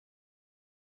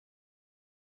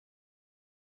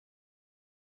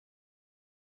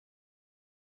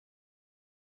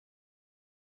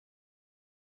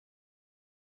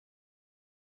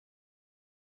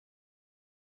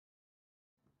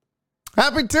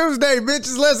Happy Tuesday,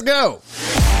 bitches. Let's go.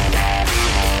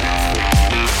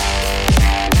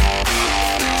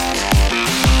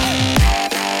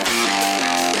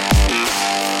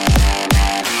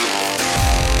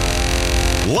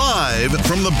 Live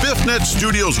from the BiffNet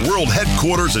Studios World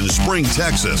Headquarters in Spring,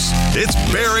 Texas, it's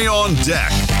Barry on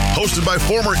Deck, hosted by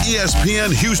former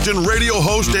ESPN Houston radio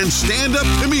host and stand-up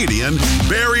comedian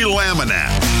Barry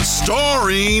Laminack,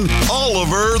 starring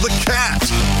Oliver the Cat.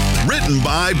 Written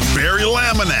by Barry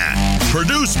Laminack,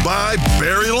 produced by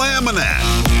Barry Laminack,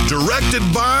 directed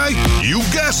by, you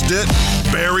guessed it,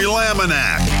 Barry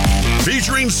Laminack,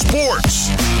 featuring sports,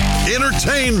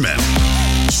 entertainment,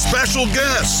 special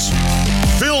guests,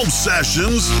 film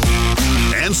sessions,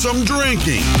 and some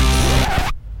drinking.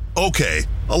 Okay,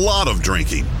 a lot of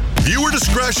drinking. Viewer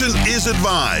discretion is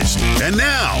advised. And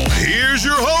now, here's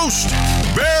your host,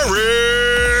 Barry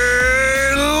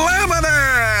Laminack.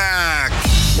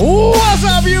 What's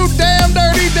up, you damn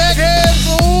dirty deckheads?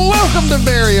 Welcome to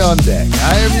Barry on Deck.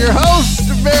 I am your host,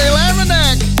 Barry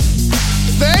Laminack.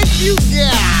 Thank you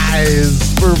guys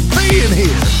for being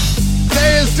here.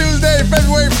 Today is Tuesday,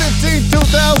 February 15th,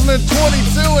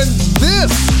 2022, and this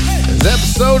is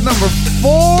episode number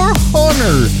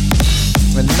 419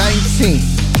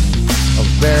 of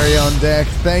Barry on Deck.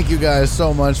 Thank you guys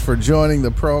so much for joining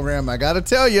the program. I got to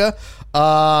tell you,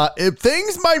 if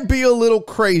things might be a little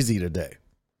crazy today.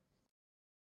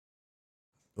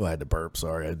 Oh, I had to burp.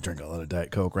 Sorry, I had to drink a lot of Diet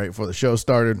Coke right before the show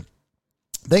started.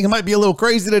 I think it might be a little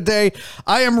crazy today.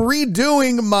 I am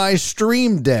redoing my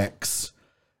stream decks.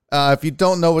 If you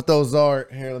don't know what those are,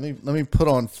 here, let me put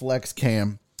on Flex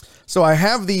Cam. So I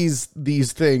have these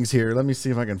things here. Let me see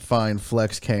if I can find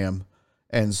Flex Cam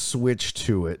and switch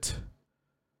to it.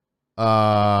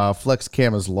 Flex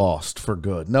Cam is lost for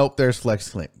good. Nope, there's Flex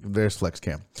Cam.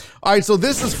 All right, so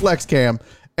this is Flex Cam,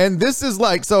 and this is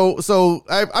like so.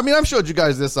 I mean, I've showed you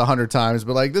guys this 100 times,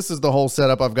 but like this is the whole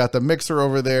setup. I've got the mixer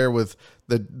over there with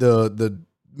the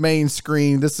main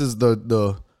screen. This is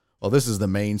this is the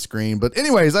main screen. But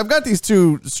anyways, I've got these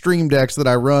two stream decks that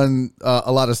I run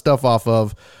a lot of stuff off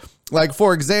of. Like,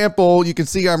 for example, you can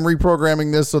see I'm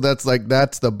reprogramming this. So that's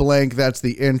the blank, that's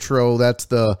the intro, that's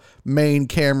the main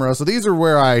camera. So these are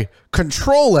where I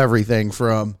control everything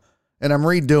from, and I'm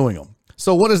redoing them.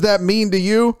 So what does that mean to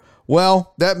you?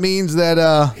 Well, that means that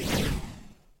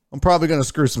I'm probably going to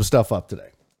screw some stuff up today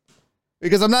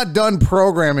because I'm not done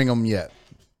programming them yet.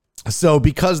 So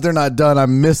because they're not done,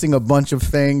 I'm missing a bunch of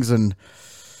things, and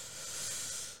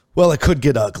well, it could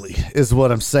get ugly is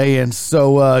what I'm saying.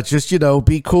 So just,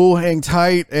 be cool, hang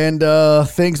tight, and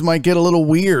things might get a little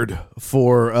weird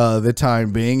for the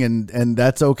time being, and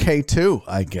that's okay too,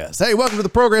 I guess. Hey, welcome to the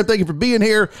program. Thank you for being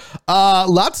here.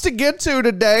 Lots to get to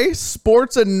today,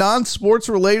 sports and non-sports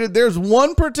related. There's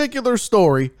one particular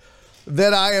story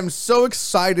that I am so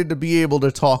excited to be able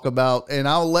to talk about, and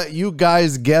I'll let you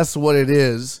guys guess what it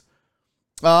is.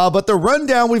 But the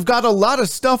rundown, we've got a lot of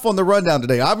stuff on the rundown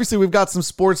today. Obviously, we've got some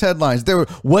sports headlines.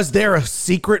 Was there a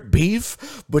secret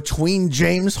beef between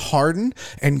James Harden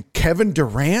and Kevin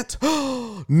Durant?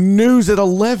 News at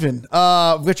 11.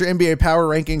 Get your NBA power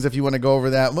rankings if you want to go over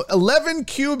that. 11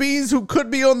 QBs who could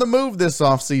be on the move this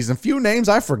offseason. Few names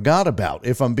I forgot about,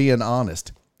 if I'm being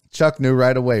honest. Chuck knew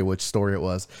right away which story it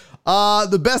was.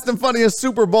 The best and funniest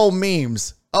Super Bowl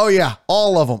memes. Oh, yeah,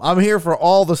 all of them. I'm here for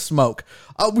all the smoke.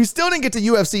 We still didn't get to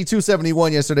UFC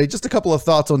 271 yesterday. Just a couple of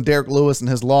thoughts on Derek Lewis and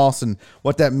his loss and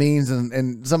what that means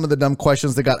and some of the dumb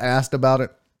questions that got asked about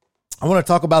it. I want to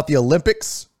talk about the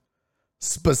Olympics,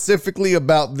 specifically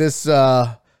about this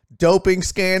doping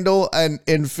scandal and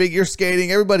in figure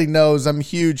skating. Everybody knows I'm a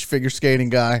huge figure skating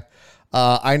guy.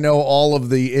 I know all of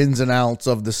the ins and outs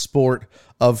of the sport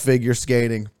of figure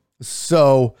skating.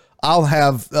 So I'll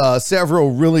have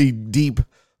several really deep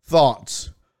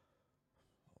thoughts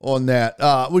on that.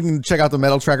 We can check out the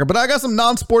Medal Tracker, but I got some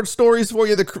non-sports stories for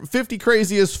you. The 50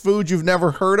 craziest foods you've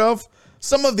never heard of.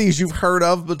 Some of these you've heard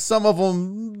of, but some of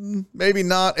them maybe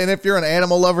not. And if you're an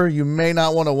animal lover, you may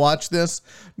not want to watch this.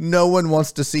 No one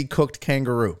wants to see cooked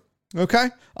kangaroo. Okay,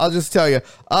 I'll just tell you.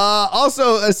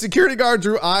 Also, a security guard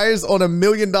drew eyes on $1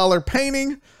 million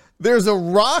painting. There's a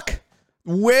rock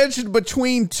wedged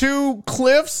between two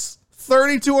cliffs,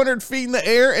 3,200 feet in the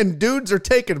air, and dudes are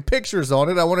taking pictures on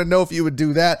it. I want to know if you would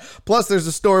do that. Plus, there's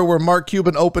a story where Mark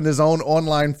Cuban opened his own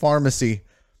online pharmacy,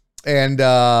 and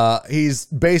he's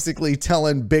basically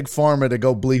telling Big Pharma to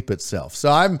go bleep itself.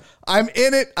 So I'm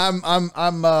in it.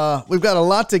 We've got a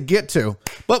lot to get to,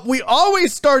 but we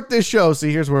always start this show.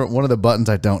 See, here's where one of the buttons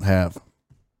I don't have.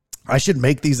 I should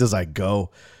make these as I go.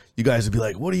 You guys would be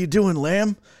like, "What are you doing,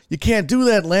 Lamb? You can't do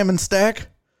that, Lemon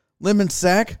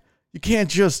Sack. You can't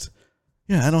just,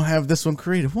 Yeah, I don't have this one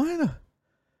created.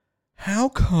 How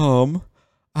come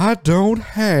I don't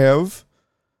have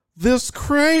this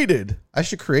created? I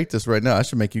should create this right now. I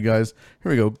should make you guys,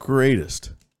 here we go,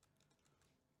 greatest.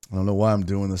 I don't know why I'm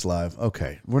doing this live.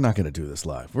 Okay, we're not going to do this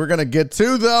live. We're going to get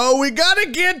to, though, we got to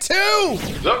get to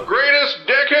the greatest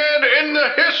decade in the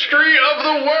history of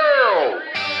the world.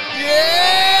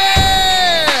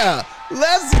 Yeah!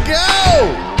 Let's go!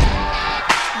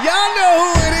 Y'all know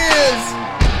who it is.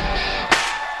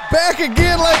 Back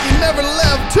again like he never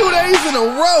left. 2 days in a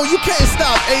row. You can't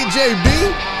stop AJB.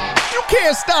 You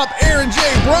can't stop Aaron J.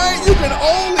 Bryant. You can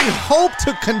only hope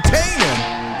to contain him.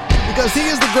 Because he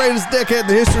is the greatest decade in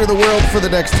the history of the world for the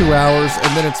next 2 hours,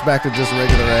 and then it's back to just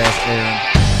regular ass Aaron,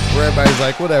 where everybody's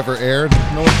like, whatever, Aaron,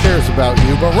 no one cares about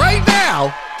you. But right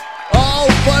now, oh,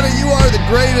 buddy, you are the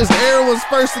greatest. Aaron was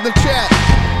first in the chat.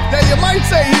 Now, you might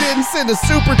say he didn't send a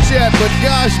super chat, but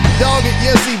gosh, dog it,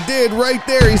 yes, he did. Right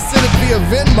there, he sent it via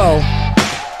Venmo.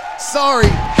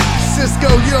 Sorry, Cisco,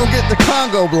 you don't get the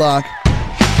Congo block.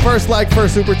 First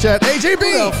super chat. AJB!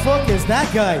 Who the fuck is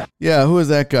that guy? Yeah, who is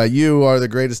that guy? You are the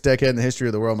greatest decade in the history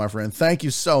of the world, my friend. Thank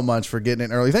you so much for getting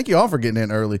in early. Thank you all for getting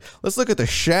in early. Let's look at the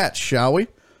chat, shall we?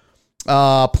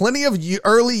 Plenty of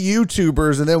early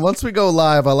YouTubers, and then once we go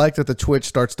live, I like that the Twitch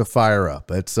starts to fire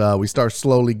up. It's we start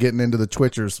slowly getting into the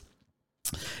Twitchers,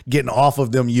 getting off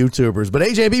of them YouTubers. But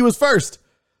AJB was first.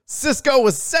 Cisco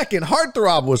was second.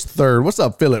 Heartthrob was third. What's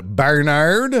up, Philip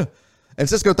Bernard? And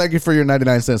Cisco, thank you for your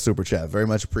 99-cent super chat. Very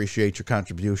much appreciate your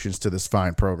contributions to this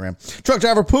fine program. Truck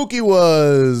driver Pookie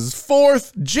was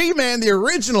fourth. G-Man, the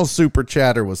original super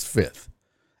chatter, was fifth.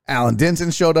 Alan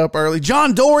Denson showed up early.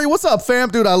 John Dory, what's up, fam?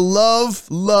 Dude, I love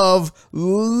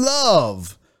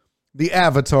the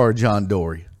avatar John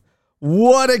Dory.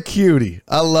 What a cutie.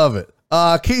 I love it.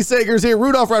 Keith Sager's here.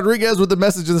 Rudolph Rodriguez with the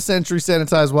message of the century.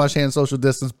 Sanitize, wash hands, social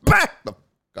distance. Back the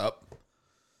fuck up.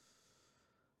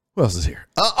 Who else is here?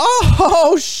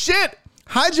 Oh, shit.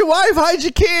 Hide your wife, hide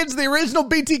your kids. The original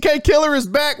BTK killer is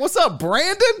back. What's up,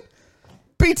 Brandon?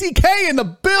 BTK in the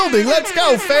building. Let's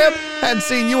go, fam. Hadn't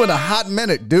seen you in a hot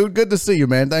minute, dude. Good to see you,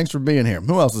 man. Thanks for being here.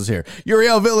 Who else is here?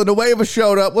 Uriel Villanueva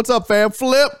showed up. What's up, fam?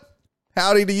 Flip.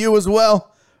 Howdy to you as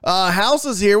well. House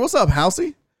is here. What's up,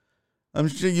 Housey? I'm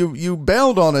sure you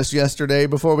bailed on us yesterday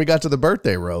before we got to the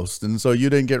birthday roast, and so you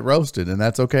didn't get roasted, and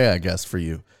that's okay, I guess, for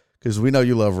you, because we know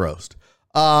you love roast.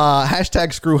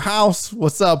 Hashtag screw house.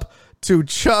 What's up to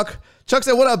Chuck? Chuck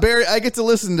said, what up, Barry? I get to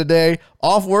listen today.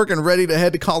 Off work and ready to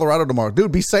head to Colorado tomorrow.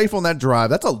 Dude, be safe on that drive.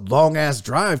 That's a long-ass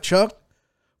drive, Chuck.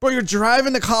 Bro, you're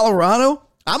driving to Colorado?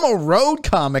 I'm a road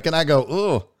comic, and I go,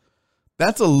 ugh.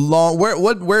 That's a long...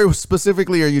 Where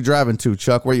specifically are you driving to,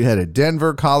 Chuck? Where you headed?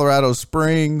 Denver, Colorado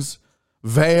Springs,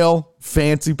 Vail,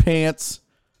 Fancy Pants.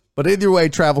 But either way,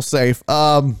 travel safe.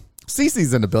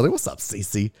 Cece's in the building. What's up,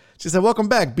 Cece? She said, welcome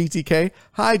back, BTK.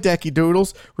 Hi, Decky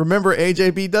Doodles. Remember,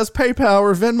 AJB does PayPal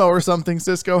or Venmo or something,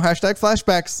 Cisco. Hashtag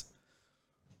flashbacks.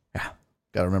 Yeah,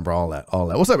 got to remember all that.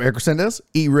 What's up, Eric Resendez?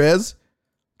 E-Rez.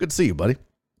 Good to see you, buddy.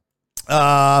 Who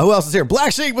else is here?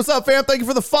 Black Sheep, what's up, fam? Thank you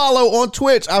for the follow on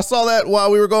Twitch. I saw that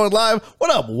while we were going live. What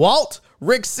up, Walt?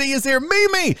 Rick C is here.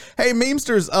 Mimi. Hey,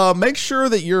 memesters, make sure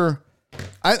that you're...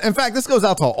 in fact, this goes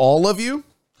out to all of you.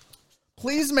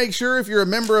 Please make sure if you're a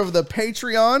member of the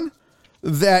Patreon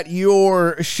that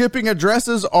your shipping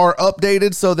addresses are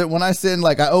updated so that when I send,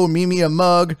 like, I owe Mimi a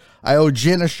mug, I owe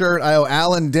Jen a shirt, I owe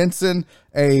Alan Denson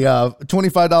a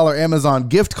 $25 Amazon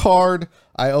gift card,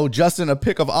 I owe Justin a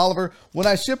pic of Oliver. When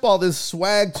I ship all this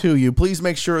swag to you, please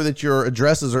make sure that your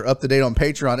addresses are up to date on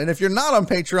Patreon. And if you're not on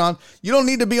Patreon, you don't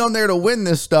need to be on there to win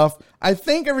this stuff. I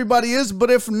think everybody is, but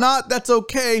if not, that's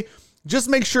okay. Just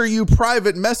make sure you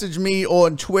private message me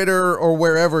on Twitter or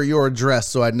wherever your address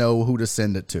so I know who to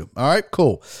send it to. All right,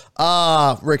 cool.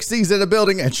 Rick C's in the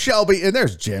building and Shelby. And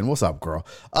there's Jen. What's up, girl?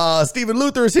 Stephen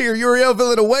Luther is here. Uriel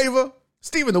Villanueva.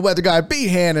 Stephen the Weather Guy. B.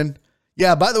 Hannon.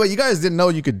 Yeah, by the way, you guys didn't know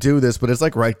you could do this, but it's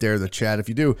like right there in the chat. If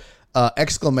you do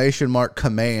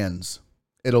 !commands,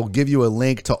 it'll give you a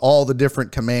link to all the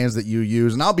different commands that you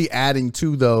use. And I'll be adding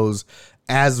to those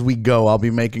as we go. I'll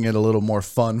be making it a little more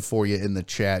fun for you in the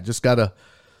chat. Just gotta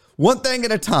one thing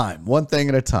at a time.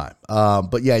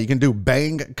 But yeah, you can do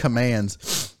bang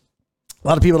commands. A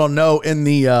lot of people don't know in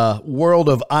the world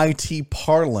of IT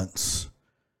parlance,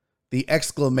 the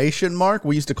exclamation mark,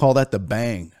 we used to call that the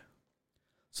bang.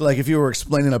 So like if you were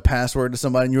explaining a password to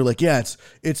somebody and you were like, yeah, it's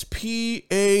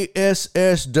PASSWORD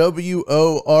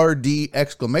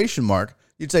exclamation mark,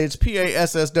 you'd say it's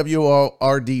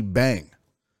PASSWORD bang.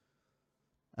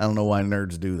 I don't know why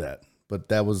nerds do that, but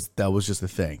that was just a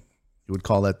thing. You would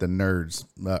call that the nerds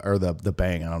or the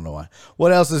bang. I don't know why.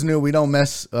 What else is new? We don't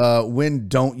mess. When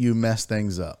don't you mess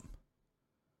things up?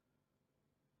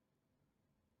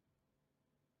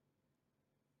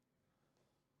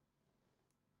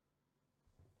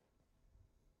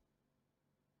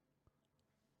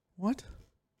 What?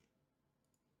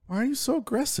 Why are you so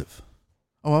aggressive?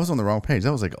 Oh, I was on the wrong page.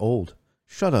 That was like old.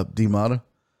 Shut up, D-Mata.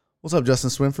 What's up,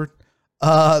 Justin Swinford?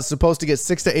 Supposed to get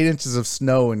 6 to 8 inches of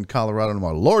snow in Colorado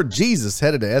tomorrow. Lord Jesus,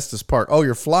 headed to Estes Park. Oh,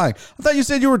 you're flying. I thought you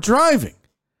said you were driving.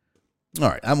 All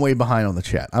right, I'm way behind on the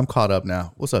chat. I'm caught up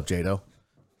now. What's up, Jado?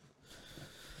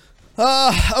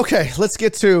 Okay, let's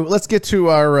get to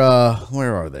our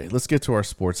where are they? Let's get to our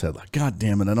sports headline. God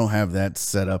damn it, I don't have that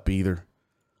set up either.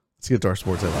 Let's get to our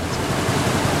sports headlines.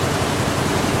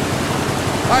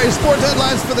 All right, sports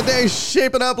headlines for the day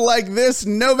shaping up like this.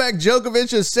 Novak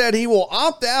Djokovic has said he will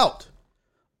opt out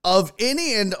of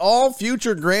any and all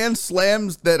future Grand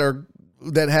Slams that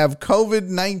have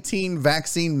COVID-19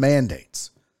 vaccine mandates.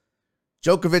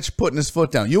 Djokovic putting his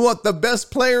foot down. You want the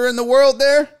best player in the world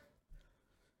there?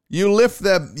 You lift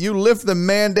the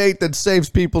mandate that saves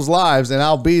people's lives, and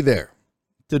I'll be there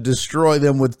to destroy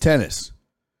them with tennis.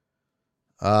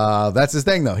 That's his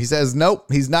thing, though. He says, nope,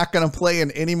 he's not going to play in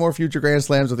any more future Grand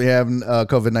Slams if they have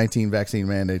COVID-19 vaccine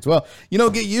mandates. Well,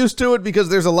 get used to it because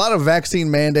there's a lot of vaccine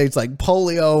mandates like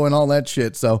polio and all that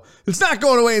shit. So it's not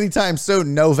going away anytime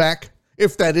soon, Novak,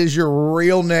 if that is your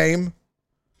real name.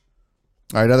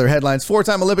 All right, other headlines.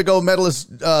 Four-time Olympic gold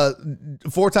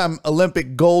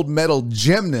medal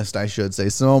gymnast, I should say,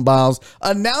 Simone Biles,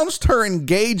 announced her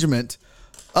engagement.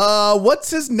 What's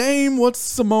his name? What's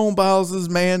Simone Biles'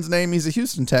 man's name? He's a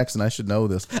Houston Texan. I should know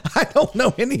this. I don't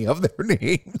know any of their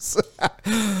names.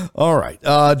 All right.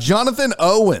 Jonathan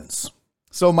Owens.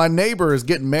 So my neighbor is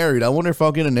getting married. I wonder if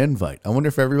I'll get an invite. I wonder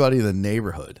if everybody in the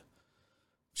neighborhood,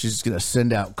 she's just going to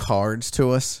send out cards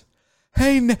to us.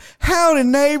 Hey, howdy,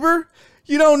 neighbor.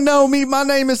 You don't know me. My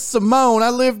name is Simone. I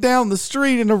live down the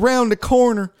street and around the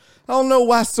corner. I don't know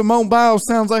why Simone Biles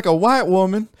sounds like a white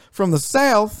woman from the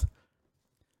South.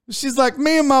 She's like,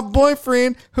 me and my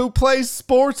boyfriend who plays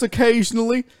sports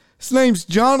occasionally. His name's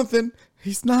Jonathan.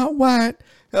 He's not white.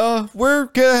 We're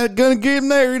going to get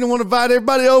married and want to invite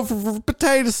everybody over for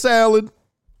potato salad.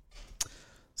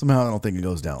 Somehow I don't think it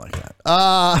goes down like that.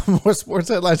 More sports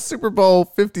headlines. Super Bowl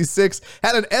 56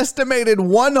 had an estimated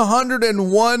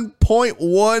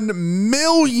 101.1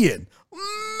 million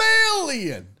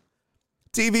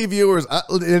TV viewers.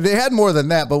 They had more than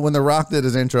that, but when The Rock did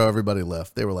his intro, everybody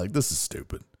left. They were like, this is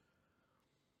stupid.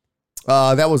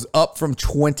 That was up from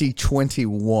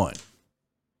 2021.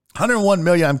 101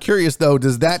 million. I'm curious, though,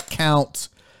 does that count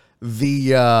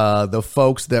the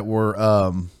folks that were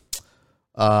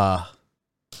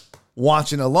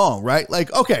watching along, right?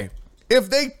 Like, okay, if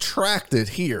they tracked it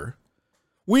here,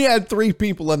 we had 3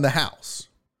 people in the house.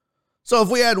 So if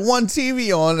we had one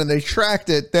TV on and they tracked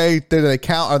it, they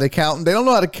count? Are they counting? They don't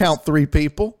know how to count 3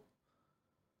 people.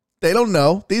 They don't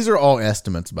know. These are all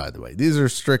estimates, by the way. These are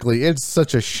strictly, it's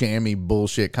such a shammy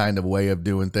bullshit kind of way of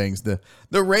doing things. The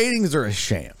ratings are a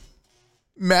sham.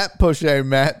 Matt Potch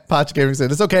Gaming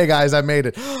said, it's okay, guys. I made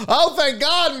it. Oh, thank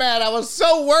God, Matt. I was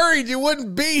so worried you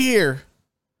wouldn't be here.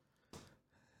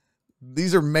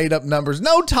 These are made up numbers.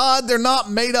 No, Todd, they're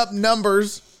not made up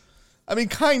numbers. I mean,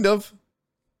 kind of.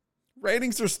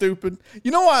 Ratings are stupid. You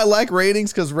know why I like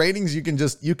ratings? Because ratings, you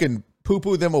can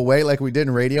poo-poo them away like we did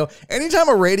in radio. Anytime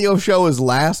a radio show is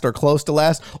last or close to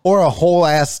last, or a whole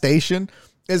ass station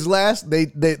is last,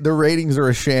 the ratings are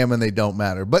a sham and they don't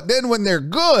matter. But then when they're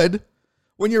good,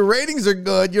 when your ratings are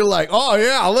good, you're like, oh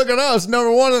yeah, look at us,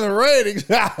 number 1 in the ratings.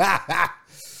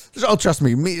 Oh, trust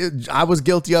me, I was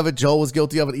guilty of it. Joel was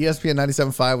guilty of it. ESPN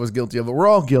 97.5 was guilty of it. We're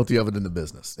all guilty of it in the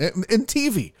business. In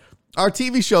TV. Our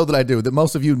TV show that I do that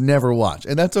most of you never watch,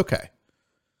 and that's okay.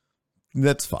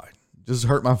 That's fine. Just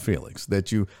hurt my feelings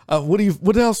that you.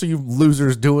 What else are you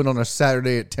losers doing on a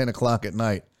Saturday at 10 o'clock at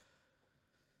night?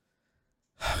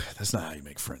 That's not how you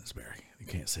make friends, Barry. You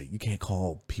can't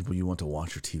call people you want to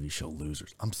watch your TV show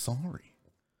losers. I'm sorry.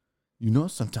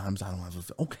 Sometimes I don't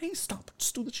have okay, stop.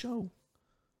 Just do the show.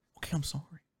 Okay, I'm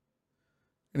sorry.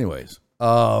 Anyways,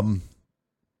 I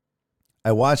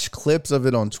watched clips of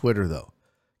it on Twitter though.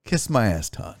 Kiss my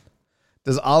ass, Todd.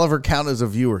 Does Oliver count as a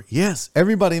viewer? Yes.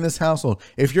 Everybody in this household.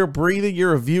 If you're breathing,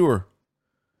 you're a viewer.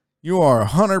 You are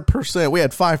 100%. We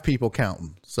had 5 people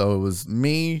counting. So it was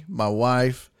me, my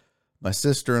wife, my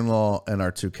sister-in-law, and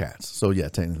our 2 cats. So yeah,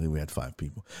 technically we had 5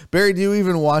 people. Barry, do you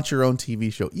even watch your own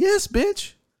TV show? Yes,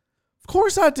 bitch. Of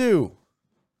course I do.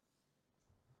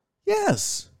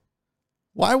 Yes.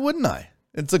 Why wouldn't I?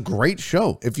 It's a great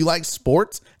show. If you like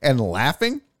sports and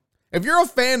laughing, if you're a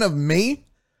fan of me,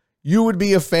 you would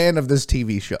be a fan of this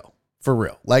TV show. For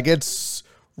real. Like, it's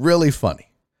really funny.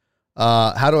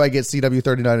 How do I get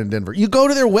CW39 in Denver? You go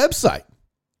to their website.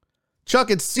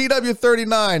 Chuck, it's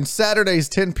CW39, Saturdays,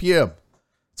 10 p.m.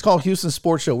 It's called Houston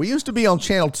Sports Show. We used to be on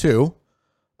Channel 2.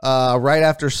 right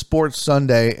after Sports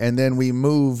Sunday, and then we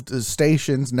moved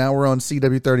stations. Now we're on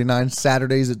CW39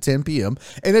 Saturdays at 10 p.m.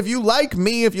 And if you like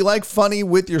me, if you like funny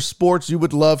with your sports, you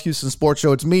would love Houston Sports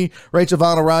Show. It's me, Rachel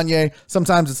Vanaranye.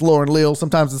 Sometimes it's Lauren Leal.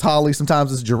 Sometimes it's Holly.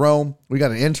 Sometimes it's Jerome. We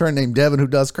got an intern named Devin who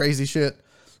does crazy shit.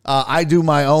 I do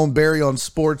my own Barry on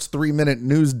Sports 3-minute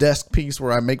news desk piece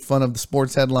where I make fun of the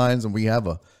sports headlines, and we have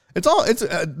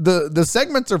the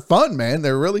segments are fun, man.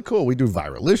 They're really cool. We do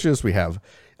Viralicious. We have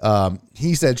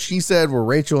He Said, She Said, where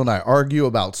Rachel and I argue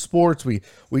about sports. We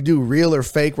do Real or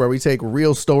Fake, where we take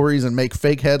real stories and make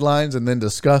fake headlines and then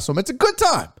discuss them. It's a good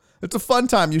time. It's a fun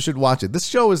time. You should watch it. This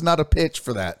show is not a pitch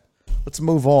for that. Let's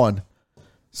move on.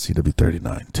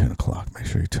 CW39, 10 o'clock. Make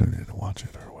sure you tune in and watch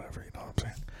it or whatever. You know what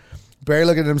I'm saying? Barry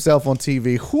looking at himself on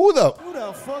TV. Who the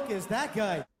fuck is that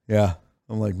guy? Yeah.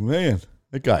 I'm like, man,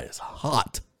 that guy is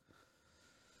hot.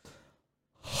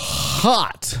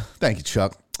 Hot. Thank you,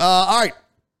 Chuck. All right.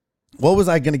 What was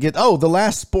I going to get? Oh, the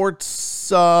last sports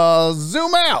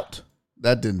zoom out.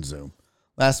 That didn't zoom.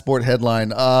 Last sport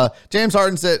headline. James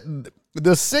Harden said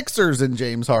the Sixers and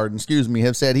James Harden,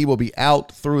 have said he will be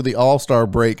out through the All-Star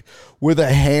break with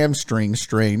a hamstring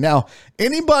strain. Now,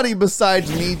 anybody besides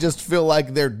me just feel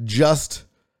like they're just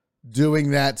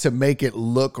doing that to make it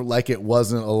look like it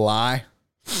wasn't a lie?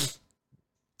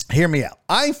 Hear me out.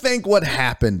 I think what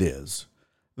happened is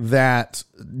that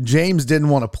James didn't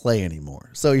want to play anymore.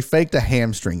 So he faked a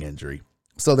hamstring injury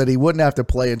so that he wouldn't have to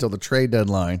play until the trade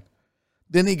deadline.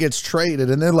 Then he gets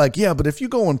traded, and they're like, yeah, but if you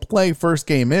go and play first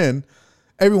game in,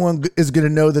 everyone is going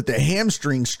to know that the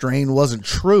hamstring strain wasn't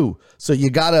true. So we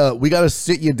got to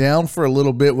sit you down for a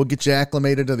little bit. We'll get you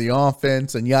acclimated to the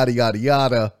offense and yada, yada,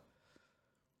 yada.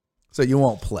 So you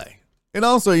won't play. And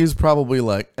also he's probably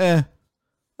like, I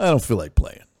don't feel like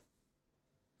playing.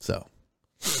 So,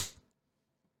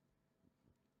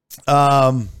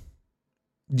 yeah,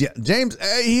 James,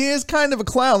 he is kind of a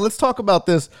clown. Let's talk about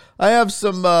this. I have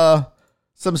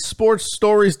some sports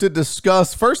stories to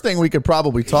discuss. First thing we could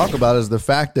probably talk about is the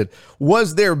fact that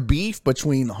was there beef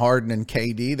between Harden and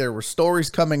KD? There were stories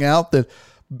coming out that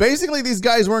basically these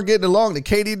guys weren't getting along, that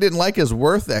KD didn't like his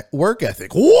work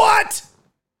ethic. What?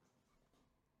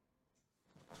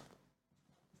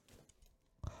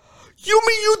 You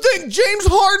mean you think James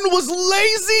Harden was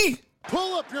lazy?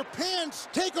 Pull up your pants,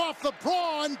 take off the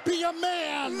bra, and be a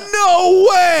man. No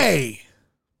way.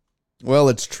 Well,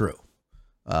 it's true.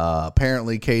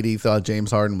 Apparently, KD thought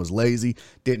James Harden was lazy,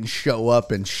 didn't show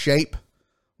up in shape.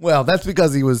 Well, that's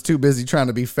because he was too busy trying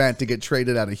to be fat to get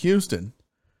traded out of Houston.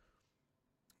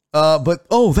 But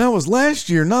that was last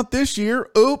year, not this year.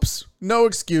 Oops, no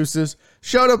excuses.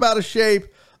 Showed up out of shape.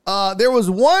 There was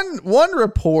one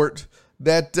report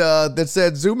that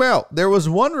said zoom out. There was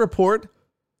one report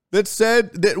that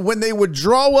said that when they would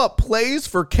draw up plays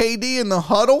for KD in the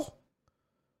huddle,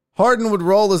 Harden would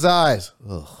roll his eyes.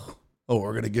 Ugh. Oh,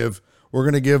 we're gonna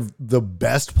give the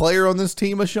best player on this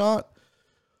team a shot?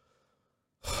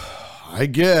 I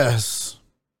guess.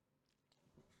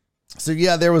 So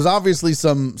yeah, there was obviously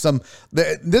some.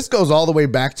 This goes all the way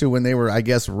back to when they were, I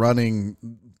guess, running.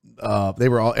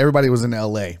 Everybody was in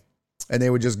LA, and they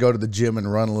would just go to the gym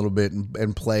and run a little bit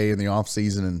and play in the off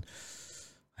season, and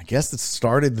I guess it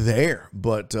started there.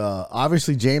 But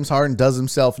obviously, James Harden does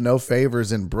himself no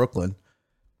favors in Brooklyn.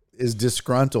 Is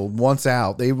disgruntled, wants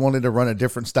out. They wanted to run a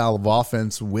different style of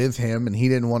offense with him, and he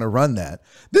didn't want to run that.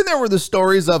 Then there were the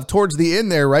stories of towards the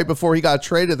end there, right before he got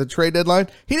traded at the trade deadline,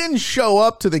 he didn't show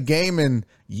up to the game in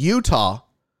Utah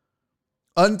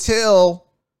until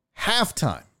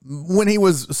halftime when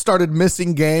he started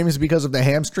missing games because of the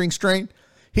hamstring strain.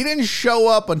 He didn't show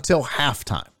up until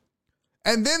halftime.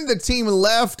 And then the team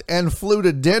left and flew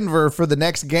to Denver for the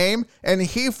next game, and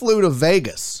he flew to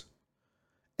Vegas.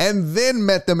 And then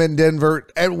met them in Denver,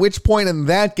 at which point in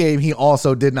that game, he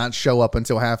also did not show up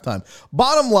until halftime.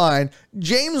 Bottom line,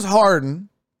 James Harden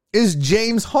is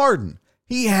James Harden.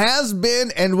 He has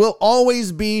been and will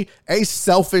always be a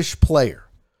selfish player.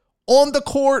 On the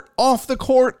court, off the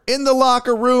court, in the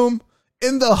locker room,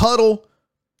 in the huddle.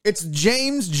 It's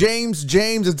James.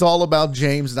 It's all about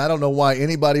James, and I don't know why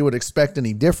anybody would expect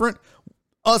any different.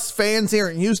 Us fans here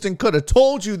in Houston could have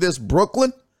told you this,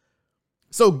 Brooklyn.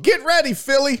 So get ready,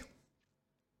 Philly,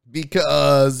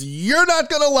 because you're not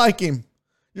going to like him.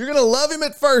 You're going to love him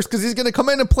at first because he's going to come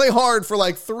in and play hard for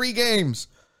like 3 games.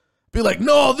 Be like,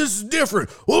 no, this is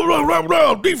different.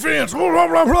 Defense.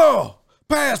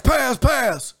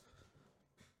 Pass.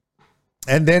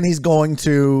 And then he's going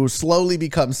to slowly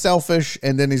become selfish,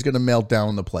 and then he's going to melt down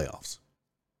in the playoffs.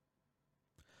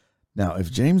 Now,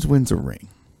 if James wins a ring,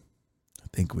 I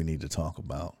think we need to talk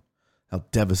about how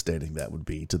devastating that would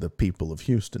be to the people of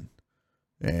Houston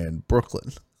and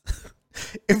Brooklyn.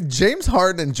 If James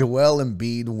Harden and Joel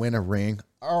Embiid win a ring,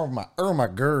 oh my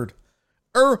gird.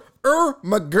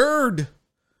 My gird.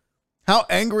 How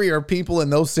angry are people in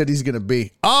those cities going to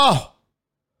be? Oh,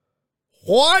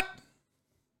 what?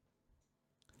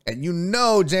 And you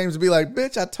know James would be like,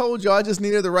 bitch, I told you I just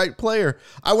needed the right player.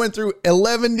 I went through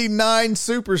 119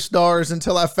 superstars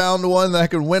until I found one that I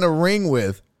could win a ring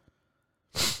with.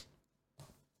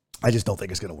 I just don't think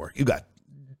it's going to work. You got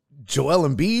Joel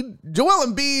Embiid. Joel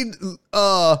Embiid,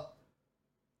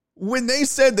 when they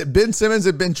said that Ben Simmons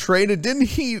had been traded, didn't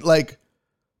he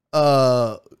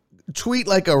tweet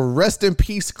like a rest in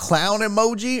peace clown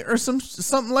emoji or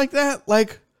something like that?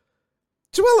 Like,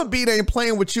 Joel Embiid ain't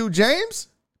playing with you, James.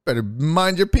 Better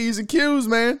mind your P's and Q's,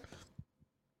 man.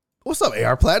 What's up,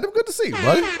 AR Platinum? Good to see you,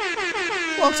 buddy.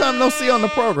 Long time no see on the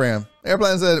program. AR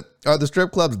Platinum said, are the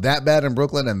strip clubs that bad in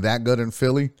Brooklyn and that good in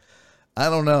Philly? I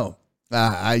don't know.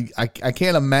 I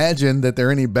can't imagine that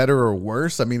they're any better or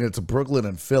worse. I mean, it's Brooklyn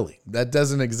and Philly. That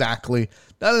isn't exactly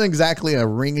a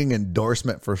ringing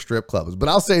endorsement for strip clubs. But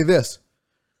I'll say this.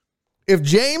 If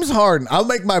James Harden, I'll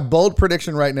make my bold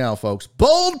prediction right now, folks.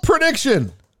 Bold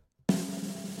prediction.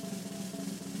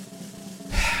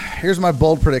 Here's my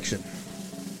bold prediction.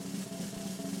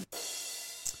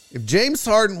 If James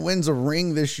Harden wins a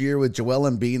ring this year with Joel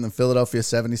Embiid and the Philadelphia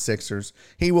 76ers,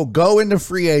 he will go into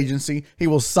free agency, he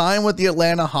will sign with the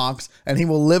Atlanta Hawks, and he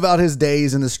will live out his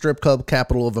days in the strip club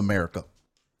capital of America.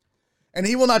 And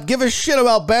he will not give a shit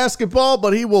about basketball,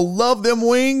 but he will love them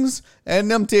wings and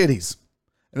them titties.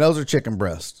 And those are chicken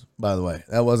breasts, by the way.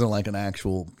 That wasn't like an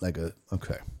actual,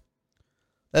 okay.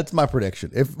 That's my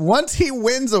prediction. If once he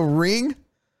wins a ring,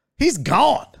 he's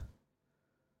gone.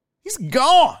 He's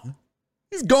gone.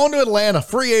 He's going to Atlanta,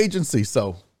 free agency.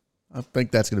 So I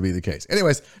think that's going to be the case.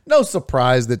 Anyways, no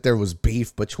surprise that there was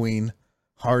beef between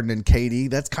Harden and KD.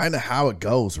 That's kind of how it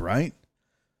goes, right?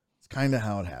 It's kind of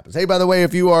how it happens. Hey, by the way,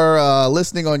 if you are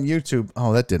listening on YouTube,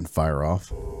 oh, that didn't fire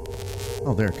off.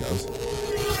 Oh, there it goes.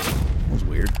 That was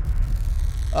weird.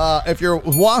 If you're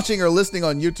watching or listening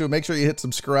on YouTube, make sure you hit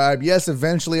subscribe. Yes,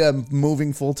 eventually I'm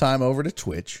moving full-time over to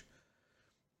Twitch.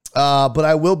 But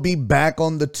I will be back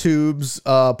on the tubes,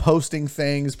 posting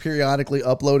things, periodically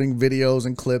uploading videos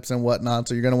and clips and whatnot.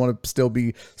 So you're going to want to still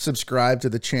be subscribed to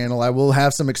the channel. I will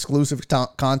have some exclusive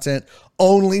content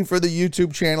only for the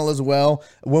YouTube channel as well.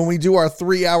 When we do our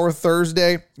 3-hour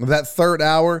Thursday, that third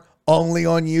hour only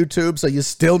on YouTube. So you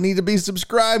still need to be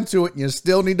subscribed to it. You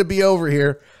still need to be over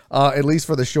here, at least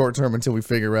for the short term until we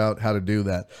figure out how to do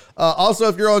that. Also,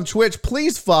 if you're on Twitch,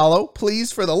 please follow.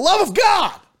 Please, for the love of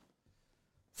God,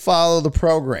 follow the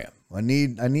program. I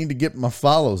need to get my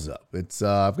follows up. It's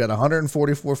I've got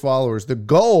 144 followers. The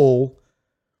goal,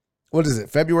 what is it?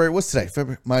 February? What's today?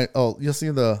 February. You'll see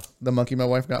the monkey my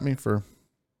wife got me for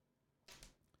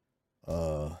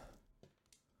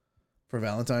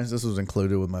Valentine's. This was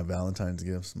included with my Valentine's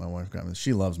gifts. My wife got me.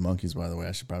 She loves monkeys, by the way.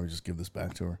 I should probably just give this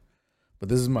back to her. But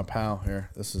this is my pal here.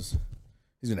 He's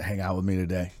gonna hang out with me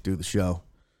today, do the show.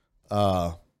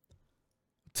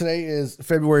 Today is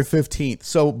February 15th.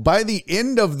 So by the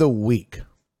end of the week,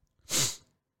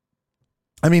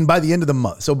 by the end of the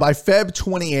month. So by Feb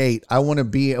 28, I want to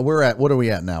be, what are we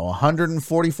at now?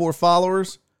 144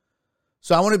 followers.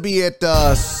 So I want to be at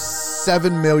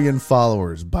 7 million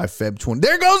followers by Feb 20.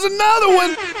 There goes another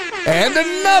one and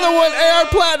another one. AR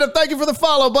Platinum, thank you for the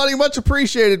follow, buddy. Much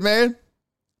appreciated, man.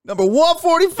 Number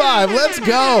 145. Let's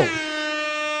go.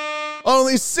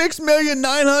 Only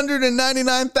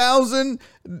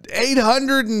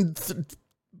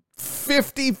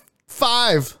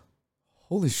 6,999,855.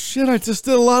 Holy shit, I just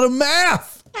did a lot of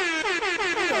math. Who the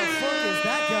fuck is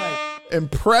that guy?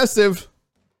 Impressive.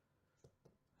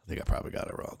 I think I probably got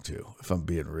it wrong too. If I'm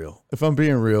being real, I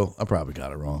probably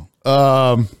got it wrong.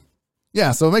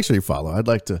 Yeah, so make sure you follow. I'd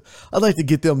like to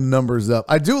get them numbers up.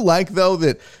 I do like though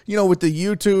that, with the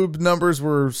YouTube numbers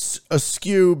were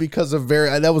askew because of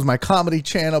that was my comedy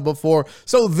channel before.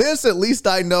 So this, at least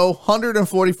I know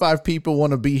 145 people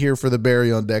want to be here for the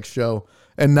Barry on Deck show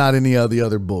and not any of the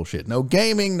other bullshit. No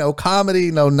gaming, no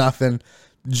comedy, no nothing,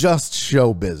 just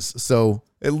showbiz. So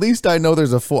at least I know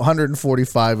there's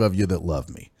 145 of you that love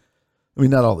me. I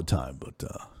mean, not all the time, but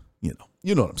you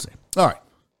know what I'm saying. All right,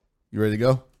 you ready to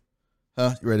go?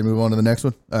 You ready to move on to the next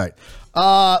one? All right.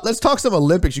 Let's talk some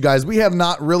Olympics, you guys. We have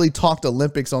not really talked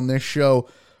Olympics on this show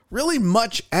really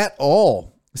much at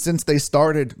all since they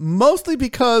started, mostly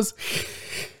because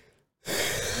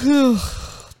the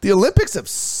Olympics have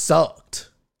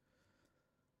sucked.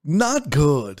 Not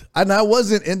good. And I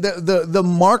wasn't in the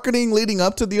marketing leading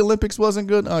up to the Olympics wasn't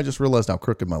good. Oh, I just realized how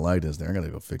crooked my light is there. I got to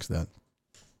go fix that.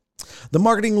 The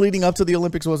marketing leading up to the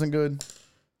Olympics wasn't good.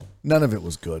 None of it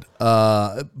was good.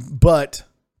 But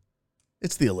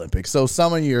it's the Olympics, so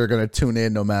some of you are going to tune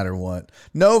in no matter what.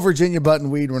 No, Virginia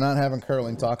Buttonweed, we're not having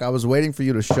curling talk. I was waiting for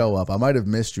you to show up. I might have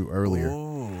missed you earlier.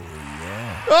 Oh,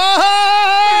 yeah. Oh!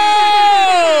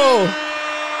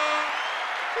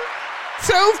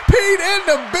 Tooth Pete in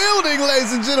the building,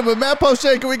 ladies and gentlemen. Matt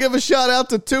Poche, can we give a shout out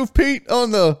to Tooth Pete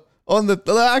on the?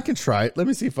 I can try it. Let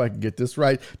me see if I can get this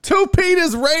right. Tooth Pete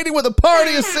is rating with a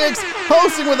party of 6,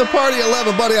 hosting with a party of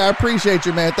 11, buddy. I appreciate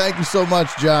you, man. Thank you so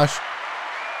much, Josh.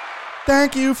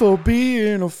 Thank you for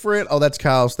being a friend. Oh, that's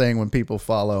Kyle's thing when people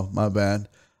follow. My bad.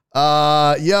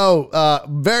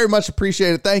 Very much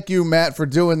appreciated. Thank you, Matt, for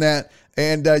doing that.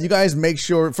 And you guys make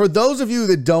sure, for those of you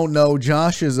that don't know,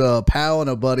 Josh is a pal and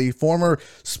a buddy, former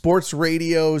Sports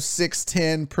Radio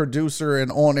 610 producer and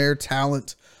on-air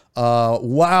talent,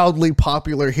 wildly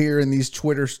popular here in these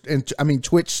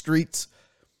Twitch streets.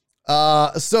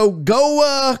 So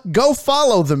go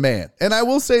follow the man. And I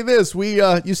will say this,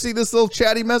 you see this little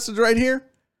chatty message right here?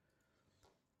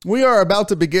 We are about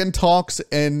to begin talks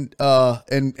and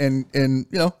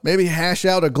maybe hash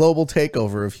out a global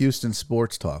takeover of Houston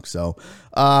sports talk. So,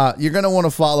 you're going to want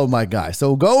to follow my guy.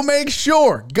 So go make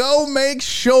sure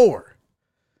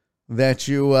that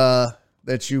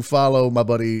you follow my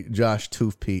buddy Josh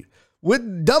Tooth Pete,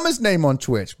 with dumbest name on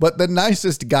Twitch, but the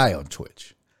nicest guy on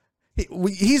Twitch.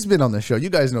 He's been on the show.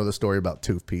 You guys know the story about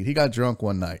Tooth Pete. He got drunk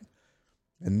one night,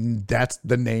 and that's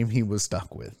the name he was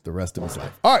stuck with the rest of his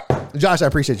life. All right, Josh, I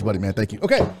appreciate you, buddy, man. Thank you.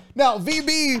 Okay, now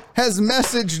VB has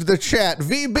messaged the chat.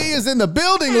 VB is in the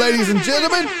building, ladies and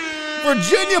gentlemen.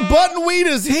 Virginia Buttonweed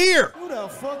is here. Who the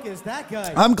fuck is that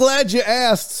guy? I'm glad you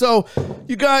asked. So,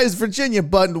 you guys, Virginia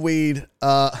Buttonweed,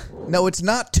 no, it's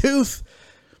not Tooth.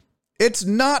 It's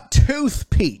not Tooth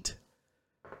Pete.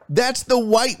 That's the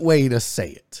white way to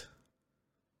say it.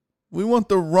 We want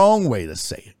the wrong way to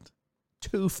say it.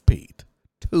 Tooth Pete.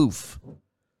 Tooth.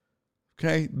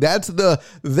 Okay? That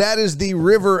is the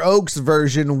River Oaks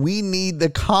version. We need the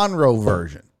Conroe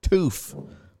version. Tooth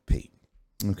Pete.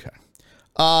 Okay.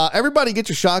 Everybody get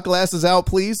your shot glasses out,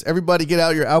 please. Everybody get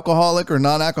out your alcoholic or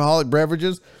non-alcoholic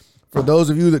beverages. For those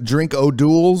of you that drink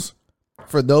O'Doul's,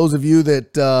 for those of you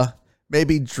that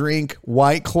maybe drink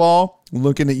White Claw,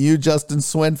 looking at you, Justin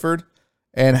Swinford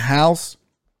and House.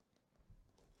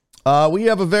 We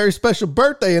have a very special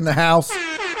birthday in the house.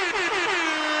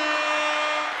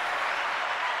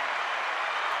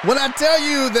 When I tell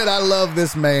you that I love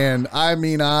this man, I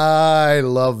mean, I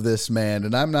love this man.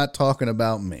 And I'm not talking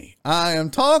about me. I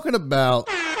am talking about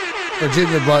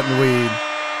Virginia Buttonweed.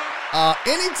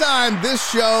 Anytime this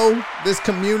show, this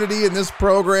community, and this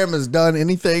program has done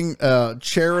anything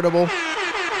charitable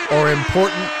or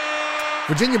important,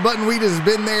 Virginia Buttonweed has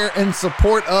been there in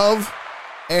support of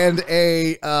and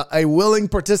a willing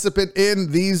participant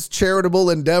in these charitable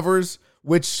endeavors,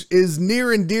 which is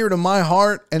near and dear to my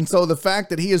heart. And so the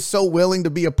fact that he is so willing to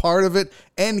be a part of it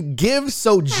and give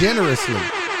so generously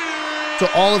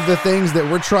to all of the things that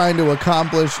we're trying to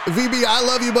accomplish. VB, I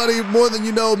love you, buddy, more than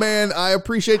you know, man. I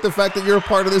appreciate the fact that you're a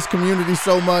part of this community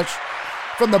so much.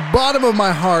 From the bottom of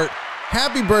my heart,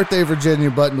 happy birthday,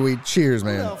 Virginia Buttonweed. Cheers,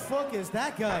 man. Who the fuck is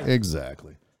that guy?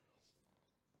 Exactly.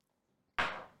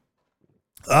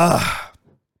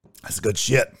 That's good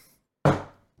shit.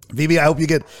 VB, I hope you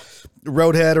get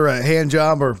roadhead or a hand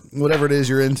job or whatever it is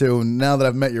you're into. And now that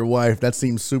I've met your wife, that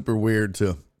seems super weird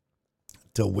to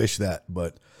wish that.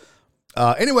 But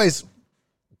anyways,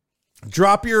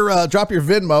 drop your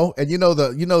Venmo, and you know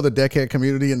the Deckhead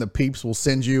community and the peeps will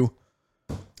send you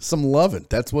some loving.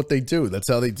 That's what they do. That's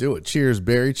how they do it. Cheers,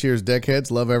 Barry. Cheers,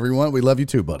 Deckheads. Love everyone. We love you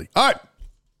too, buddy. All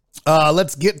right.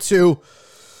 Let's get to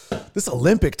this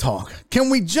Olympic talk. Can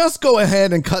we just go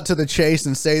ahead and cut to the chase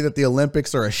and say that the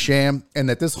Olympics are a sham and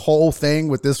that this whole thing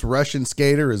with this Russian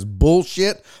skater is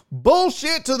bullshit?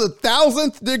 Bullshit to the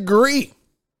 1000th degree.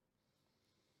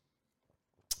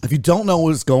 If you don't know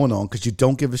what's going on because you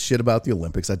don't give a shit about the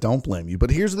Olympics, I don't blame you. But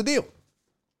here's the deal.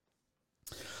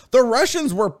 The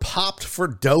Russians were popped for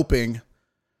doping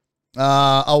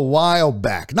a while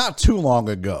back, not too long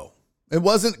ago. It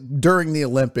wasn't during the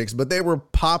Olympics, but they were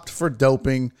popped for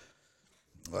doping.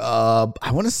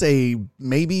 I want to say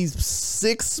maybe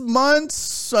 6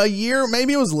 months, a year.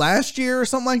 Maybe it was last year or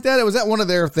something like that. It was at one of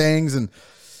their things. And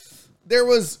there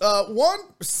was one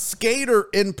skater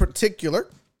in particular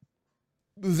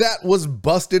that was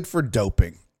busted for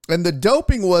doping. And the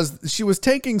doping was she was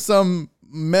taking some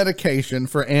medication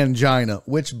for angina,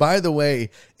 which, by the way,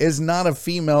 is not a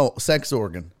female sex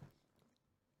organ.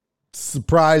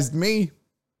 Surprised me.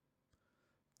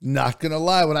 Not gonna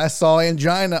lie, when I saw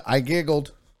angina, I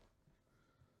giggled.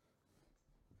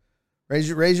 Raise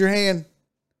your hand.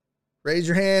 Raise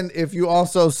your hand if you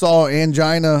also saw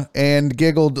angina and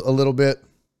giggled a little bit.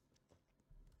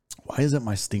 Why isn't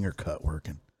my stinger cut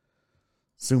working?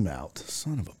 Zoom out.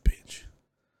 Son of a bitch.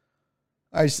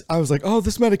 I was like, oh,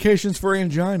 this medication's for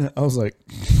angina. I was like,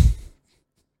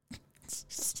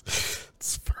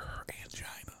 it's for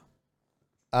angina.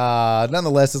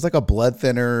 Nonetheless, it's like a blood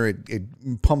thinner.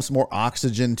 It pumps more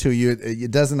oxygen to you.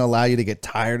 It doesn't allow you to get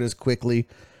tired as quickly,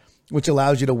 which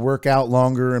allows you to work out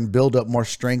longer and build up more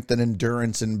strength and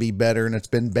endurance and be better. And it's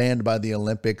been banned by the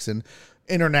Olympics and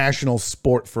international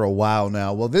sport for a while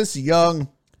now. Well, this young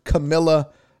Kamila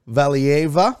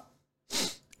Valieva,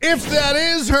 if that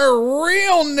is her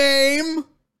real name,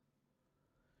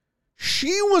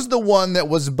 she was the one that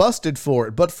was busted for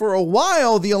it. But for a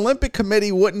while, the Olympic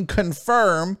Committee wouldn't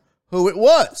confirm who it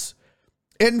was.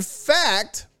 In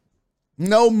fact,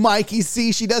 no, Mikey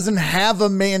C, she doesn't have a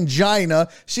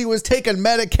mangina. She was taking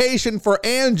medication for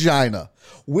angina,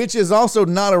 which is also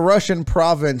not a Russian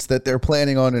province that they're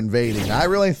planning on invading. I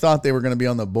really thought they were going to be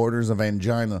on the borders of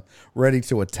angina, ready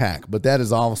to attack, but that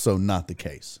is also not the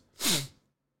case.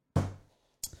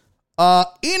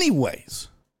 Anyways,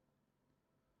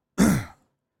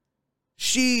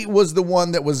 she was the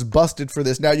one that was busted for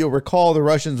this. Now, you'll recall the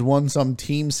Russians won some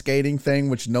team skating thing,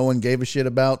 which no one gave a shit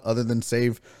about other than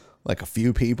save like a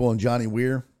few people and Johnny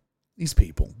Weir. These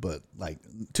people, but like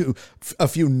a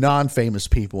few non-famous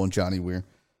people and Johnny Weir.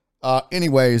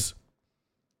 Anyways,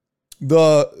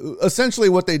 essentially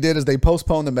what they did is they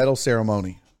postponed the medal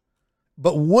ceremony,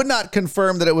 but would not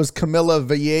confirm that it was Kamila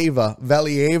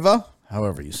Valieva,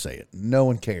 however you say it. No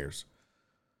one cares.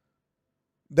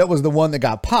 That was the one that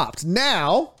got popped.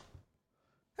 Now,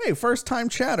 hey, first time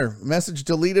chatter. Message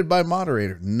deleted by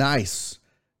moderator. Nice.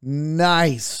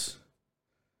 Nice.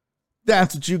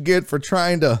 That's what you get for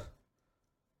trying to...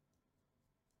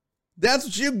 That's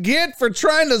what you get for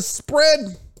trying to spread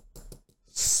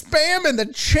spam in the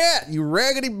chat, you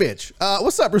raggedy bitch.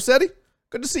 What's up, Rossetti?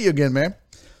 Good to see you again, man.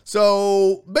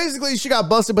 So basically she got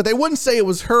busted, but they wouldn't say it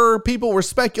was her. People were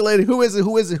speculating, who is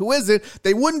it?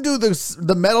 They wouldn't do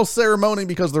the medal ceremony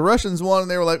because the Russians won, and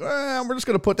they were like, we're just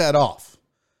going to put that off.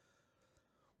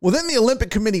 Well, then the Olympic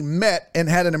Committee met and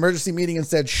had an emergency meeting and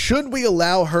said, should we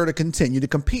allow her to continue to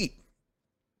compete?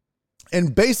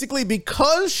 And basically,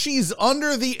 because she's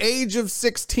under the age of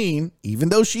 16, even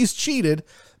though she's cheated,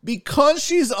 because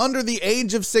she's under the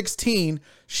age of 16,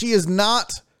 she is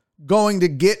not going to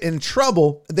get in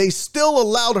trouble. They still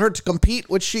allowed her to compete,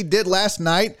 which she did last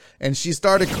night, and she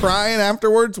started crying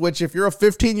afterwards, which if you're a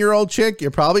 15-year-old chick,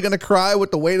 you're probably going to cry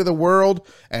with the weight of the world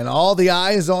and all the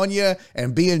eyes on you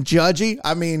and being judgy.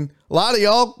 I mean, a lot of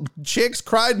y'all chicks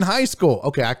cried in high school.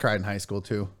 Okay, I cried in high school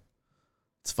too.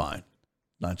 It's fine.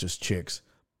 Not just chicks.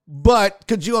 But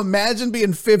could you imagine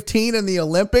being 15 in the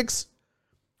Olympics?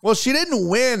 Well, she didn't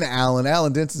win, Alan.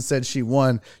 Alan Denson said she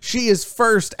won. She is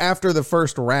first after the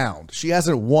first round. She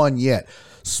hasn't won yet.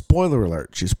 Spoiler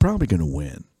alert, she's probably going to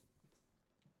win.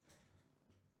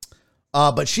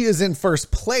 But she is in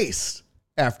first place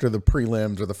after the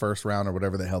prelims or the first round or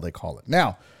whatever the hell they call it.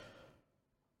 Now,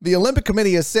 the Olympic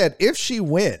Committee has said if she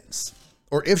wins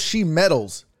or if she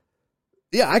medals,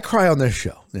 yeah, I cry on this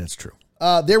show. That's true.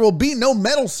 There will be no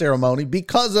medal ceremony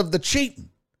because of the cheating.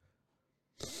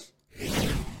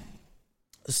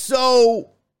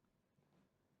 So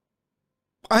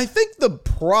I think the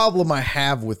problem I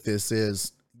have with this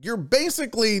is you're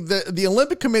basically the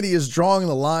Olympic Committee is drawing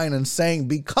the line and saying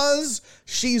because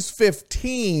she's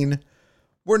 15,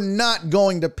 we're not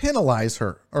going to penalize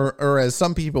her, or as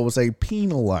some people would say,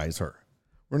 penalize her.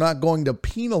 We're not going to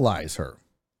penalize her.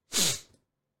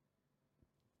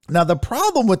 Now, the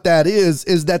problem with that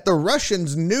is that the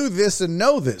Russians knew this and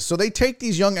know this. So they take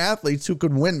these young athletes who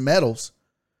could win medals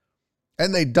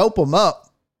and they dope them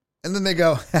up. And then they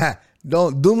go,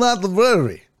 do not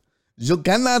worry. You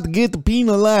cannot get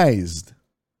penalized.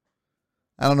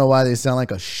 I don't know why they sound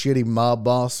like a shitty mob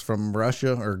boss from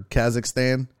Russia or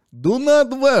Kazakhstan. Do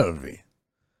not worry.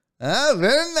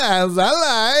 Very nice.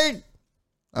 I like.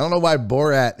 I don't know why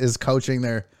Borat is coaching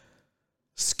their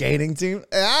skating team.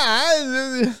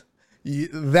 That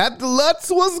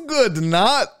Lutz was good,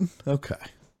 not okay.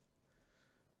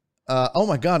 Oh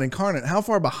my God, Incarnate, how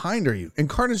far behind are you?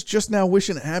 Incarnate's just now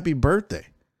wishing a happy birthday.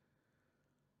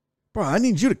 Bro, I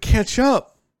need you to catch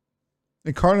up.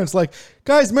 Incarnate's like,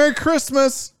 guys, Merry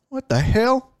Christmas. What the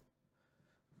hell?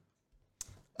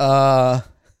 It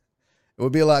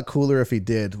would be a lot cooler if he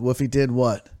did. Well, if he did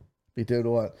what?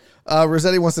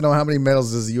 Rossetti wants to know how many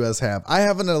medals does the U.S. have. I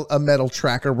have a medal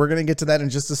tracker. We're going to get to that in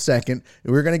just a second.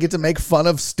 We're going to get to make fun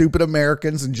of stupid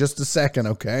Americans in just a second,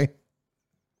 okay?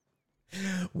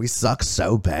 We suck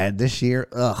so bad this year.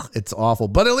 Ugh, it's awful.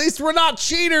 But at least we're not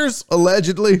cheaters,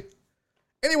 allegedly.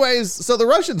 Anyways, so the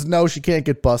Russians know she can't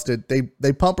get busted.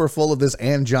 They pump her full of this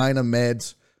angina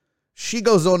meds. She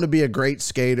goes on to be a great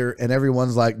skater, and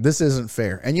everyone's like, this isn't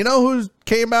fair. And you know who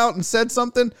came out and said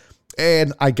something?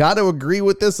 And I got to agree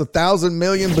with this 1,000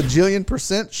 million bajillion %.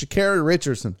 Sha'Carri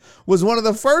Richardson was one of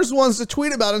the first ones to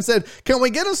tweet about it and said, can we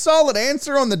get a solid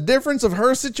answer on the difference of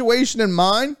her situation and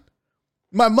mine?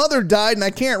 My mother died and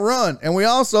I can't run. And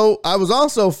I was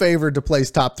also favored to place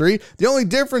top 3. The only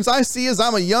difference I see is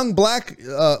I'm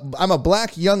a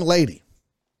black young lady.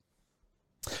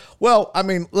 Well, I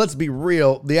mean, let's be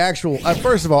real.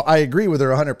 First of all, I agree with her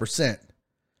 100%.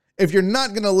 If you're not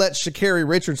going to let Sha'Carri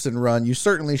Richardson run, you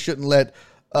certainly shouldn't let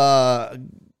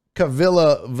Kavila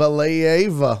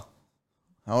Valieva,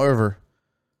 however,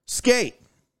 skate.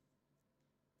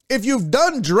 If you've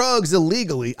done drugs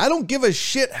illegally, I don't give a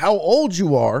shit how old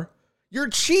you are. You're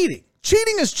cheating.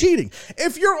 Cheating is cheating.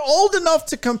 If you're old enough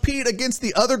to compete against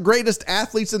the other greatest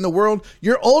athletes in the world,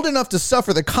 you're old enough to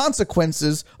suffer the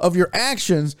consequences of your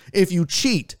actions if you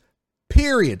cheat.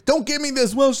 Period. Don't give me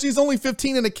this, well, she's only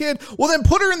 15 and a kid. Well, then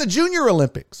put her in the Junior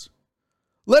Olympics.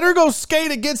 Let her go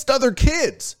skate against other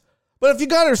kids. But if you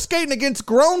got her skating against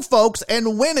grown folks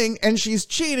and winning and she's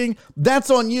cheating, that's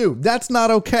on you. That's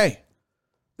not okay.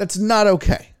 That's not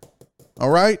okay. All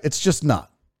right? It's just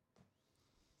not.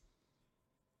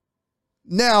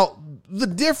 Now, the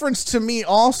difference to me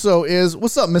also is,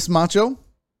 what's up, Miss Macho?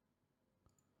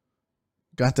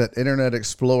 Got that Internet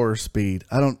Explorer speed.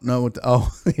 I don't know what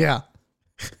yeah.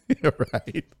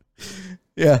 Right.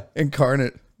 Yeah,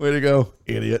 incarnate. Way to go,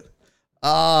 idiot.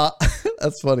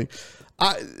 That's funny.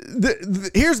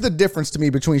 Here's the difference to me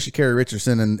between Sha'Carri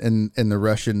Richardson and the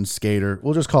Russian skater.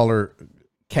 We'll just call her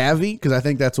Cavi, because I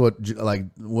think that's what, like,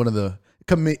 one of the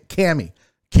Cammy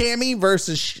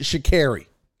versus Sha'Carri.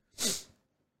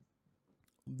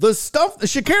 The stuff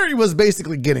Sha'Carri was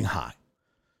basically getting high.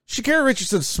 Sha'Carri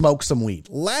Richardson smoked some weed.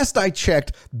 Last I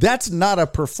checked, that's not a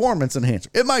performance enhancer.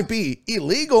 It might be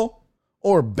illegal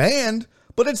or banned,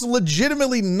 but it's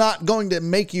legitimately not going to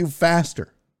make you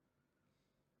faster.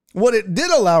 What it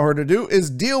did allow her to do is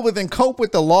deal with and cope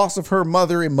with the loss of her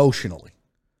mother emotionally.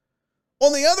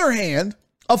 On the other hand,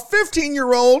 a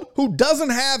 15-year-old who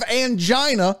doesn't have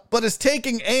angina, but is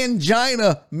taking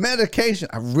angina medication.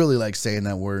 I really like saying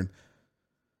that word.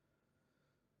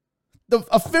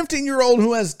 A 15-year-old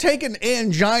who has taken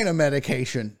angina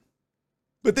medication,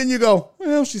 but then you go,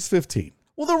 well, she's 15.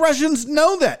 Well, the Russians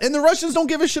know that, and the Russians don't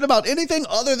give a shit about anything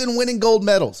other than winning gold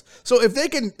medals. So if they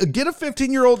can get a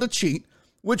 15-year-old to cheat,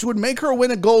 which would make her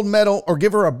win a gold medal or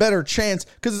give her a better chance,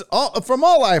 because from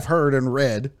all I've heard and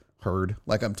read,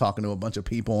 like I'm talking to a bunch of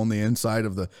people on the inside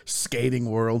of the skating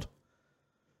world.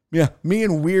 Yeah, me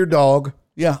and Weird Dog.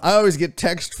 Yeah, I always get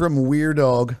text from Weird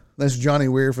Dog. That's Johnny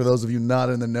Weir for those of you not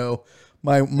in the know.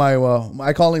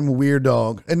 I call him Weird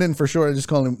Dog, and then for sure I just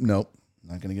call him. Nope,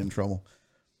 not gonna get in trouble.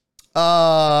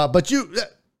 But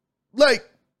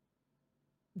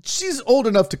she's old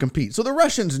enough to compete, so the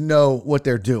Russians know what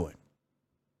they're doing.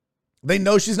 They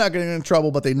know she's not going to get in trouble,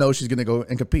 but they know she's going to go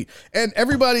and compete. And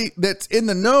everybody that's in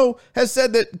the know has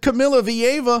said that Kamila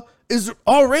Valieva is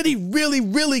already really,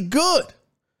 really good.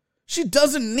 She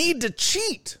doesn't need to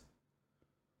cheat.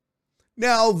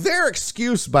 Now, their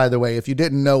excuse, by the way, if you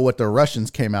didn't know what the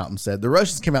Russians came out and said,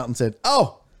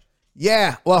 oh,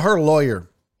 yeah, well, her lawyer.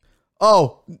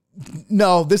 Oh,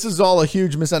 no, this is all a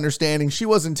huge misunderstanding. She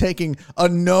wasn't taking a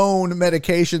known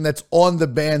medication that's on the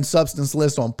banned substance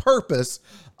list on purpose.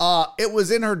 It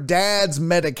was in her dad's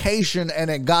medication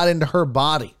and it got into her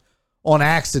body on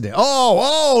accident.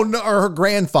 Oh, no, her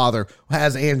grandfather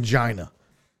has angina.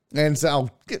 And so,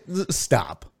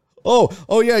 stop.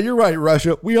 Oh, yeah, you're right,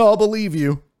 Russia. We all believe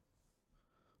you.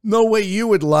 No way you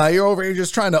would lie. You're over here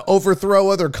just trying to overthrow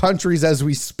other countries as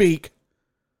we speak.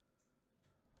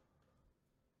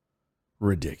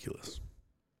 Ridiculous.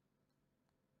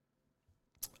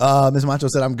 Ms. Macho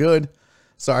said, I'm good.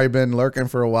 Sorry, been lurking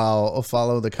for a while. I'll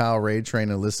follow the Kyle Raid train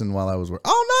and listen while I was working.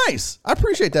 Oh, nice. I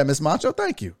appreciate that, Ms. Macho.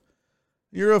 Thank you.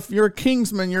 You're a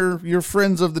Kingsman. You're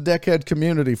friends of the Deckhead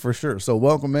community for sure. So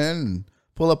welcome in and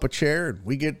pull up a chair. And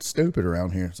we get stupid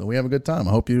around here, so we have a good time.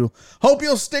 I hope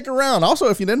you'll stick around. Also,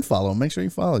 if you didn't follow, make sure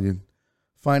you follow. You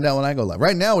find out when I go live.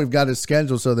 Right now, we've got it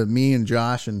scheduled so that me and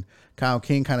Josh and Kyle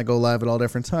King kind of go live at all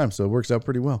different times, so it works out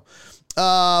pretty well.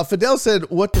 Fidel said,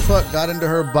 what the fuck got into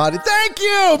her body? Thank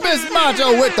you, Miss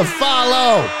Macho, with the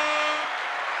follow.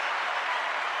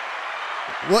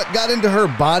 What got into her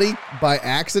body by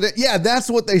accident? Yeah, that's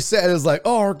what they said. It's like,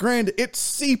 oh, her it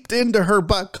seeped into her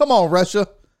body. Come on, Russia.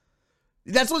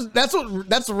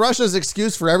 That's Russia's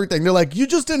excuse for everything. They're like, you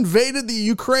just invaded the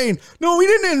Ukraine. No, we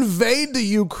didn't invade the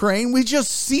Ukraine. We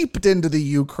just seeped into the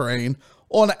Ukraine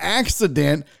on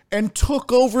accident and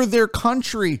took over their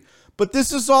country. But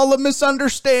this is all a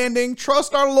misunderstanding.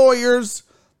 Trust our lawyers.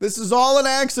 This is all an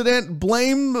accident.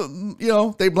 Blame,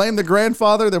 they blame the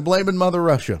grandfather. They're blaming Mother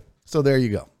Russia. So there you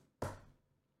go.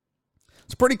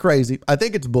 It's pretty crazy. I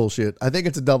think it's bullshit. I think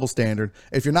it's a double standard.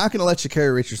 If you're not going to let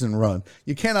Sha'Carri Richardson run,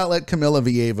 you cannot let Camila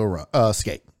Villeva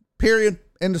skate. Period.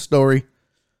 End of story.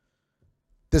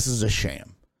 This is a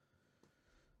sham.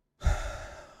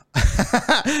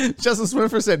 Justin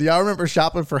Swinford said, y'all remember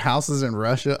shopping for houses in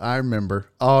Russia? I remember.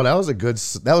 Oh, that was a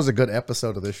good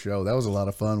episode of this show. That was a lot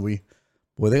of fun. They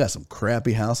got some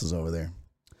crappy houses over there.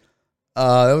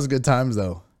 That was good times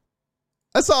though.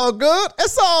 That's all good.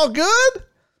 It's all good.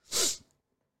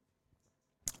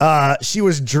 She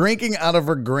was drinking out of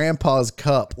her grandpa's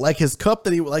cup, like his cup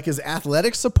like his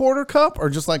athletic supporter cup, or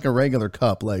just like a regular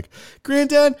cup. Like,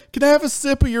 Granddad, can I have a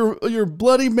sip of your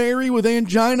Bloody Mary with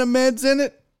angina meds in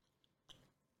it?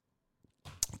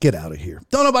 Get out of here.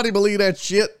 Don't nobody believe that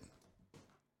shit.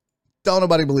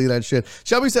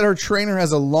 Shelby said her trainer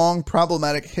has a long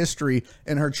problematic history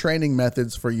in her training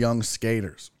methods for young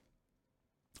skaters.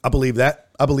 I believe that.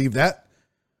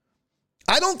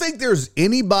 I don't think there's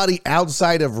anybody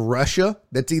outside of Russia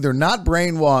that's either not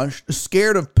brainwashed,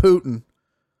 scared of Putin,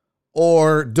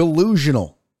 or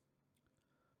delusional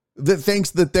that thinks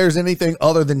that there's anything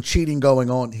other than cheating going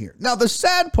on here. Now, the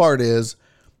sad part is,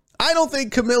 I don't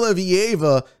think Camila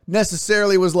Villeva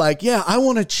necessarily was like, yeah, I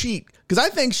want to cheat. Because I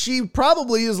think she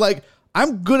probably is like,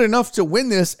 I'm good enough to win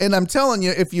this. And I'm telling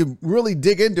you, if you really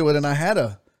dig into it, and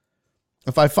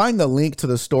if I find the link to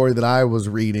the story that I was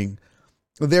reading,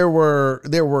 there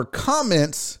were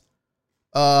comments.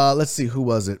 Let's see, who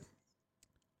was it?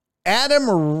 Adam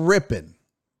Rippon.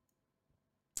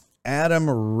 Oh, I'm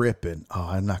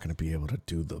not going to be able to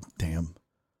do the damn.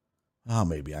 Oh,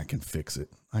 maybe I can fix it.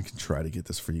 I can try to get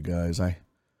this for you guys. I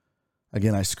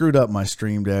screwed up my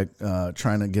Stream Deck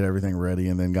trying to get everything ready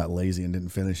and then got lazy and didn't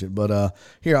finish it. But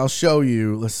here, I'll show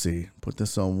you. Let's see. Put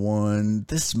this on one.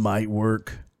 This might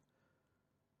work.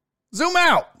 Zoom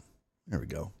out. There we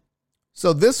go.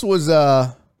 So this was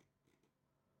on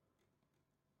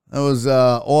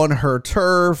her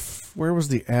turf. Where was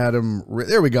the Adam?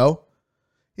 There we go.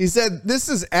 He said, this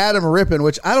is Adam Rippon,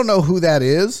 which I don't know who that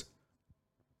is.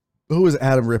 Who is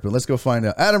Adam Rippon? Let's go find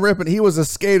out. Adam Rippon, he was a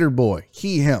skater boy.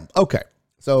 Him. Okay.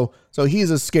 So he's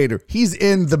a skater. He's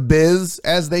in the biz,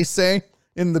 as they say,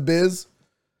 in the biz.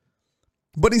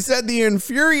 But he said the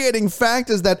infuriating fact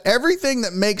is that everything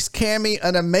that makes Cammy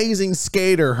an amazing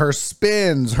skater, her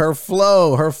spins, her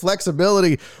flow, her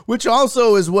flexibility, which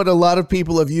also is what a lot of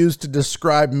people have used to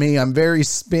describe me. I'm very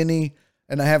spinny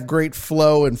and I have great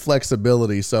flow and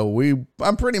flexibility. So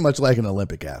I'm pretty much like an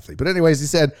Olympic athlete. But anyways, he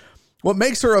said, what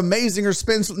makes her amazing, her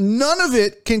spins, none of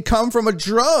it can come from a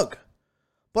drug.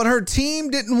 But her team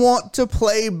didn't want to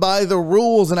play by the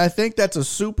rules. And I think that's a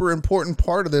super important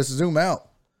part of this. Zoom out.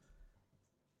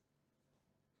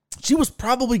 She was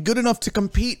probably good enough to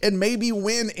compete and maybe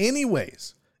win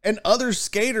anyways. And other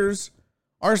skaters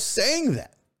are saying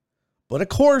that. But of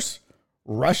course,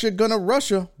 Russia gonna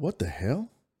Russia. What the hell?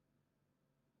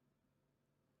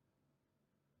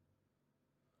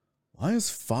 Why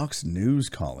is Fox News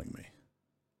calling me?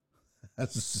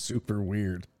 That's super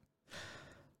weird.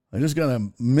 I just got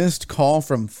a missed call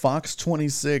from Fox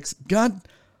 26. God,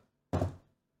 I'm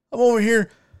over here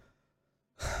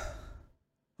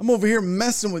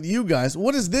messing with you guys.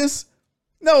 What is this?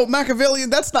 No, Machiavellian,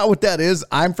 that's not what that is.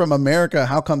 I'm from America.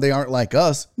 How come they aren't like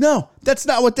us? No, that's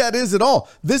not what that is at all.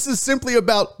 This is simply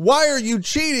about, why are you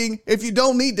cheating if you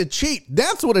don't need to cheat?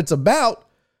 That's what it's about.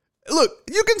 Look,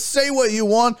 you can say what you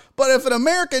want, but if an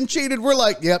American cheated, we're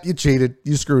like, yep, you cheated.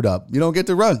 You screwed up. You don't get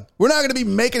to run. We're not going to be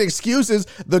making excuses.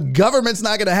 The government's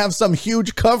not going to have some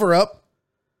huge cover up.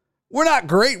 We're not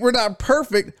great. We're not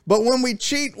perfect. But when we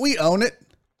cheat, we own it.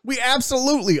 We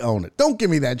absolutely own it. Don't give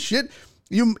me that shit.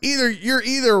 You're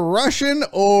either Russian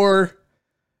or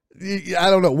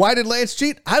I don't know. Why did Lance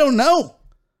cheat? I don't know.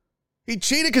 He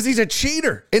cheated because he's a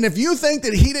cheater. And if you think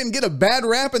that he didn't get a bad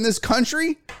rap in this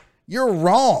country, you're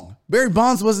wrong. Barry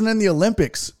Bonds wasn't in the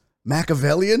Olympics.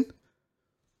 Machiavellian.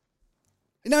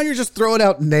 And now you're just throwing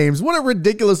out names. What a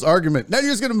ridiculous argument. Now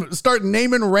you're just going to start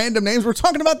naming random names. We're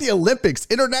talking about the Olympics,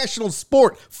 international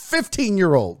sport,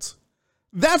 15-year-olds.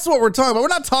 That's what we're talking about. We're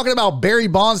not talking about Barry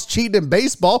Bonds cheating in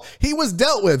baseball. He was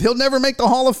dealt with. He'll never make the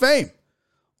Hall of Fame.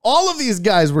 All of these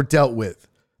guys were dealt with.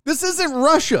 This isn't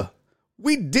Russia.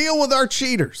 We deal with our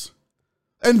cheaters.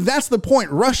 And that's the point.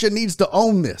 Russia needs to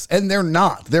own this, and they're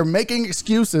not. They're making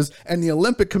excuses, and the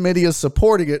Olympic Committee is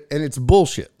supporting it, and it's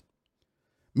bullshit.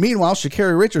 Meanwhile,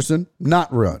 Sha'Carri Richardson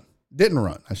didn't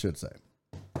run, I should say.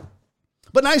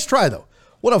 But nice try, though.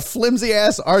 What a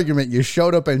flimsy-ass argument you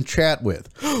showed up in chat with.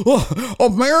 Oh,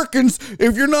 Americans,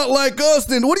 if you're not like us,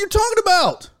 then what are you talking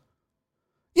about?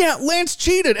 Yeah, Lance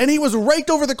cheated, and he was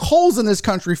raked over the coals in this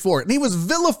country for it, and he was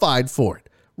vilified for it.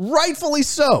 Rightfully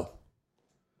so.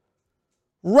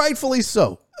 Rightfully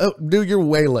so. Oh, dude, you're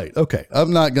way late. Okay,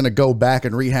 I'm not going to go back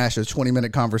and rehash a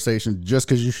 20-minute conversation just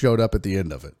because you showed up at the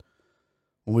end of it.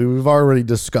 We've already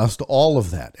discussed all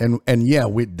of that. And yeah,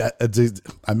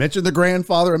 I mentioned the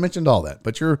grandfather. I mentioned all that.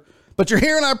 But you're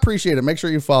here, and I appreciate it. Make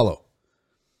sure you follow.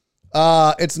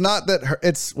 It's not that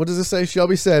it's, what does it say?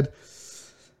 Shelby said,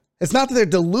 it's not that they're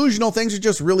delusional. Things are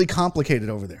just really complicated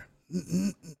over there.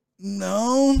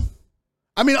 No.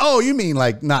 I mean, oh, you mean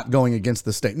like not going against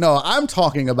the state? No, I'm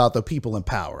talking about the people in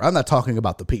power. I'm not talking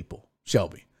about the people,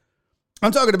 Shelby.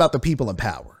 I'm talking about the people in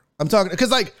power. I'm talking because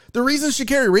like the reason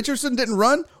Sha'Carri Richardson didn't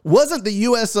run wasn't the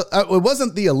U.S. It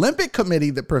wasn't the Olympic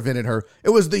Committee that prevented her. It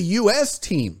was the U.S.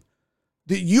 team.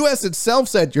 The U.S. itself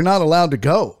said you're not allowed to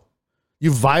go.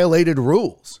 You violated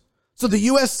rules. So the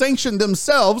U.S. sanctioned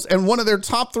themselves, and one of their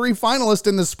top 3 finalists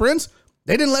in the sprints,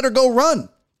 they didn't let her go run.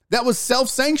 That was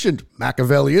self-sanctioned,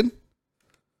 Machiavellian.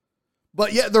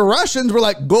 But yet the Russians were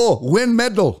like, go, win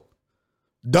medal,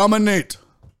 dominate.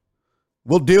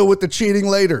 We'll deal with the cheating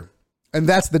later. And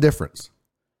that's the difference.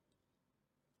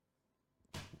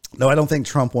 No, I don't think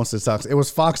Trump wants to talk. It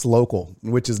was Fox Local,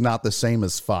 which is not the same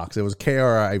as Fox. It was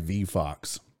KRIV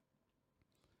Fox.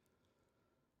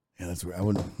 Yeah, that's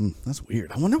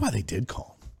weird. I wonder why they did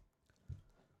call.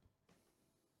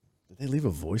 Did they leave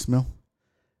a voicemail?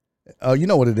 Oh, you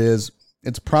know what it is?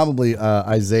 It's probably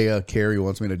Isaiah Carey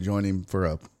wants me to join him for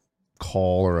a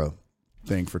call or a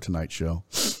thing for tonight's show.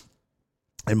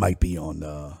 It might be on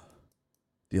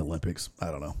the Olympics. I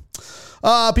don't know.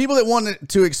 People that wanted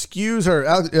to excuse her,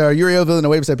 Uriel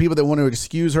Villanueva said people that want to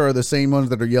excuse her are the same ones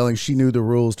that are yelling she knew the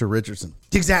rules to Richardson.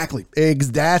 Exactly.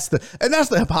 That's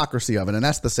the hypocrisy of it, and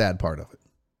that's the sad part of it.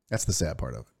 That's the sad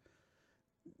part of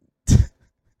it.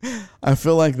 I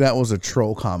feel like that was a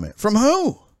troll comment. From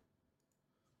who?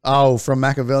 Oh, from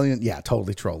Machiavellian? Yeah,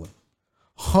 totally trolling.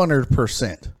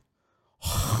 100%.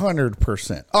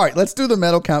 100%. All right, let's do the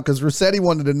medal count because Rossetti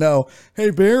wanted to know,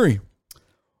 hey, Barry,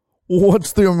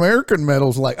 what's the American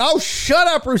medals like? Oh, shut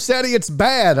up, Rossetti. It's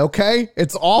bad, okay?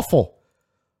 It's awful.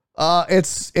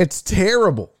 It's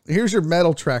terrible. Here's your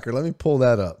medal tracker. Let me pull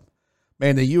that up.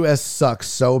 Man, the U.S. sucks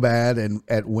so bad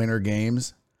at winter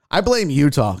games. I blame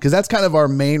Utah because that's kind of our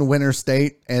main winter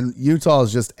state, and Utah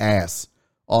is just ass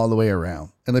all the way around.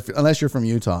 And unless you're from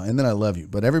Utah, and then I love you.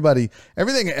 But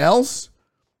everything else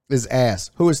is ass.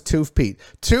 Who is Tooth Pete?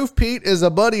 Tooth Pete is a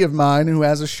buddy of mine who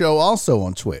has a show also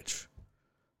on Twitch.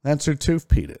 That's who Tooth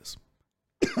Pete is.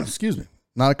 Excuse me.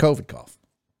 Not a COVID cough.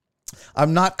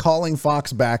 I'm not calling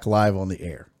Fox back live on the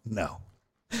air. No.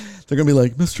 They're going to be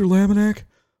like, Mr. Laminack,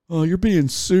 oh, you're being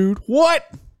sued. What?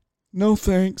 No,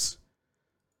 thanks.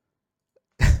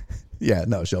 Yeah,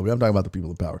 no, Shelby, I'm talking about the people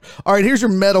in power. All right, here's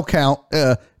your medal count,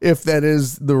 if that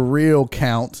is the real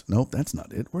count. Nope, that's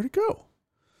not it. Where'd it go?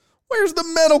 Where's the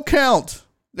medal count?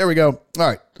 There we go. All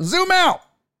right, zoom out.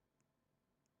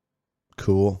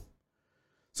 Cool.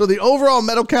 So the overall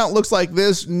medal count looks like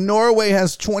this. Norway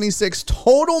has 26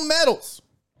 total medals.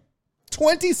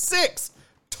 26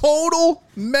 total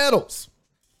medals.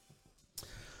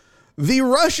 The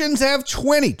Russians have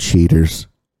 20. Cheaters.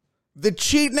 The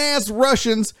cheating ass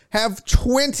Russians have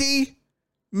 20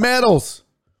 medals.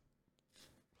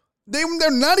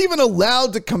 They're not even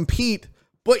allowed to compete,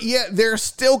 but yet they're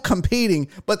still competing,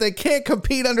 but they can't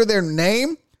compete under their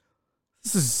name.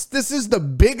 This is the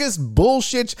biggest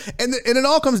bullshit. And it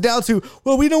all comes down to,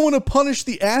 well, we don't want to punish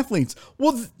the athletes.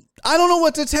 Well, I don't know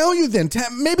what to tell you then.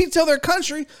 Maybe tell their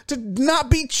country to not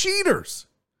be cheaters.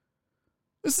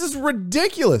 This is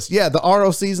ridiculous. Yeah, the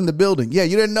ROC's in the building. Yeah,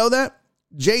 you didn't know that?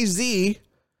 Jay-Z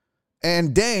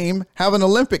and Dame have an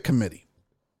Olympic committee.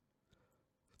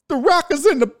 The Rock is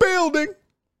in the building.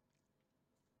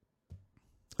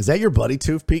 Is that your buddy,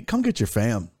 Tooth Pete? Come get your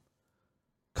fam.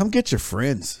 Come get your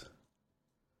friends.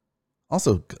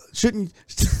 Also, shouldn't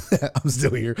I'm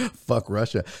still here. Fuck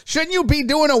Russia. Shouldn't you be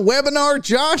doing a webinar,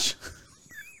 Josh?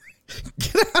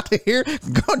 Get out of here.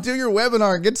 Go do your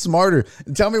webinar and get smarter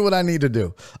and tell me what I need to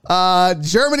do.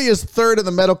 Germany is third in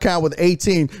the medal count with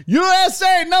 18.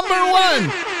 USA number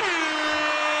 1.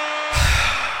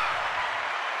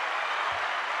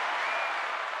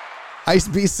 Ice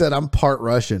Beast said, I'm part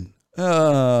Russian.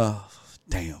 Damn.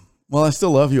 Well, I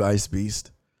still love you, Ice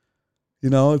Beast.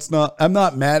 I'm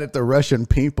not mad at the Russian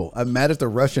people. I'm mad at the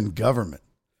Russian government.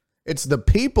 It's the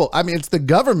people. I mean, it's the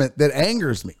government that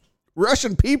angers me.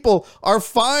 Russian people are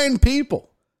fine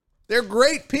people. They're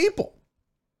great people.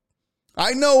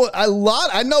 I know a lot.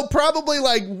 I know probably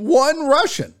like one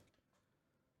Russian.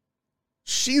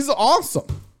 She's awesome.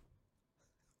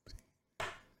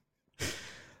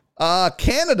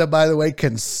 Canada, by the way,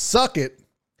 can suck it.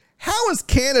 How is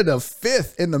Canada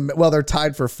fifth in the, well, they're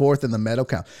tied for fourth in the medal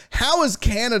count. How is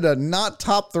Canada not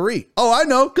top three? Oh, I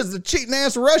know, because the cheating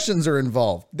ass Russians are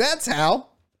involved. That's how.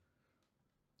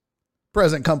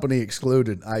 Present company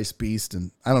excluded, Ice Beast,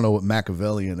 and I don't know what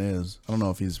Machiavellian is. I don't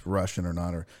know if he's Russian or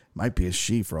not, or it might be a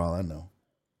she for all I know.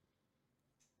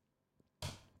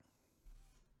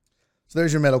 So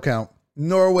there's your medal count.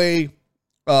 Norway,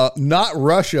 not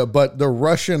Russia, but the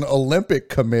Russian Olympic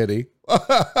Committee.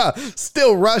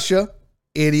 Still Russia,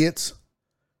 idiots.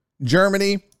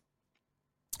 Germany,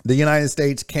 the United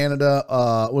States, Canada,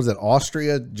 what was it?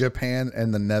 Austria, Japan,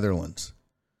 and the Netherlands.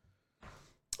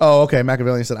 Oh, okay.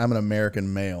 Machiavellian said, I'm an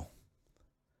American male.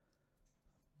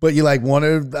 But you like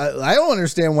wanted, I don't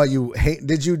understand why you hate,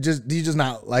 do you just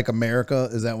not like America?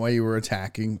 Is that why you were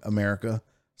attacking America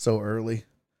so early?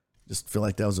 Just feel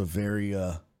like that was a very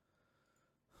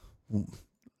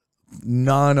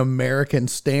non-American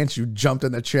stance. You jumped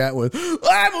in the chat with,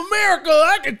 I'm America,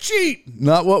 I can cheat.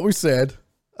 Not what we said.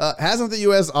 Hasn't the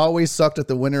U.S. always sucked at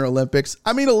the Winter Olympics?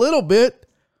 I mean, a little bit.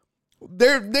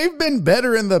 They've been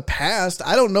better in the past.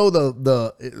 I don't know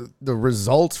the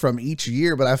results from each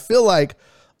year, but I feel like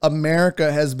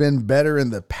America has been better in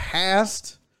the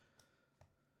past.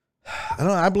 I don't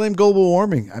know. I blame global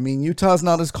warming. I mean, Utah's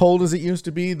not as cold as it used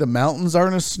to be. The mountains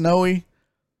aren't as snowy.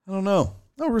 I don't know.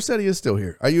 No, Rossetti is still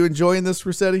here. Are you enjoying this,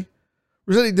 Rossetti?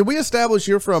 Rossetti, did we establish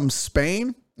you're from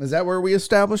Spain? Is that where we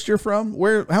established you're from?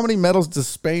 How many medals does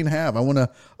Spain have? Oh,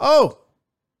 well,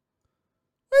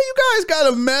 you guys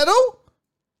got a medal.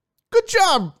 Good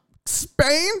job,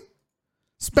 Spain.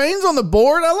 Spain's on the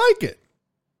board. I like it.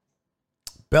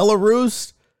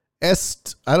 Belarus,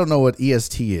 I don't know what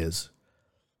EST is.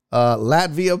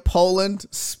 Latvia, Poland,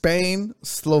 Spain,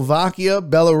 Slovakia,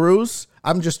 Belarus.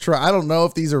 I don't know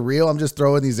if these are real. I'm just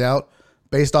throwing these out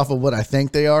based off of what I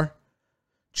think they are.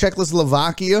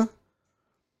 Czechoslovakia,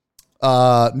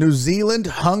 New Zealand,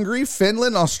 Hungary,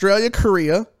 Finland, Australia,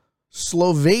 Korea,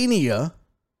 Slovenia,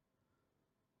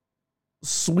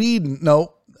 Sweden.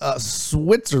 No,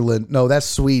 Switzerland. No, that's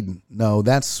Sweden. No,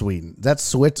 that's Sweden. That's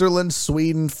Switzerland,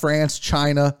 Sweden, France,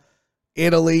 China,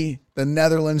 Italy, the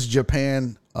Netherlands,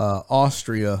 Japan,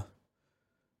 Austria,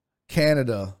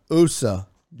 Canada, USA,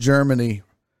 Germany,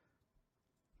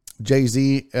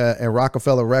 Jay-Z, and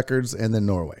Rockefeller Records, and then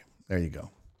Norway. There you go.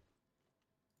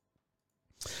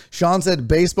 Sean said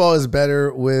baseball is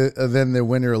better than the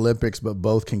Winter Olympics, but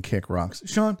both can kick rocks.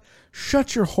 Sean,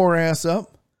 shut your whore ass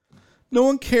up. No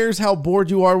one cares how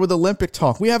bored you are with Olympic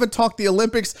talk. We haven't talked the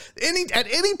Olympics at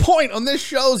any point on this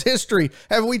show's history.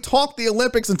 Have we talked the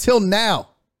Olympics until now?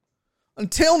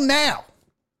 Until now.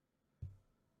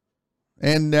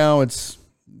 And now it's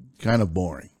kind of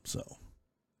boring. So,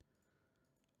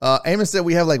 Amos said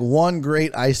we have like one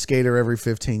great ice skater every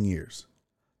 15 years.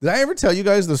 Did I ever tell you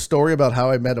guys the story about how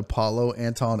I met Apollo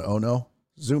Anton Ono?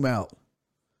 Zoom out.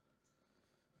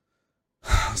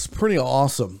 It's pretty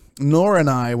awesome. Nora and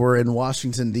I were in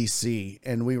Washington, D.C.,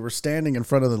 and we were standing in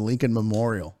front of the Lincoln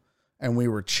Memorial, and we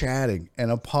were chatting, and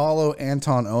Apollo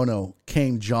Anton Ono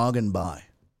came jogging by.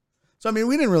 So, I mean,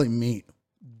 we didn't really meet,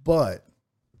 but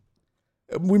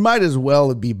we might as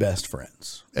well be best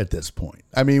friends at this point.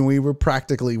 I mean, we were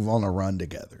practically on a run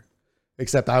together,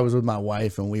 except I was with my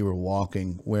wife, and we were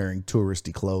walking wearing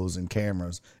touristy clothes and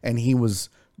cameras, and he was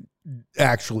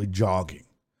actually jogging.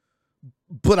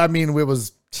 But I mean,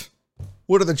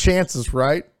 what are the chances,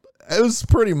 right? It was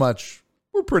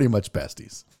we're pretty much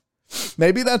besties.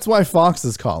 Maybe that's why Fox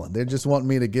is calling. They just want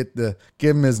me to give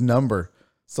him his number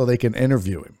so they can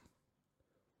interview him.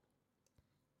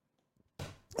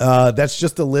 That's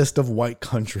just a list of white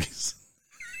countries.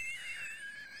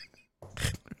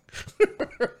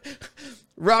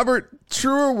 Robert,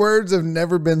 truer words have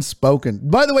never been spoken.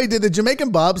 By the way, did the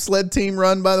Jamaican bobsled team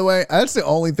run, by the way? That's the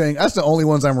only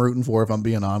ones I'm rooting for, if I'm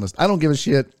being honest. I don't give a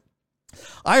shit.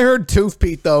 I heard Tooth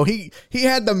Pete, though. He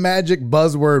had the magic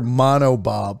buzzword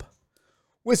monobob,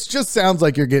 which just sounds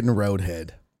like you're getting roadhead.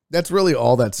 That's really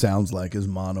all that sounds like is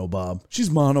monobob.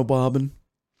 She's monobobbing.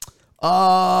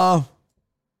 I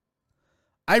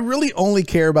really only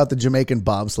care about the Jamaican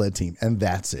bobsled team, and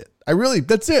that's it.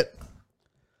 That's it.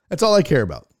 That's all I care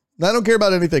about. I don't care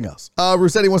about anything else.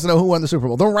 Rossetti wants to know who won the Super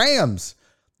Bowl. The Rams.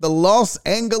 The Los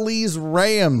Angeles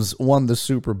Rams won the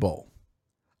Super Bowl.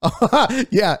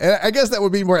 Yeah, and I guess that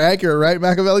would be more accurate, right,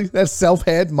 Machiavelli? That's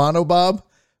self-head, monobob.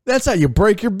 That's how you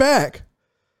break your back.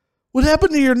 What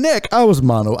happened to your neck? I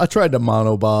tried to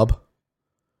monobob.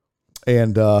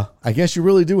 And I guess you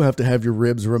really do have to have your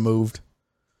ribs removed.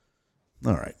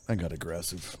 All right, I got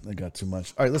aggressive. I got too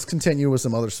much. All right, let's continue with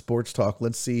some other sports talk.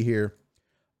 Let's see here.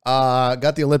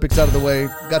 Got the Olympics out of the way.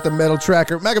 Got the medal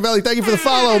tracker. Machiavelli, thank you for the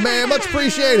follow, man. Much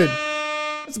appreciated.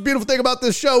 That's a beautiful thing about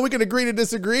this show. We can agree to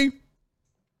disagree.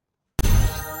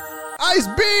 Ice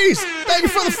Beast, thank you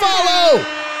for the follow.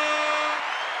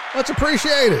 Much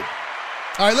appreciated.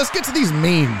 All right, let's get to these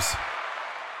memes.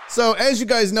 So, as you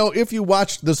guys know, if you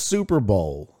watched the Super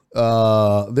Bowl,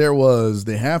 there was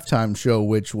the halftime show,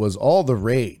 which was all the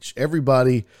rage.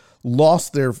 Everybody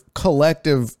lost their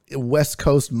collective West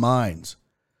Coast minds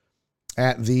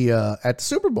at the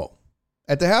Super Bowl,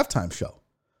 at the halftime show.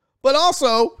 But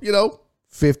also,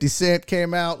 50 Cent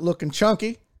came out looking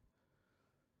chunky.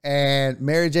 And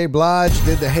Mary J. Blige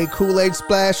did the Hey Kool-Aid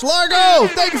splash. Largo,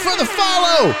 thank you for the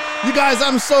follow. You guys,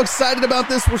 I'm so excited about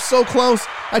this. We're so close.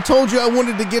 I told you I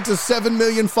wanted to get to 7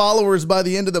 million followers by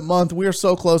the end of the month. We are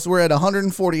so close. We're at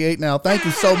 148 now. Thank you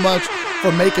so much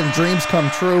for making dreams come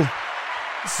true.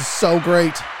 This is so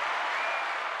great.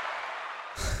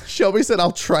 Shelby said,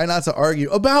 I'll try not to argue.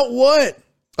 About what?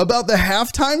 About the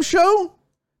halftime show?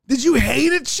 Did you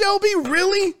hate it, Shelby?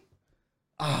 Really?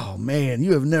 Oh, man,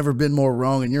 you have never been more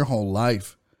wrong in your whole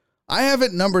life. I have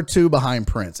it number 2 behind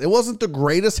Prince. It wasn't the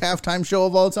greatest halftime show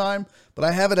of all time, but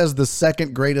I have it as the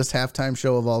second greatest halftime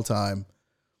show of all time.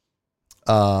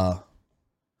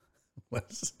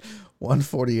 What's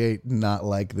 148 not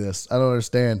like this? I don't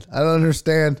understand. I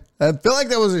feel like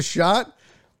that was a shot,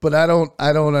 but I don't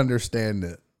understand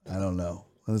it. I don't know.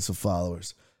 That's the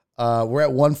followers. We're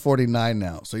at 149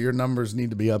 now, so your numbers need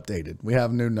to be updated. We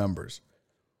have new numbers.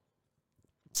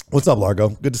 What's up, Largo?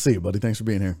 Good to see you, buddy. Thanks for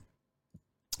being here.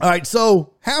 All right,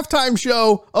 so halftime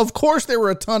show. Of course, there were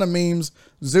a ton of memes.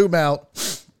 Zoom out.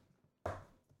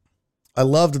 I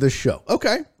loved this show.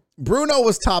 Okay. Bruno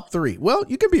was top 3. Well,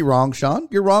 you can be wrong, Sean.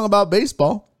 You're wrong about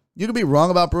baseball. You can be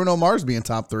wrong about Bruno Mars being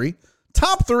top 3.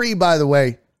 Top 3, by the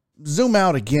way. Zoom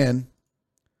out again.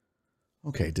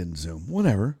 Okay, didn't zoom.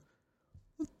 Whatever.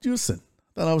 Listen,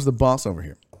 thought I was the boss over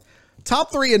here.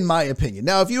 Top 3 in my opinion.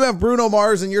 Now, if you have Bruno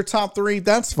Mars in your top 3,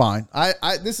 that's fine.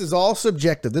 This is all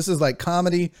subjective. This is like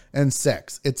comedy and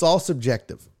sex. It's all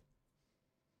subjective.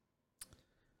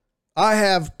 I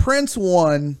have Prince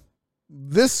 1,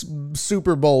 this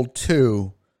Super Bowl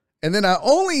 2, and then I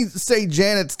only say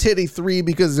Janet's Titty 3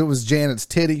 because it was Janet's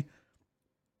Titty.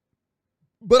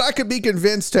 But I could be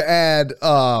convinced to add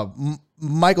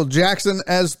Michael Jackson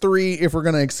as 3 if we're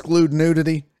going to exclude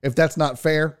nudity, if that's not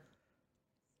fair.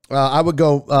 I would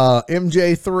go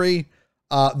MJ 3.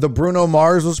 The Bruno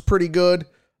Mars was pretty good.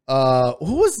 There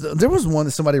was one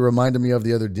that somebody reminded me of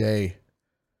the other day.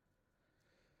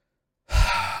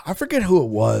 I forget who it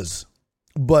was,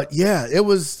 but yeah, it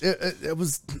was.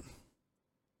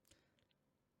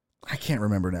 I can't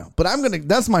remember now, but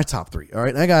that's my top 3. All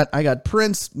right. I got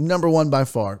Prince number 1 by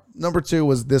far. Number 2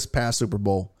 was this past Super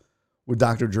Bowl with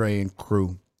Dr. Dre and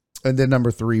crew. And then number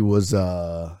 3 was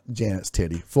Janet's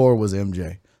Titty. 4 was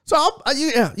MJ. So,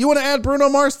 you want to add Bruno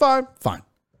Mars 5? Fine.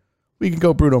 We can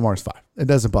go Bruno Mars 5. It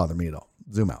doesn't bother me at all.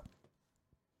 Zoom out.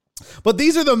 But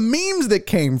these are the memes that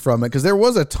came from it, because there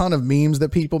was a ton of memes that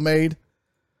people made.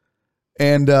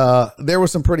 And there were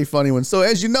some pretty funny ones. So,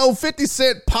 as you know, 50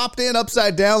 Cent popped in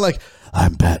upside down like,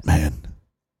 I'm Batman.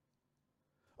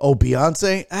 Oh,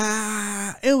 Beyonce?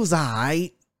 It was all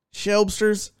right.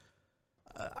 Shelbsters?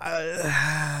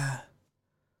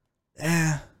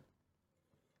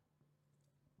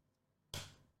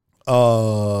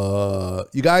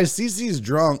 You guys, CC's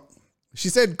drunk. She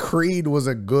said Creed was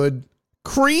a good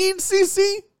Creed,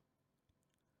 CC?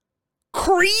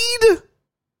 Creed?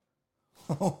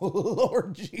 Oh,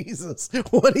 Lord Jesus.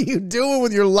 What are you doing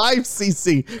with your life,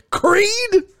 CC?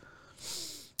 Creed?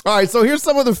 All right, so here's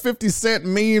some of the 50 Cent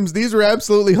memes. These are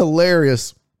absolutely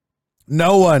hilarious.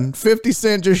 No one. 50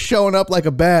 Cent just showing up like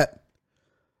a bat.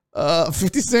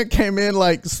 50 Cent came in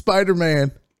like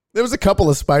Spider-Man. There was a couple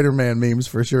of Spider-Man memes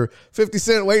for sure. 50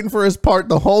 Cent waiting for his part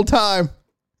the whole time.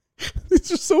 It's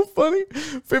just so funny.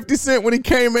 50 Cent when he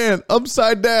came in,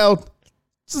 upside down.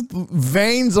 Just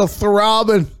veins are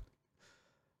throbbing.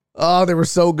 Oh, they were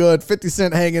so good. 50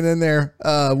 Cent hanging in there,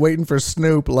 waiting for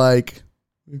Snoop like,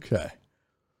 okay.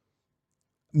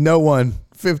 No one.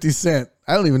 50 Cent.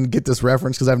 I don't even get this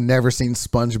reference because I've never seen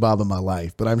SpongeBob in my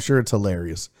life, but I'm sure it's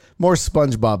hilarious. More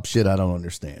SpongeBob shit I don't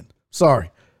understand.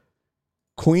 Sorry.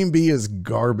 Queen Bee is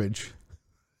garbage.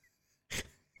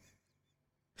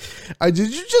 Did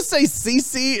you just say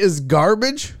CC is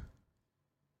garbage?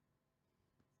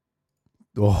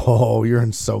 Oh, you're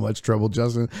in so much trouble,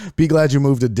 Justin. Be glad you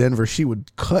moved to Denver. She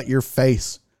would cut your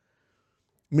face.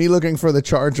 Me looking for the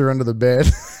charger under the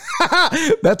bed.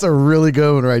 That's a really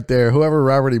good one right there. Whoever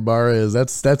Robert Ibarra is,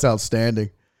 that's outstanding.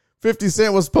 50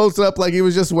 Cent was posted up like he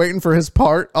was just waiting for his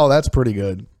part. Oh, that's pretty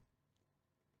good.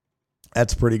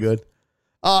 That's pretty good.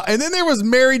 And then there was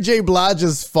Mary J.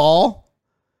 Blige's fall.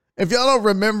 If y'all don't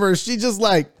remember, she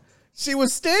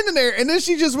was standing there and then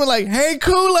she just went like, hey,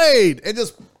 Kool-Aid, and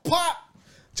just pop,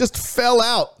 just fell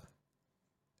out.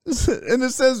 And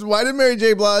it says, why did Mary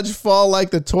J. Blige fall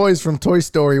like the toys from Toy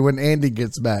Story when Andy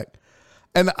gets back?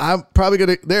 And I'm probably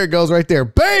going to, there it goes right there.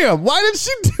 Bam! Why did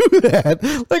she do that?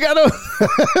 Like,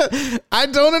 I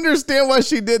don't understand why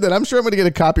she did that. I'm sure I'm going to get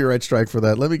a copyright strike for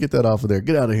that. Let me get that off of there.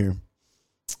 Get out of here.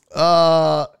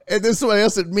 And then somebody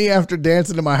else at me after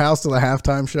dancing to my house till the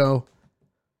halftime show.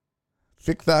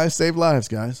 Thick thighs save lives,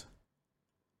 guys.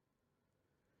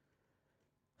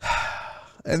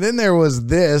 And then there was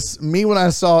this, me when I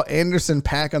saw Anderson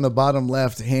 .Paak on the bottom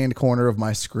left hand corner of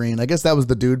my screen. I guess that was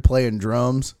the dude playing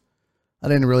drums. I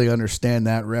didn't really understand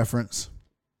that reference.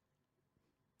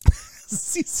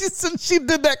 She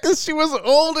did that because she was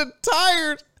old and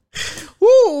tired.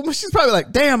 Woo, she's probably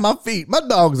like, damn, my feet, my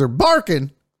dogs are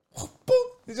barking.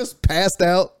 He just passed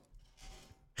out.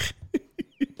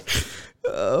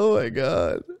 Oh my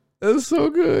God. That's so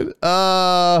good.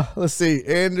 Let's see.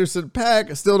 Anderson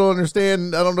 .Paak. I still don't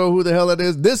understand. I don't know who the hell that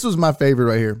is. This was my favorite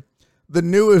right here. The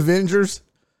new Avengers.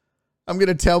 I'm going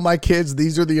to tell my kids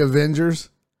these are the Avengers.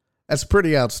 That's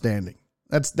pretty outstanding.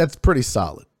 That's pretty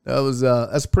solid.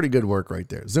 That's pretty good work right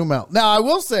there. Zoom out. Now I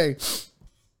will say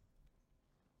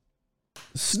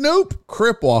Snoop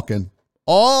crip walking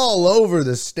all over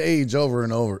the stage over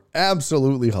and over.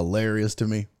 Absolutely hilarious to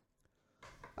me.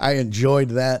 I enjoyed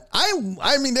that. I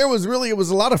mean, it was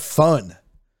a lot of fun.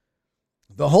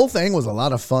 The whole thing was a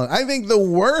lot of fun. I think the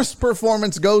worst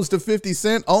performance goes to 50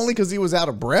 Cent only because he was out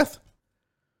of breath.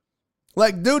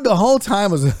 Like, dude, the whole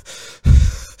time was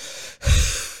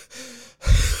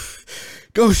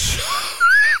go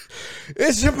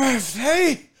it's your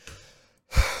birthday.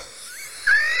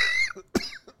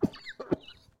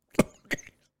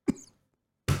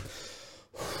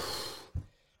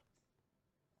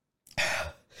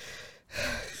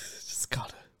 Just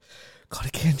called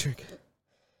it Kendrick.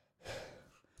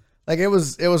 Like it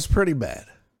was pretty bad.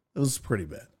 It was pretty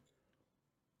bad.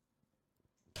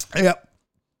 Yep.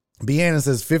 Deanna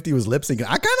says 50 was lip syncing.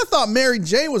 I kind of thought Mary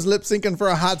J was lip syncing for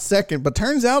a hot second, but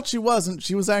turns out she wasn't.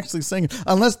 She was actually singing,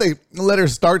 unless they let her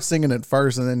start singing at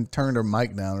first and then turned her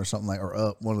mic down or something or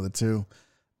up, one of the two.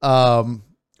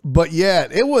 But yeah,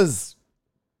 that was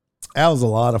a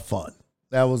lot of fun.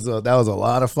 That was a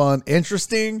lot of fun.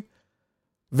 Interesting,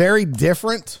 very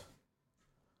different,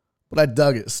 but I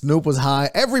dug it. Snoop was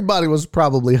high. Everybody was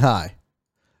probably high.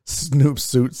 Snoop's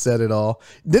suit said it all.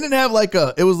 Didn't it have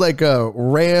it was like a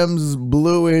Rams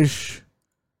bluish.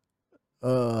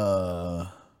 Who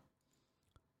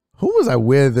was I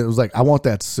with? It was like, I want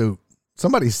that suit.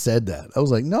 Somebody said that. I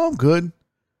was like, no, I'm good.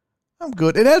 I'm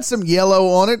good. It had some yellow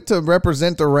on it to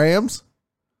represent the Rams.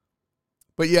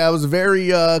 But yeah, it was very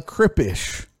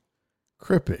crippish.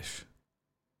 Crippish.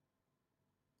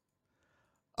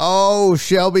 Oh,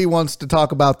 Shelby wants to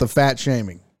talk about the fat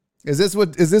shaming. Is this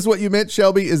what you meant,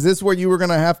 Shelby? Is this where you were going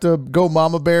to have to go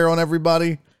mama bear on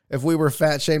everybody if we were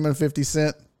fat shaming 50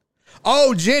 Cent?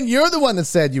 Oh, Jen, you're the one that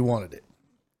said you wanted it.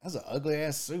 That's an ugly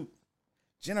ass suit.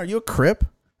 Jen, are you a Crip?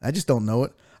 I just don't know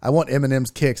it. I want Eminem's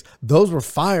kicks. Those were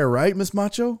fire, right, Miss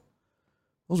Macho?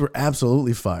 Those were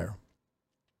absolutely fire.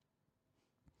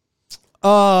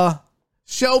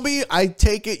 Shelby, I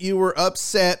take it you were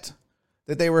upset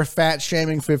that they were fat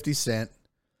shaming 50 Cent.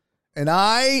 And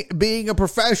I, being a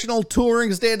professional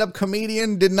touring stand-up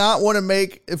comedian, did not want to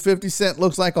make 50 Cent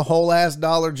looks like a whole ass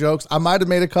dollar jokes. I might have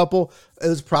made a couple. It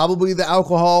was probably the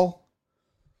alcohol.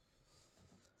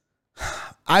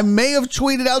 I may have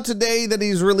tweeted out today that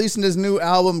he's releasing his new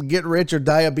album, Get Rich or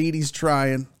Diabetes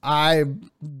Trying.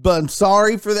 I'm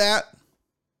sorry for that.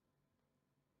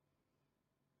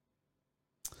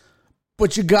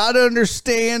 But you got to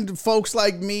understand, folks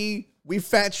like me, we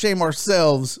fat shame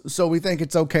ourselves, so we think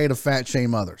it's okay to fat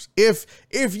shame others. If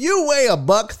you weigh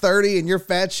 $130 and you're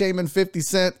fat shaming 50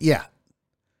 Cent, yeah,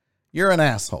 you're an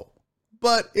asshole.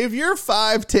 But if you're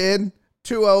 5'10",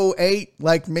 208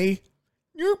 like me,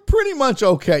 you're pretty much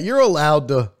okay. You're allowed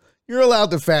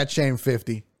to fat shame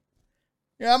 50.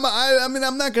 Yeah, I'm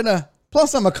not gonna.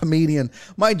 Plus, I'm a comedian.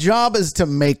 My job is to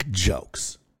make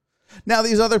jokes. Now,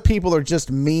 these other people are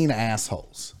just mean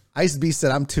assholes. Ice B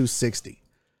said I'm 260.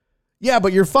 Yeah,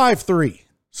 but you're 5'3",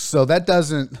 so that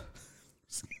doesn't.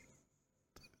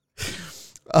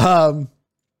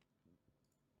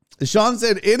 Sean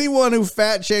said anyone who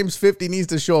fat shames 50 needs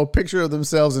to show a picture of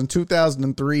themselves in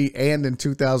 2003 and in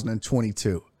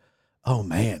 2022. Oh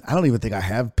man, I don't even think I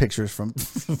have pictures from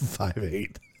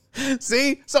 5'8".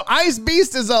 See, so Ice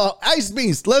Beast is Ice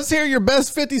Beast. Let's hear your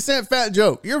best 50 Cent fat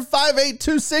joke. You're 5'8",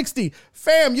 260,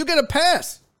 fam. You get a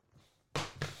pass.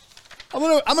 I'm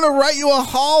gonna write you a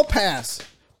hall pass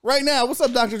right now. What's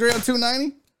up, Dr. Dre on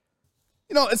 290?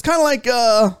 You know, it's kind of like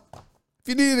if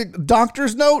you need a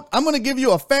doctor's note, I'm gonna give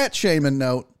you a fat shaming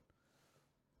note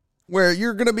where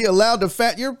you're gonna be allowed to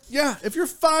fat. If you're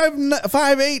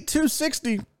 5'8",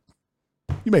 260,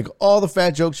 you make all the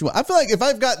fat jokes you want. I feel like if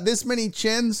I've got this many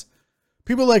chins,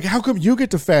 people are like, how come you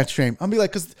get to fat shame? I'll be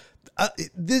like, because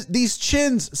these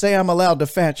chins say I'm allowed to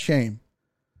fat shame.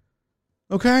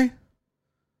 Okay?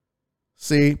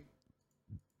 See,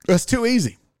 that's too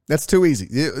easy. That's too easy.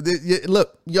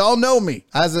 Look, y'all know me.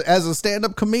 As a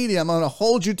stand-up comedian, I'm going to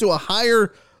hold you to a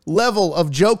higher level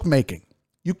of joke making.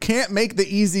 You can't make the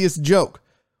easiest joke.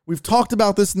 We've talked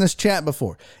about this in this chat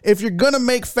before. If you're going to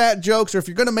make fat jokes or if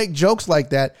you're going to make jokes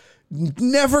like that,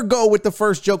 never go with the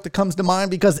first joke that comes to mind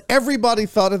because everybody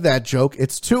thought of that joke.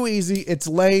 It's too easy, it's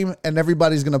lame, and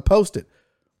everybody's going to post it.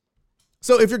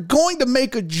 So if you're going to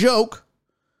make a joke,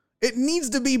 it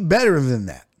needs to be better than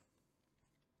that.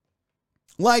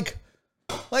 Like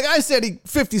I said,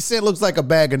 50 Cent looks like a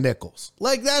bag of nickels.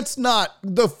 Like, that's not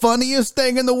the funniest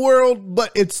thing in the world,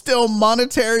 but it's still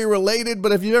monetary related.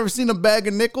 But if you've ever seen a bag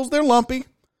of nickels, they're lumpy.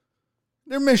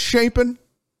 They're misshapen.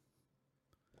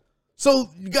 So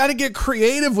you got to get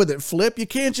creative with it, Flip. You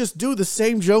can't just do the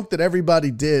same joke that everybody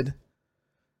did.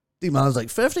 D-Mon's like,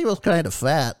 50 was kind of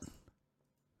fat.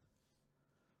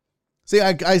 See,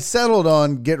 I settled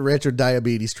on get rich or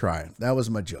diabetes trying. That was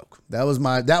my joke. That was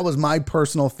my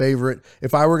personal favorite.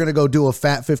 If I were going to go do a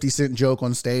fat 50 Cent joke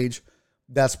on stage,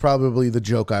 that's probably the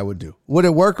joke I would do. Would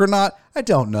it work or not? I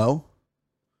don't know.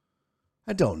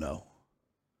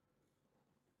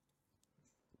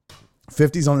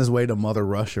 50's on his way to Mother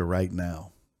Russia right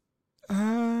now.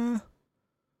 I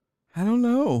don't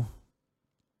know.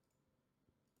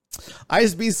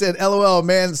 Ice B said, LOL,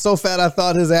 man, so fat I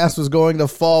thought his ass was going to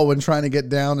fall when trying to get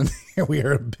down, and here we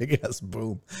heard a big ass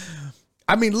boom.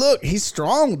 I mean, look, he's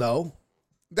strong though.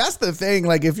 That's the thing.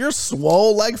 Like, if you're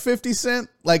swole like 50 Cent,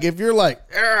 like if you're like,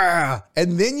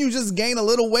 and then you just gain a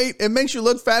little weight, it makes you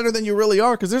look fatter than you really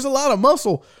are because there's a lot of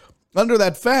muscle under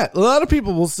that fat. A lot of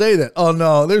people will say that, oh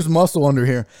no, there's muscle under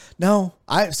here. No,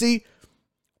 I see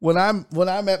when I'm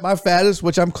at my fattest,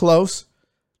 which I'm close,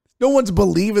 no one's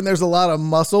believing there's a lot of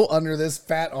muscle under this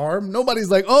fat arm.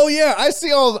 Nobody's like, oh yeah, I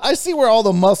see where all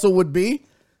the muscle would be.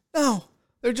 No,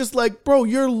 they're just like, bro,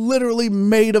 you're literally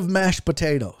made of mashed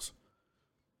potatoes.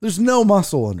 There's no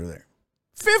muscle under there.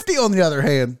 50 on the other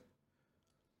hand,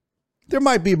 there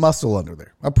might be muscle under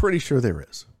there. I'm pretty sure there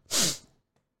is.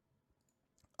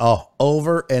 Oh,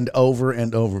 over and over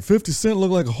and over. 50 Cent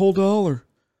looked like a whole dollar.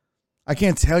 I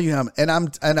can't tell you how, and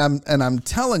I'm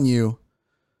telling you,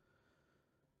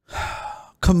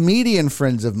 comedian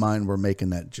friends of mine were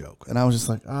making that joke. And I was just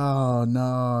like, oh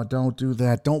no, don't do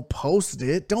that. Don't post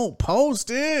it. Don't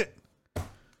post it.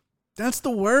 That's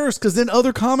the worst. Cause then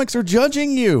other comics are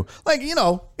judging you. Like, you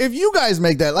know, if you guys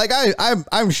make that, like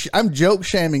I'm joke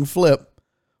shaming Flip,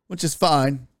 which is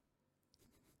fine.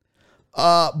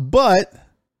 But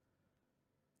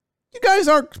you guys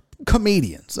aren't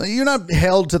comedians. You're not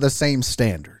held to the same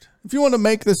standard. If you want to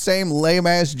make the same lame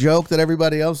ass joke that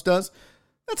everybody else does,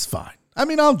 that's fine. I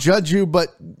mean, I'll judge you,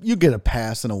 but you get a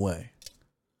pass in a way.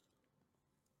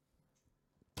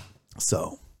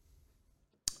 So,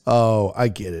 oh, I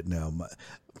get it now.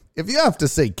 If you have to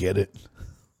say get it.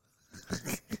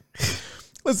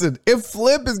 Listen,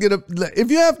 if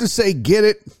you have to say get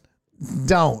it,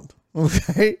 don't.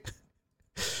 Okay?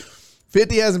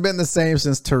 50 hasn't been the same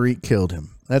since Tariq killed him.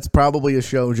 That's probably a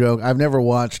show joke. I've never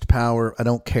watched Power. I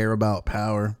don't care about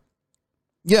Power.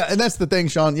 Yeah, and that's the thing,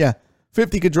 Sean. Yeah.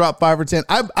 50 could drop 5 or 10.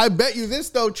 I bet you this,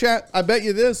 though, chat. I bet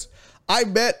you this. I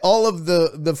bet all of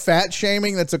the fat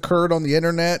shaming that's occurred on the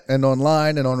internet and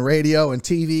online and on radio and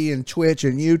TV and Twitch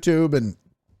and YouTube and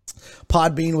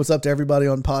Podbean. What's up to everybody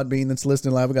on Podbean that's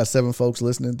listening live? We got 7 folks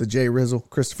listening. The Jay Rizzle,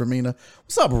 Christopher Mina.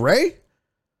 What's up, Ray?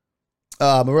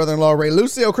 My brother-in-law, Ray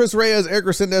Lucio, Chris Reyes, Eric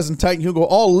Resendez, and Titan Hugo,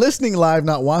 all listening live,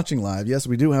 not watching live. Yes,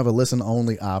 we do have a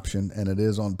listen-only option, and it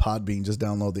is on Podbean. Just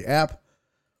download the app.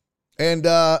 And,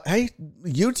 hey,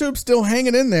 YouTube's still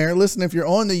hanging in there. Listen, if you're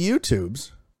on the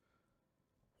YouTubes,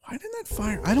 why didn't that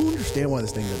fire? I don't understand why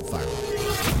this thing didn't fire.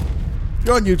 If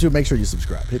you're on YouTube, make sure you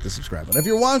subscribe. Hit the subscribe button. If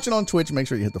you're watching on Twitch, make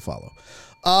sure you hit the follow.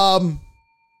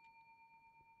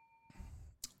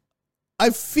 I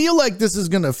feel like this is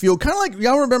going to feel kind of like,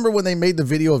 y'all remember when they made the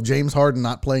video of James Harden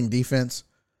not playing defense?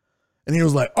 And he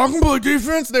was like, I can play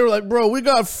defense. They were like, bro, we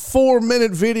got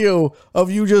 4-minute video of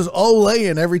you just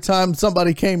olaying every time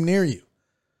somebody came near you.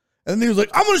 And then he was like,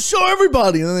 I'm going to show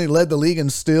everybody. And then they led the league in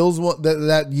steals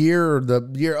that year, or the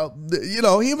year,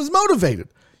 he was motivated.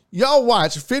 Y'all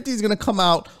watch. 50 is going to come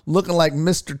out looking like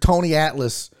Mr. Tony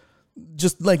Atlas,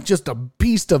 just a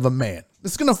beast of a man.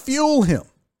 It's going to fuel him.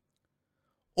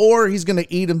 Or he's going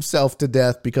to eat himself to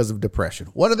death because of depression.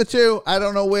 One of the two. I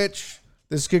don't know which.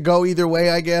 This could go either way,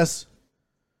 I guess.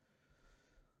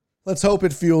 Let's hope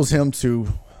it fuels him to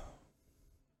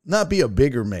not be a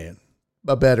bigger man,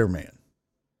 a better man.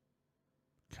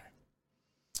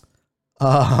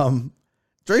 Okay.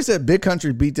 Dre said Big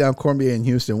Country beat down Cormier in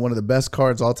Houston. One of the best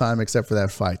cards all time, except for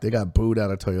that fight. They got booed out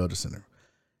of Toyota Center.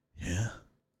 Yeah.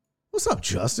 What's up,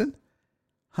 Justin?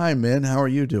 Hi, man. How are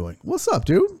you doing? What's up,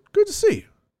 dude? Good to see you.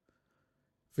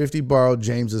 50 borrowed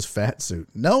James's fat suit.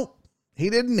 Nope.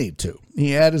 He didn't need to.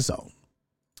 He had his own.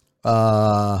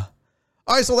 All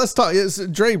right, so let's talk.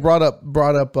 Dre brought up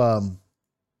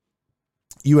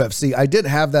UFC. I did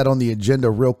have that on the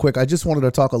agenda real quick. I just wanted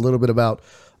to talk a little bit about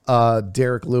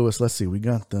Derek Lewis. Let's see. We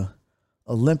got the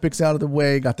Olympics out of the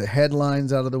way, got the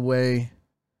headlines out of the way.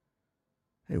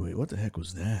 Hey, wait, what the heck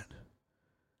was that?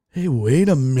 Hey, wait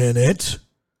a minute.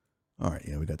 All right,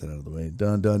 yeah, we got that out of the way.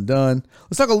 Done.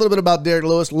 Let's talk a little bit about Derek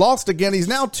Lewis. Lost again. He's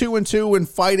now 2-2 in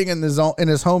fighting in his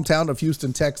hometown of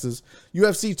Houston, Texas.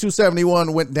 UFC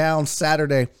 271 went down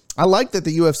Saturday. I like that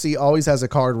the UFC always has a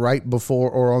card right before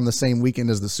or on the same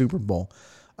weekend as the Super Bowl.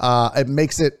 It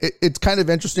makes it's kind of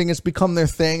interesting. It's become their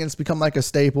thing. It's become like a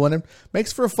staple, and it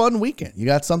makes for a fun weekend. You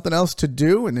got something else to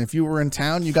do, and if you were in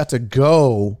town, you got to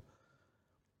go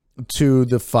to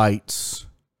the fights.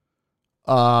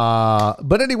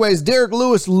 But anyways, Derek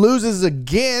Lewis loses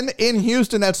again in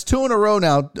Houston. That's 2 in a row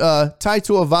now. Tai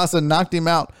Tuivasa knocked him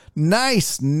out.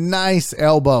 Nice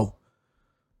elbow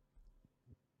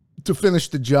to finish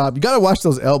the job. You got to watch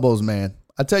those elbows, man.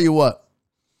 I tell you what,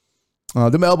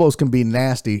 them elbows can be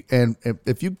nasty. And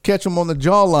if you catch them on the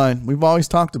jawline, we've always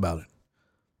talked about it.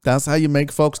 That's how you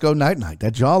make folks go night-night.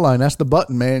 That jawline, that's the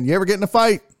button, man. You ever get in a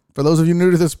fight? For those of you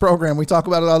new to this program, we talk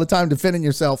about it all the time, defending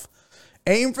yourself.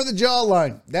 Aim for the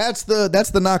jawline. That's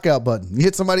the knockout button. You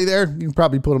hit somebody there, you can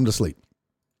probably put them to sleep.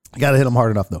 You got to hit them hard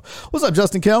enough, though. What's up,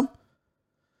 Justin Kelm?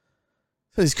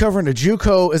 So he's covering the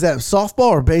JUCO. Is that softball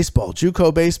or baseball?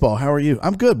 JUCO baseball. How are you?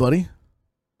 I'm good, buddy.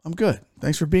 I'm good.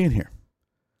 Thanks for being here.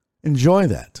 Enjoy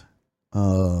that.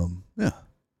 Yeah.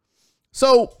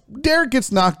 So Derek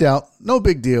gets knocked out. No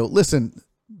big deal. Listen,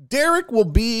 Derek will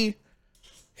be.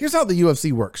 Here's how the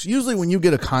UFC works. Usually, when you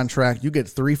get a contract, you get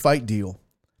 3-fight deal.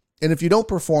 And if you don't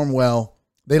perform well,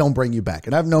 they don't bring you back.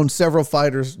 And I've known several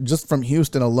fighters just from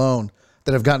Houston alone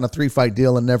that have gotten a 3-fight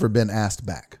deal and never been asked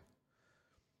back.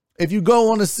 If you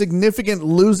go on a significant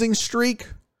losing streak,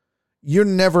 you're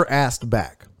never asked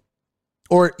back.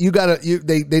 Or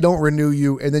they don't renew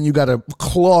you, and then you got to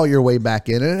claw your way back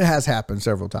in. And it has happened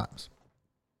several times.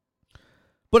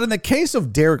 But in the case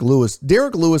of Derek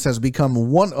Lewis has become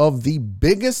one of the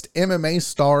biggest MMA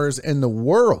stars in the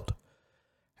world.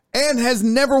 And has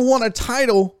never won a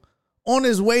title on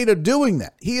his way to doing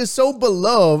that. He is so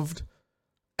beloved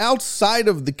outside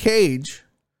of the cage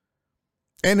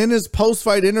and in his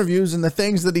post-fight interviews and the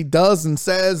things that he does and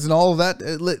says and all of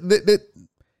that.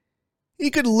 He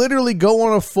could literally go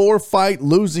on a 4-fight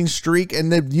losing streak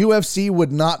and the UFC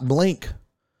would not blink.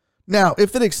 Now,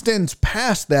 if it extends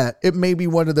past that, it may be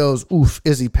one of those, oof,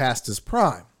 is he past his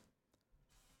prime?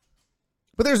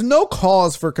 But there's no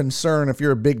cause for concern if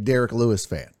you're a big Derek Lewis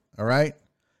fan. All right.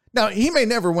 Now, he may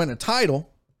never win a title.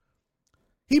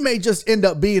 He may just end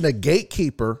up being a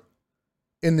gatekeeper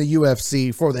in the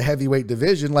UFC for the heavyweight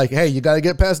division. Like, hey, you got to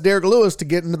get past Derek Lewis to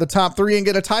get into the top 3 and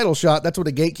get a title shot. That's what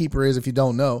a gatekeeper is if you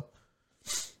don't know.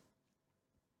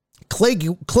 Clay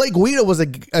Guida was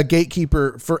a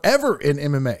gatekeeper forever in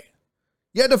MMA.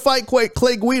 You had to fight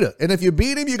Clay Guida. And if you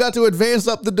beat him, you got to advance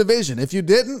up the division. If you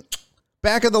didn't,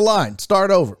 back of the line, start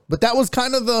over. But that was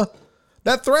kind of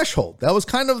that threshold. That was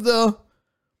kind of the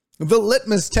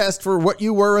litmus test for what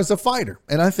you were as a fighter.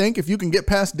 And I think if you can get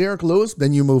past Derek Lewis,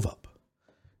 then you move up.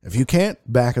 If you can't,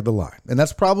 back of the line. And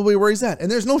that's probably where he's at.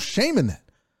 And there's no shame in that.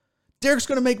 Derek's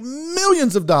going to make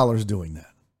millions of dollars doing that.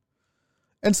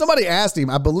 And somebody asked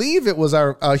him, I believe it was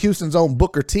our Houston's own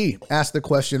Booker T, asked the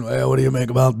question, well, what do you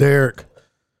make about Derek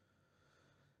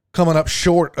coming up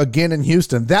short again in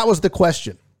Houston? That was the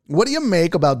question. what do you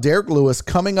make about Derek Lewis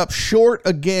coming up short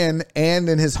again and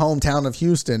in his hometown of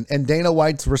Houston? And Dana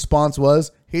White's response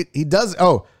was, he does.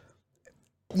 Oh,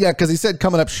 yeah, because he said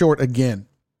coming up short again.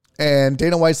 And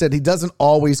Dana White said he doesn't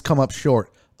always come up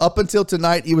short. Up until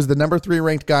tonight, he was the number 3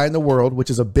 ranked guy in the world, which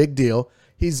is a big deal.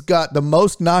 He's got the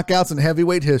most knockouts in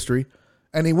heavyweight history.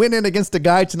 And he went in against a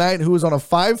guy tonight who was on a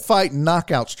 5-fight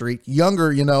knockout streak.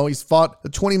 Younger, he's fought a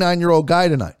 29-year-old guy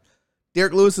tonight.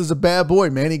 Derek Lewis is a bad boy,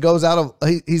 man.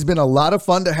 He's been a lot of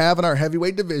fun to have in our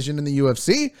heavyweight division in the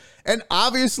UFC, and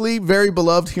obviously very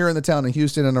beloved here in the town of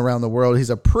Houston and around the world. He's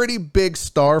a pretty big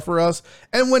star for us.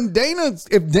 And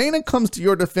if Dana comes to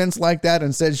your defense like that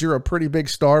and says you're a pretty big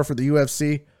star for the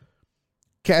UFC,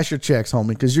 cash your checks, homie,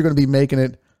 because you're going to be making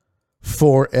it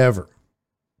forever.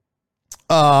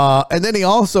 And then he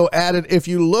also added, if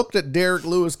you looked at Derek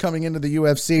Lewis coming into the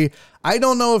UFC, I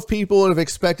don't know if people would have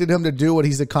expected him to do what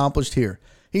he's accomplished here.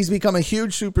 He's become a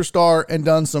huge superstar and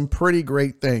done some pretty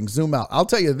great things. Zoom out. I'll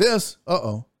tell you this.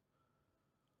 Uh-oh.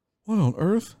 What on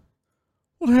earth?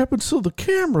 What happened to the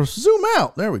camera? Zoom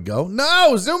out. There we go.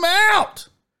 No, zoom out.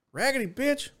 Raggedy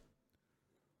bitch.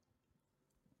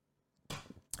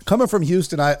 Coming from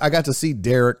Houston, I got to see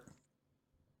Derek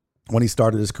when he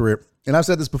started his career. And I've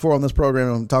said this before on this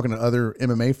program. I'm talking to other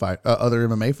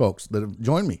MMA folks that have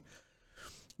joined me.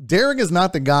 Derek is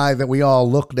not the guy that we all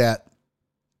looked at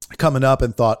coming up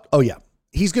and thought, oh yeah,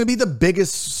 he's going to be the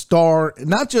biggest star,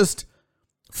 not just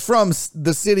from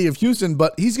the city of Houston,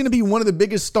 but he's going to be one of the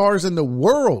biggest stars in the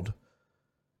world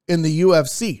in the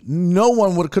UFC. No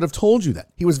one could have told you that.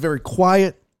 He was very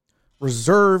quiet,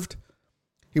 reserved.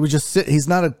 He would just sit. He's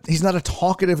not a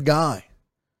talkative guy.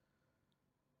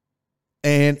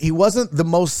 And he wasn't the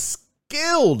most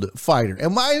skilled fighter.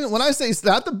 And when I say it's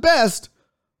not the best,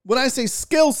 when I say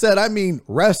skill set, I mean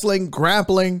wrestling,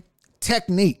 grappling,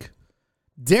 technique.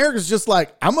 Derek is just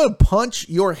like, I'm going to punch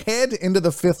your head into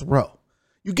the 5th row.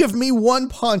 You give me one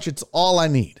punch, it's all I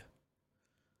need.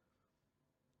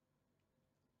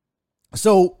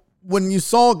 So when you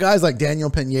saw guys like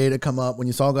Daniel Pineda come up, when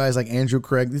you saw guys like Andrew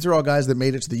Craig, these are all guys that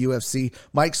made it to the UFC.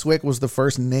 Mike Swick was the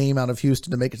first name out of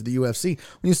Houston to make it to the UFC.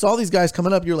 When you saw these guys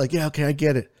coming up, you're like, yeah, okay, I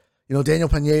get it. Daniel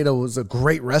Pineda was a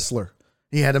great wrestler.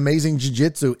 He had amazing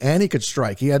jiu-jitsu and he could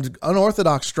strike. He had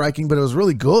unorthodox striking, but it was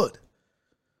really good.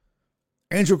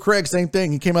 Andrew Craig, same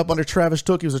thing. He came up under Travis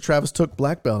Took. He was a Travis Took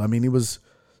black belt. I mean, he was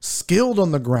skilled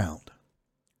on the ground.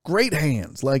 Great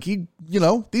hands.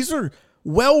 These are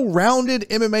well-rounded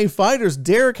MMA fighters.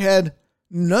 Derek had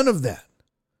none of that.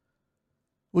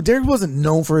 Well, Derek wasn't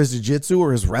known for his jiu-jitsu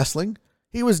or his wrestling.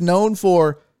 He was known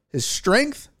for his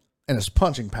strength and his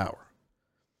punching power.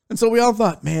 And so we all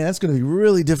thought, man, that's going to be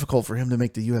really difficult for him to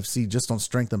make the UFC just on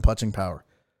strength and punching power.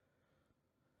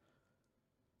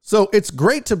 So it's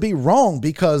great to be wrong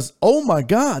because, oh my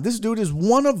God, this dude is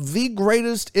one of the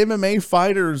greatest MMA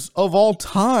fighters of all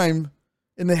time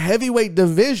in the heavyweight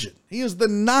division. He is the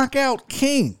knockout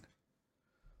king.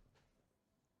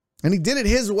 And he did it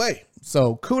his way.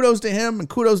 So kudos to him and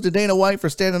kudos to Dana White for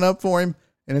standing up for him.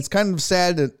 And it's kind of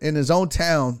sad that in his own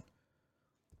town,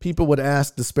 people would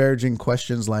ask disparaging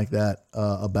questions like that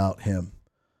about him.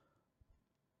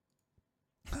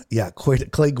 Yeah,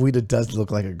 Clay Guida does look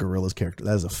like a Gorillaz character.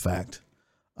 That is a fact.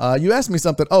 You asked me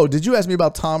something. Oh, did you ask me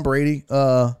about Tom Brady?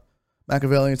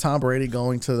 Machiavellian Tom Brady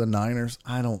going to the Niners?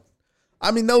 I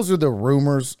mean, those are the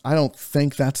rumors. I don't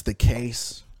think that's the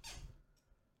case.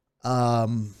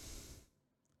 That's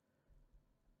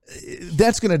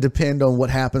going to depend on what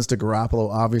happens to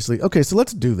Garoppolo, obviously. Okay, so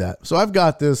let's do that. So I've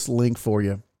got this link for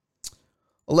you.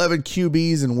 11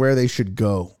 QBs and where they should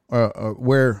go.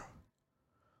 11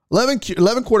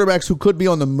 quarterbacks who could be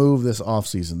on the move this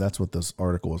offseason. That's what this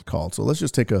article is called. So let's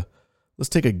just take a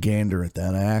gander at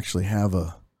that. I actually have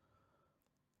a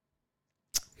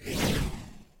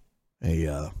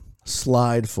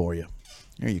slide for you.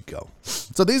 There you go.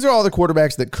 So these are all the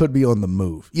quarterbacks that could be on the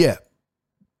move. Yeah.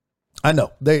 I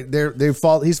know.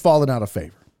 He's fallen out of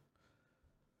favor.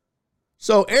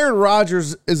 So Aaron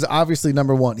Rodgers is obviously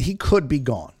number 1. He could be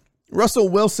gone. Russell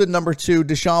Wilson, number 2.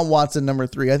 Deshaun Watson, number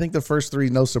 3. I think the first 3,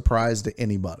 no surprise to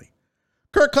anybody.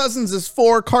 Kirk Cousins is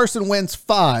 4. Carson Wentz,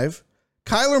 5.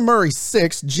 Kyler Murray,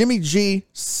 6. Jimmy G,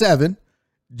 7.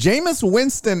 Jameis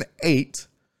Winston, 8.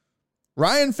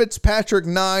 Ryan Fitzpatrick,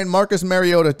 9. Marcus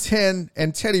Mariota, 10.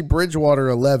 And Teddy Bridgewater,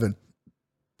 11.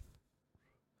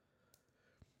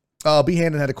 B.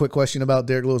 Hannon had a quick question about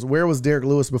Derek Lewis. Where was Derek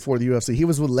Lewis before the UFC? He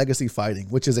was with Legacy Fighting,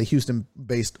 which is a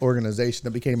Houston-based organization that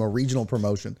became a regional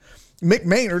promotion. Mick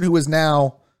Maynard, who is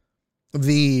now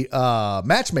the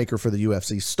matchmaker for the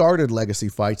UFC, started Legacy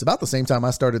Fights about the same time I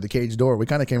started the Cage Door. We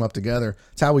kind of came up together.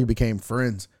 It's how we became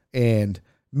friends. And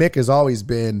Mick has always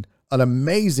been had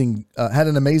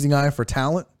an amazing eye for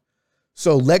talent.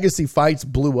 So Legacy Fights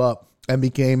blew up and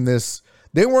became this.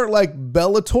 They weren't like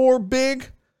Bellator big,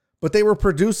 but they were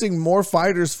producing more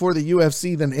fighters for the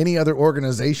UFC than any other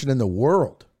organization in the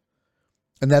world.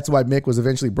 And that's why Mick was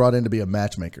eventually brought in to be a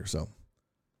matchmaker. So,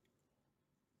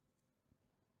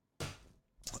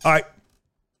 all right.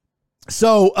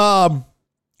 So,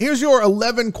 here's your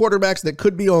 11 quarterbacks that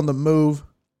could be on the move.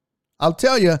 I'll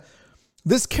tell you,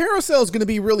 this carousel is going to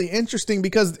be really interesting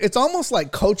because it's almost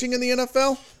like coaching in the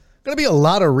NFL. Going to be a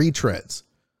lot of retreads,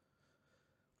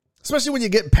 especially when you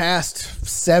get past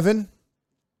 7.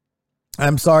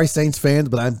 I'm sorry, Saints fans,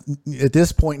 but at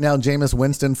this point now, Jameis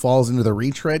Winston falls into the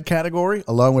retread category,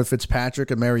 along with Fitzpatrick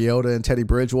and Mariota and Teddy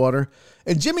Bridgewater.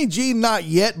 And Jimmy G, not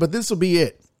yet, but this will be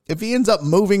it. If he ends up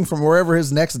moving from wherever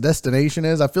his next destination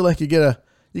is, I feel like you get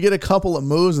a couple of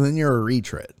moves and then you're a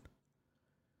retread.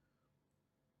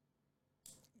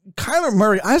 Kyler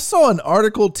Murray, I saw an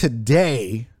article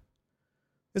today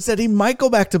that said he might go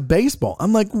back to baseball.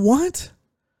 I'm like, what?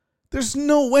 There's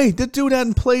no way. That dude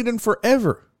hadn't played in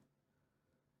forever.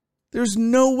 There's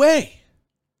no way.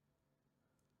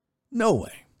 No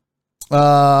way.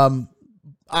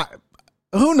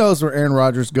 Who knows where Aaron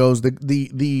Rodgers goes?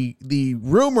 The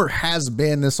rumor has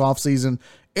been this offseason,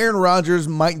 Aaron Rodgers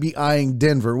might be eyeing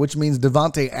Denver, which means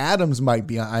Davante Adams might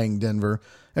be eyeing Denver.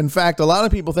 In fact, a lot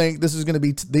of people think this is going to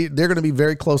be they're going to be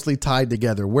very closely tied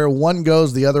together. Where one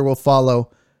goes, the other will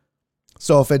follow.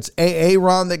 So if it's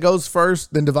Aaron that goes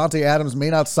first, then Davante Adams may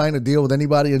not sign a deal with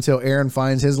anybody until Aaron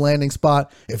finds his landing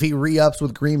spot. If he re-ups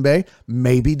with Green Bay,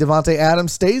 maybe Davante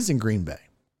Adams stays in Green Bay.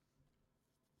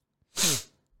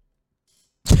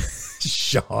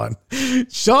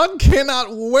 Sean cannot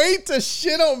wait to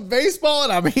shit on baseball,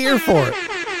 and I'm here for it.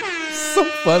 So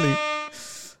funny.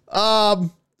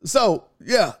 So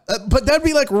yeah, but that'd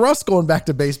be like Russ going back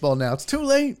to baseball now. It's too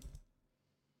late.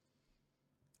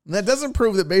 And that doesn't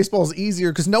prove that baseball is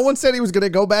easier because no one said he was going to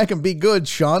go back and be good,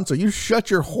 Sean. So you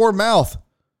shut your whore mouth.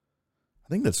 I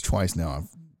think that's twice now I've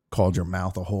called your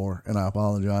mouth a whore, and I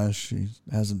apologize. She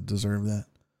hasn't deserved that.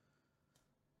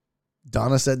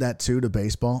 Donna said that too to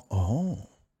baseball. Oh,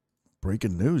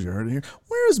 breaking news. You heard it here.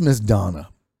 Where is Miss Donna?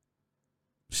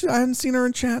 I hadn't seen her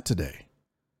in chat today.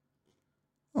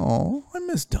 Oh, I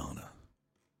miss Donna.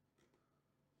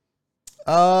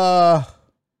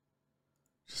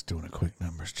 Just doing a quick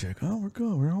numbers check. Oh, we're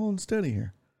good. We're holding steady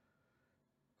here.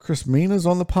 Chris Mina's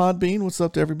on the Podbean. What's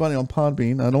up to everybody on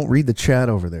Podbean? I don't read the chat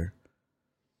over there.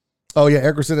 Oh, yeah.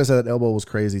 Eric Rosita said that elbow was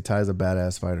crazy. Ty's a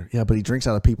badass fighter. Yeah, but he drinks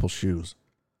out of people's shoes.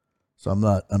 So I'm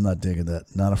not digging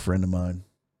that. Not a friend of mine.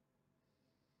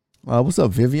 What's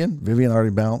up, Vivian? Vivian already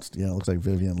bounced. Yeah, it looks like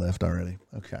Vivian left already.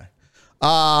 Okay.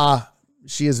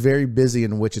 She is very busy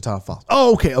in Wichita Falls.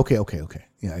 Oh, okay.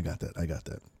 Yeah, I got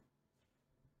that.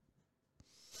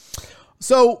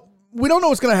 So we don't know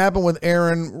what's going to happen with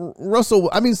Aaron Russell.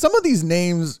 I mean, some of these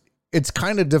names, it's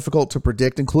kind of difficult to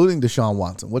predict, including Deshaun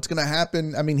Watson. What's going to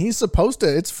happen? I mean, he's supposed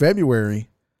to, it's February.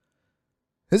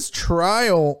 His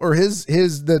trial or what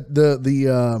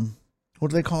do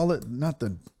they call it?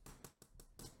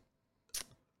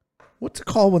 What's it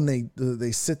called when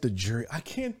they sit the jury? I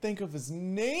can't think of his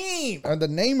name or the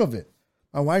name of it.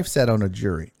 My wife sat on a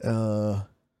jury. I'm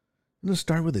going to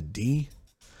start with a D.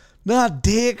 Not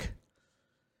Dick.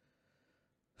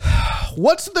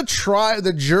 What's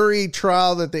the jury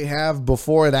trial that they have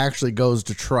before it actually goes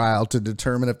to trial to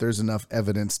determine if there's enough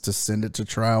evidence to send it to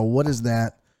trial? What is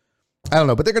that? I don't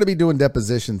know, but they're going to be doing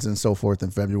depositions and so forth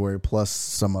in February, plus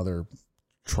some other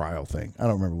trial thing. I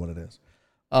don't remember what it is.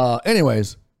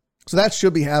 Anyways, so that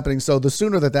should be happening. So the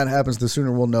sooner that happens, the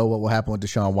sooner we'll know what will happen with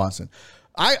Deshaun Watson.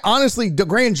 I honestly, the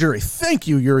grand jury, thank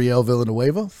you, Uriel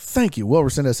Villanueva. Thank you. Will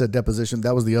Resendez said deposition.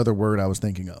 That was the other word I was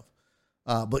thinking of.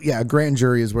 But yeah, a grand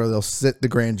jury is where they'll sit the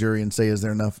grand jury and say, is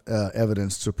there enough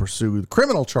evidence to pursue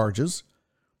criminal charges?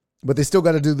 But they still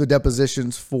got to do the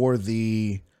depositions for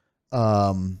the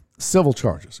civil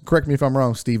charges. Correct me if I'm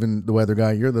wrong, Steven, the weather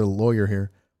guy. You're the lawyer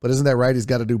here. But isn't that right? He's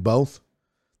got to do both.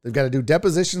 They've got to do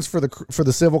depositions for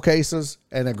the civil cases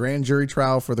and a grand jury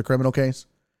trial for the criminal case,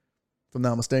 if I'm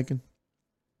not mistaken.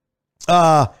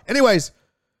 Anyways,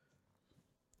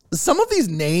 some of these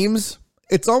names,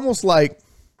 it's almost like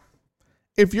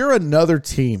if you're another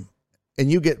team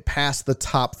and you get past the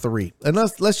top 3, and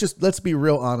let's be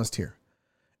real honest here.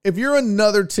 If you're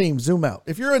another team, zoom out.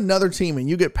 If you're another team and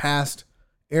you get past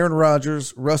Aaron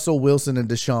Rodgers, Russell Wilson, and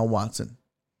Deshaun Watson,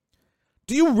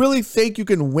 do you really think you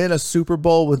can win a Super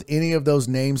Bowl with any of those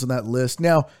names on that list?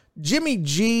 Now, Jimmy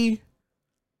G,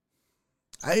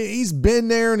 he's been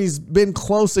there and he's been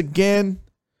close again.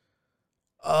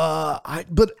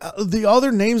 But the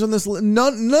other names on this list,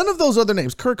 none of those other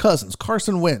names, Kirk Cousins,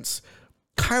 Carson Wentz,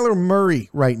 Kyler Murray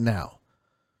right now.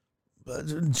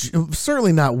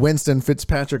 Certainly not Winston,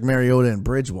 Fitzpatrick, Mariota, and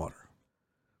Bridgewater.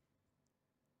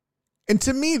 And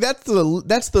to me, that's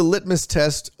the litmus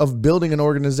test of building an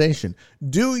organization.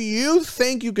 Do you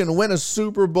think you can win a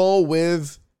Super Bowl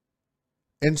with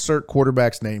insert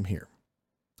quarterback's name here?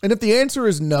 And if the answer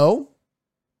is no,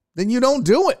 then you don't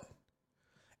do it.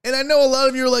 And I know a lot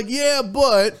of you are like, yeah,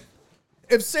 but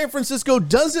if San Francisco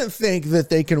doesn't think that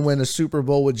they can win a Super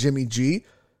Bowl with Jimmy G,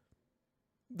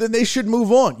 then they should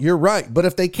move on. You're right. But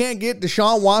if they can't get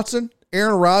Deshaun Watson,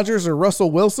 Aaron Rodgers, or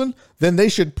Russell Wilson, then they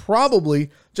should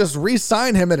probably just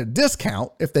re-sign him at a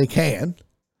discount if they can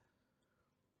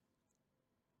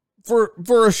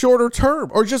for a shorter term,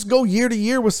 or just go year to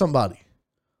year with somebody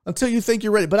until you think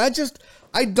you're ready. But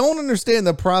I don't understand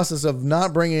the process of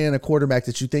not bringing in a quarterback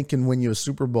that you think can win you a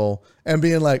Super Bowl and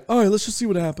being like, all right, let's just see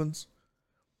what happens.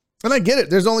 And I get it.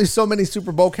 There's only so many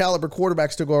Super Bowl caliber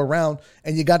quarterbacks to go around,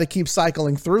 and you got to keep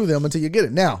cycling through them until you get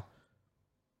it. Now,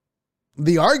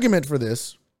 the argument for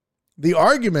this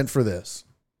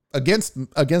against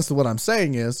what I'm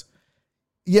saying is,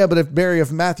 yeah, but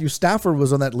if Matthew Stafford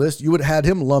was on that list, you would have had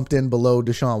him lumped in below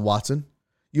Deshaun Watson.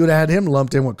 You would have had him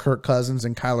lumped in with Kirk Cousins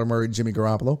and Kyler Murray, Jimmy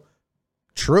Garoppolo.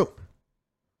 True.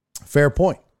 Fair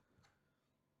point.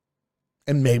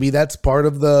 And maybe that's part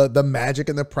of the magic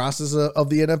and the process of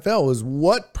the NFL is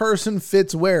what person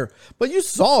fits where. But you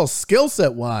saw skill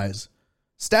set wise,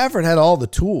 Stafford had all the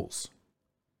tools,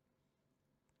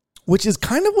 which is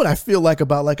kind of what I feel like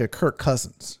about like a Kirk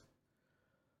Cousins.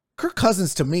 Kirk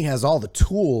Cousins to me has all the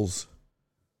tools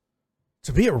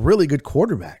to be a really good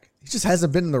quarterback. He just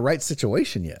hasn't been in the right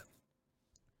situation yet.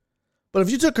 But if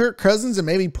you took Kirk Cousins and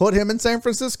maybe put him in San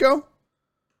Francisco,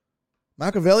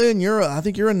 Machiavellian, I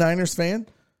think you're a Niners fan.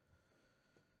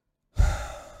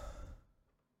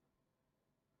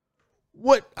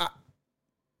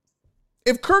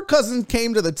 If Kirk Cousins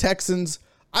came to the Texans,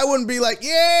 I wouldn't be like,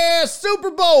 yeah,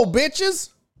 Super Bowl, bitches.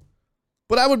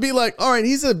 But I would be like, all right,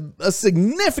 he's a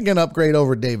significant upgrade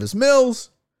over Davis Mills.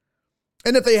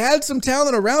 And if they had some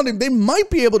talent around him, they might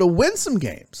be able to win some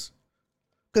games.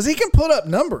 Because he can put up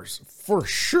numbers. For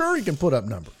sure he can put up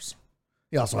numbers.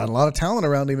 He also had a lot of talent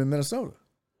around him in Minnesota.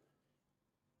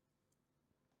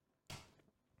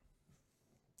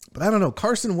 But I don't know.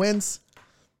 Carson Wentz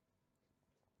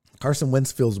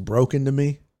feels broken to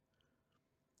me.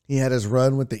 He had his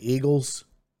run with the Eagles.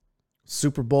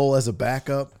 Super Bowl as a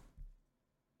backup.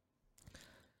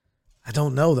 I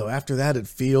don't know, though. After that, it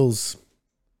feels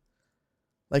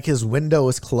like his window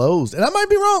is closed. And I might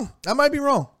be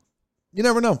wrong. You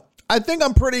never know.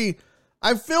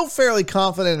 I feel fairly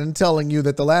confident in telling you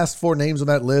that the last four names on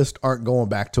that list aren't going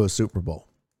back to a Super Bowl.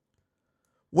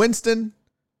 Winston,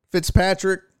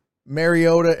 Fitzpatrick,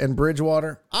 Mariota, and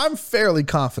Bridgewater. I'm fairly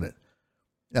confident.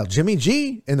 Now, Jimmy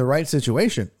G, in the right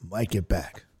situation, might get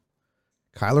back.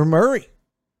 Kyler Murray,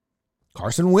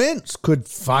 Carson Wentz could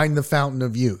find the fountain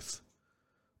of youth.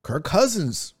 Kirk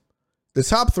Cousins. The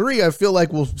top three, I feel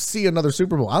like we'll see another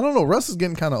Super Bowl. I don't know. Russ is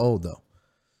getting kind of old, though.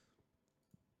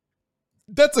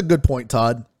 That's a good point,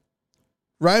 Todd.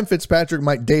 Ryan Fitzpatrick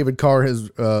might David Carr his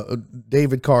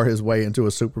way into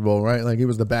a Super Bowl, right? Like he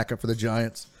was the backup for the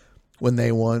Giants when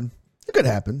they won. It could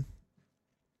happen.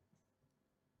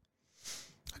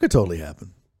 It could totally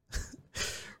happen.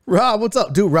 Rob, what's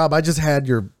up? Dude, Rob, I just had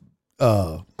your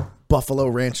Buffalo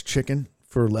Ranch chicken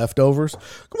for leftovers.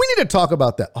 We need to talk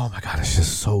about that. Oh my God, it's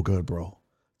just so good, bro.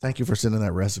 Thank you for sending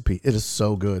that recipe. It is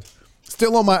so good.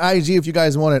 Still on my IG if you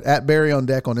guys want it, at Barry on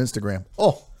Deck on Instagram.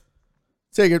 Oh,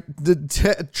 take it.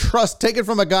 Take it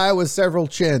from a guy with several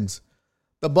chins.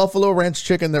 The Buffalo Ranch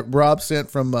chicken that Rob sent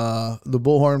from the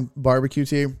Bullhorn Barbecue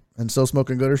team and So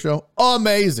Smoking Gooder show.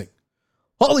 Amazing.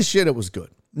 Holy shit, it was good.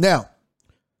 Now,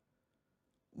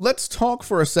 let's talk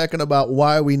for a second about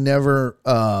why we never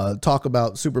talk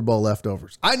about Super Bowl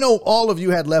leftovers. I know all of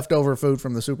you had leftover food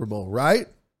from the Super Bowl, right?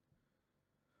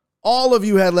 All of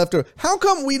you had leftover. How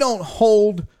come we don't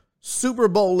hold Super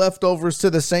Bowl leftovers to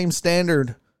the same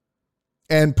standard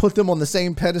and put them on the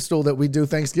same pedestal that we do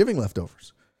Thanksgiving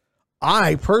leftovers?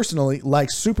 I personally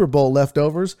like Super Bowl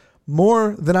leftovers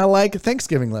more than I like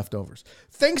Thanksgiving leftovers.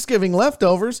 Thanksgiving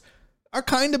leftovers are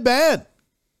kind of bad.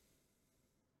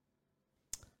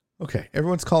 Okay,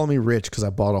 everyone's calling me rich because I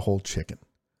bought a whole chicken.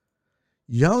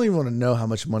 Y'all don't even want to know how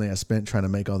much money I spent trying to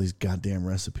make all these goddamn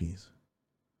recipes.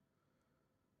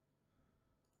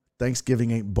 Thanksgiving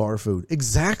ain't bar food.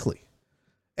 Exactly.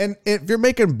 And if you're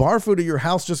making bar food at your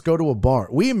house, just go to a bar.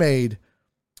 We made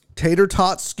tater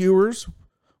tot skewers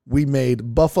We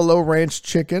made buffalo ranch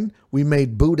chicken. We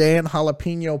made boudin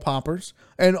jalapeno poppers.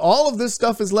 And all of this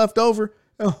stuff is left over.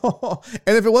 And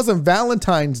if it wasn't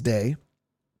Valentine's Day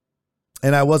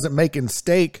and I wasn't making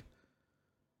steak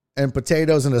and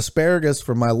potatoes and asparagus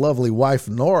for my lovely wife,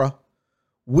 Nora,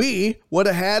 we would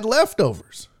have had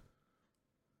leftovers.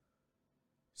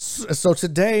 So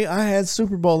today I had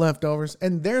Super Bowl leftovers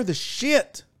and they're the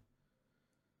shit.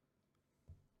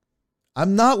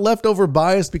 I'm not leftover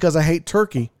biased because I hate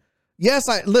turkey. Yes,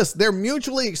 listen, they're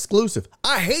mutually exclusive.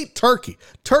 I hate turkey.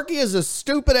 Turkey is a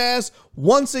stupid ass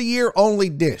once a year only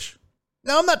dish.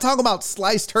 Now, I'm not talking about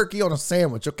sliced turkey on a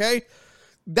sandwich, okay?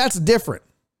 That's different.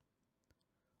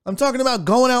 I'm talking about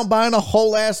going out and buying a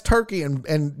whole ass turkey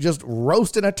and just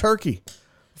roasting a turkey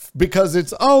because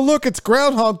it's, oh, look, it's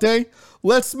Groundhog Day.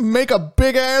 Let's make a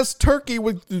big ass turkey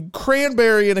with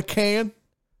cranberry in a can.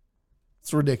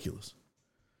 It's ridiculous.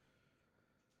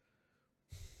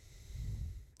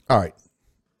 All right.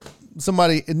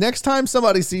 Next time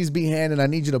somebody sees Behan, and I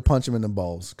need you to punch him in the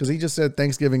balls because he just said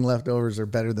Thanksgiving leftovers are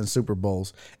better than Super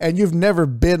Bowls. And you've never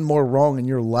been more wrong in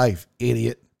your life,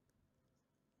 idiot.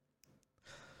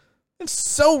 It's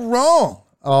so wrong.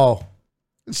 Oh,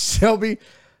 Shelby,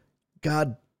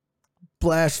 God,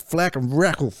 blash, flack-em,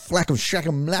 rackle, flack-em,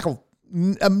 shack-em, lackle.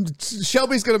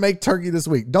 Shelby's going to make turkey this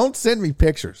week. Don't send me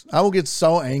pictures. I will get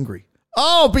so angry.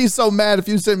 I'll be so mad if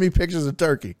you send me pictures of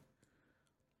turkey.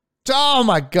 Oh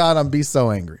my God, I'm be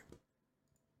so angry.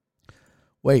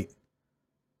 Wait.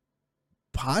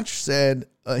 Ponch said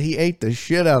he ate the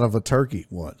shit out of a turkey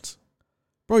once.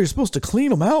 Bro, you're supposed to clean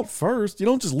them out first. You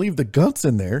don't just leave the guts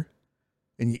in there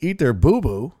and you eat their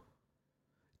boo-boo.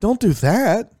 Don't do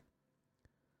that.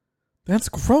 That's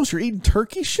gross. You're eating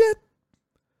turkey shit?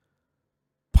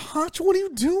 Ponch, what are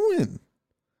you doing?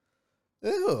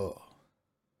 Ew.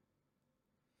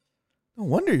 No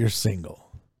wonder you're single.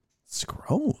 It's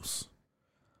gross.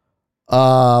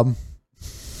 I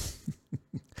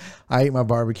ate my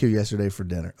barbecue yesterday for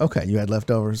dinner. Okay, you had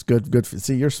leftovers. Good.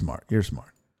 See, you're smart. You're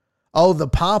smart. Oh, the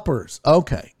poppers.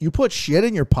 Okay, you put shit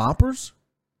in your poppers?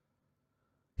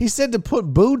 He said to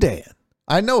put boudin.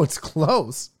 I know it's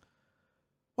close.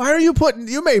 Why are you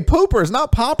made poopers,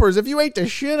 not poppers, if you ate the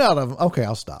shit out of them? Okay,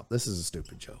 I'll stop. This is a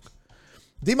stupid joke.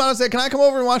 D-Mono said, can I come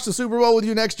over and watch the Super Bowl with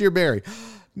you next year, Barry?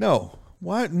 No.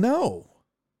 Why? No.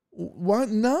 What?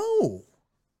 No.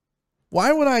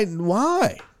 Why would I?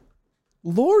 Why?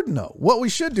 Lord, no. What we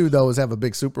should do, though, is have a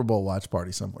big Super Bowl watch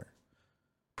party somewhere.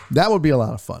 That would be a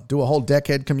lot of fun. Do a whole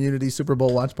Deckhead community Super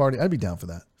Bowl watch party. I'd be down for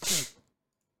that.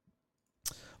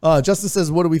 Justin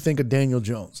says, what do we think of Daniel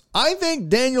Jones? I think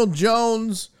Daniel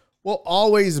Jones will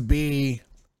always be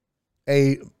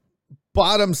a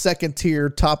bottom second tier,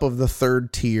 top of the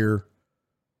third tier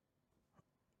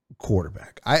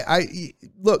quarterback. I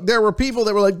look, there were people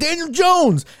that were like Daniel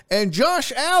Jones and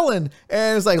Josh Allen,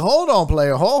 and it's like, hold on,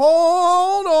 player,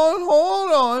 hold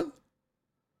on.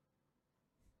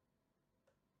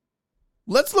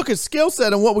 Let's look at skill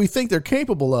set and what we think they're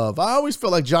capable of. I always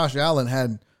felt like Josh Allen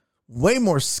had way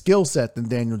more skill set than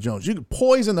Daniel Jones. You could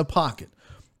poise in the pocket,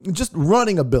 just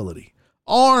running ability,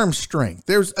 arm strength.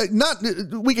 There's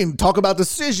we can talk about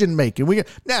decision making.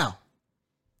 Now,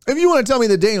 if you want to tell me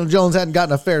that Daniel Jones hadn't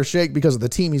gotten a fair shake because of the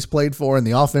team he's played for and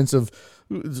the offensive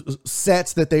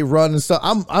sets that they run and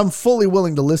stuff, I'm fully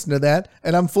willing to listen to that,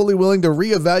 and I'm fully willing to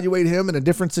reevaluate him in a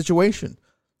different situation.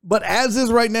 But as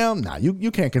is right now,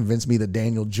 you can't convince me that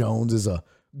Daniel Jones is a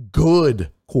good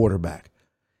quarterback.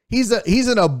 He's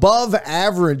an above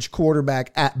average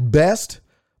quarterback at best,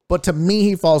 but to me,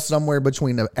 he falls somewhere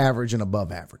between the average and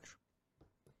above average.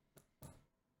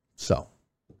 So,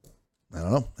 I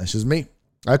don't know. That's just me.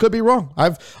 I could be wrong.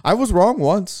 I was wrong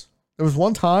once. There was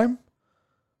one time.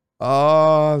 It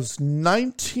was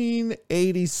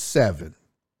 1987.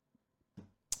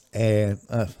 And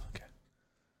okay.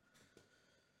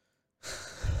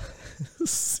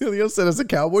 Celio said, as a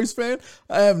Cowboys fan,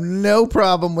 I have no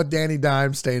problem with Danny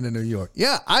Dimes staying in New York.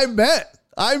 Yeah, I bet.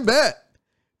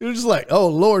 You're just like, oh,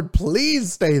 Lord,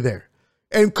 please stay there.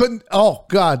 And oh,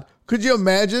 God, could you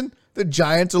imagine? The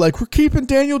Giants are like, we're keeping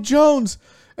Daniel Jones.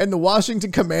 And the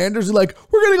Washington Commanders are like,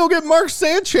 we're going to go get Mark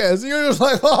Sanchez. And you're just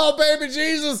like, oh, baby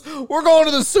Jesus, we're going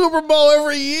to the Super Bowl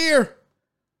every year.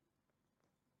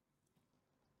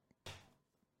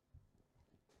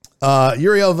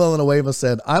 Uriel Villanueva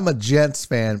said, I'm a Jets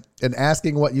fan and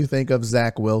asking what you think of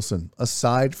Zach Wilson,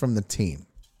 aside from the team.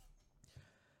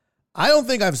 I don't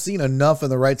think I've seen enough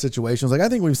in the right situations. I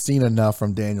think we've seen enough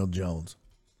from Daniel Jones.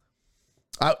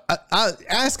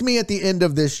 Ask me at the end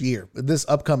of this year, this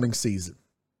upcoming season.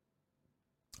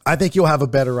 I think you'll have a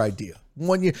better idea.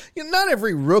 When not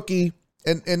every rookie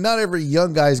And not every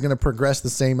young guy is going to progress the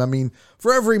same. I mean,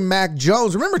 for every Mac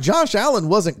Jones, remember Josh Allen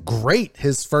wasn't great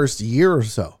his first year or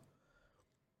so.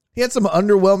 He had some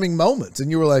underwhelming moments, and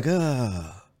you were like,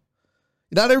 ah.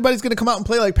 Not everybody's going to come out and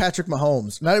play like Patrick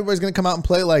Mahomes. Not everybody's going to come out and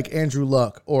play like Andrew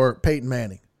Luck or Peyton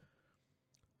Manning.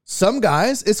 Some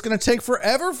guys, it's going to take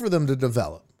forever for them to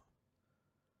develop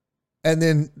and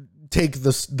then take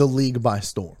the league by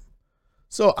storm.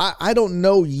 So I don't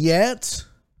know yet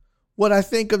what I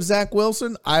think of Zach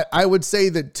Wilson. I would say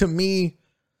that to me,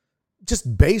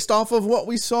 just based off of what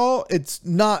we saw, it's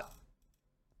not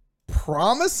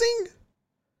promising,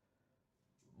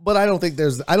 but I don't think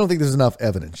there's enough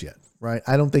evidence yet, right?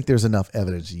 I don't think there's enough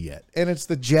evidence yet. And it's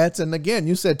the Jets. And again,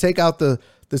 you said take out the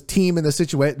team and the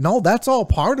situation. No, that's all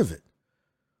part of it.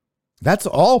 That's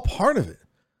all part of it.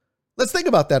 Let's think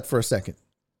about that for a second.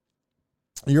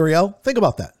 Uriel, think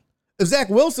about that. If Zach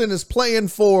Wilson is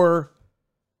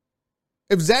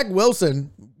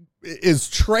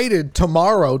traded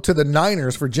tomorrow to the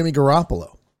Niners for Jimmy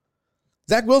Garoppolo,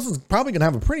 Zach Wilson's probably going to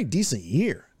have a pretty decent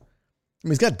year. I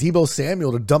mean, he's got Deebo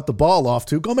Samuel to dump the ball off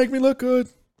to. Go make me look good.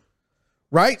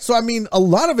 Right? So, I mean, a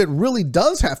lot of it really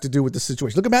does have to do with the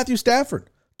situation. Look at Matthew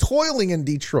Stafford, toiling in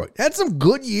Detroit. Had some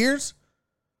good years,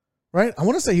 right? I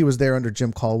want to say he was there under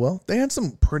Jim Caldwell. They had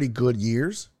some pretty good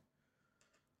years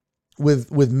with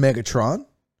Megatron.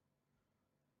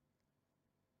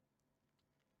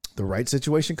 The right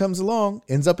situation comes along,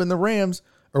 ends up in the Rams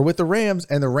or with the Rams,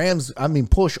 and the Rams, I mean,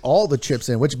 push all the chips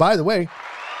in, which, by the way,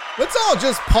 let's all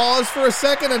just pause for a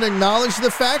second and acknowledge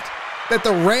the fact that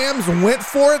the Rams went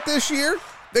for it this year.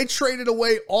 They traded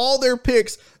away all their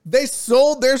picks. They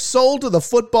sold their soul to the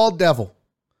football devil.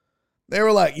 They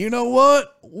were like, you know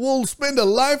what? We'll spend a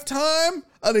lifetime,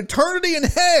 an eternity in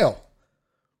hell.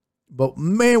 But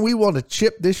man, we want a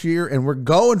chip this year and we're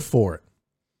going for it.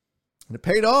 And it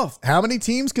paid off. How many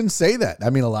teams can say that? I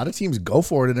mean, a lot of teams go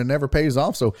for it and it never pays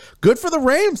off. So good for the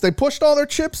Rams. They pushed all their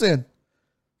chips in.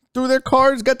 Threw their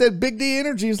cards, got that big D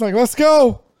energy. It's like, let's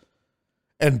go.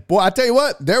 And boy, I tell you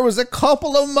what, there was a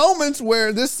couple of moments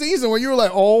where this season where you were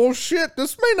like, oh shit,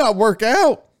 this may not work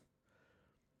out.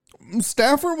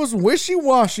 Stafford was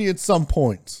wishy-washy at some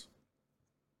points.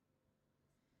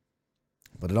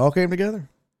 But it all came together.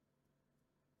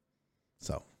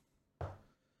 So,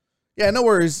 yeah, no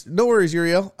worries,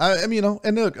 Uriel. I mean,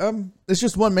 and look, it's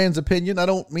just one man's opinion. I'm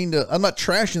not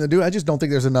trashing the dude. I just don't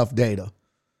think there's enough data.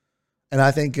 And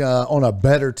I think on a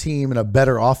better team and a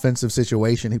better offensive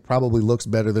situation, he probably looks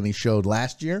better than he showed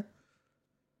last year.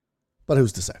 But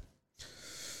who's to say?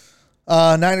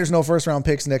 Niners, no first-round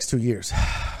picks next 2 years.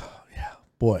 Yeah,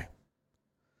 boy.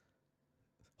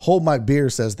 Hold my beer,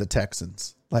 says the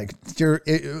Texans. Like,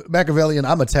 Machiavellian,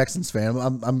 I'm a Texans fan.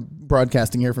 I'm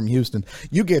broadcasting here from Houston.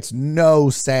 You get no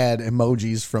sad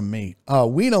emojis from me.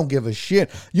 We don't give a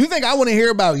shit. You think I want to hear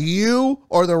about you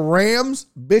or the Rams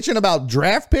bitching about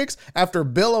draft picks after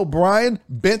Bill O'Brien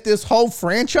bent this whole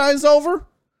franchise over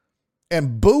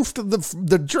and boofed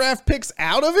the draft picks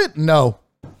out of it? No,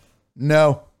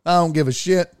 I don't give a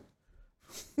shit.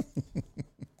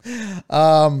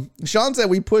 Sean said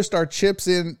we pushed our chips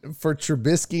in for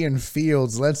Trubisky and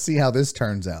Fields. Let's see how this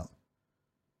turns out.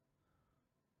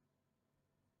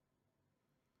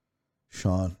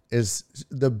 Sean, is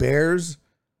the Bears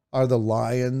are the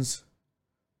Lions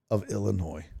of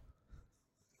Illinois.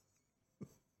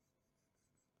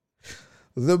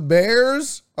 The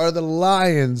Bears are the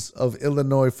Lions of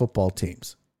Illinois football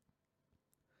teams.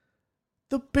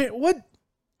 The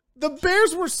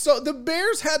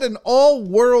Bears had an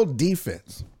all-world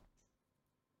defense.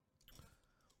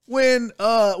 When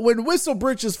Whistle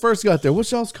Britches first got there,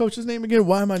 what's y'all's coach's name again?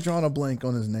 Why am I drawing a blank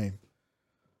on his name?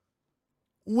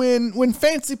 When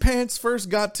Fancy Pants first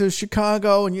got to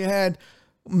Chicago and you had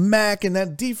Mac and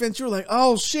that defense, you were like,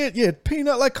 oh shit, yeah,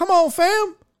 Peanut, like, come on,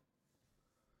 fam.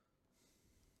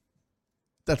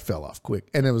 That fell off quick.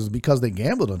 And it was because they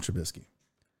gambled on Trubisky.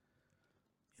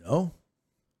 You know?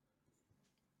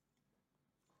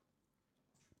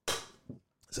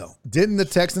 So, didn't the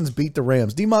Texans beat the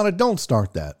Rams? D-Mona, don't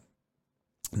start that.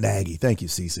 Nagy, thank you,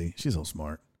 Cece. She's so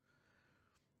smart.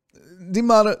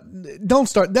 D-Mona, don't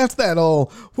start. That's that all.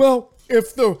 Well,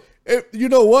 if you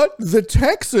know what? The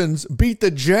Texans beat the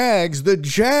Jags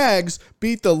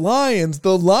beat the Lions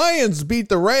beat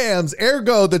the Rams,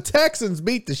 ergo the Texans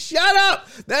beat the... Shut up!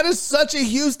 That is such a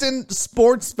Houston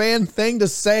sports fan thing to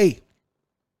say.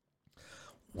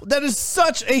 That is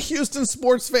such a Houston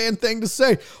sports fan thing to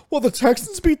say. Well, the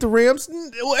Texans beat the Rams,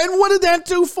 and what did that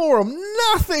do for them?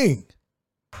 Nothing.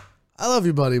 I love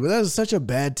you, buddy, but that is such a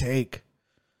bad take.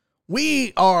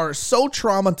 We are so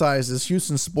traumatized as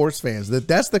Houston sports fans that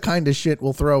that's the kind of shit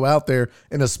we'll throw out there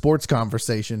in a sports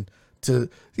conversation to,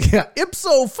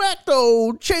 ipso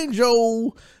facto,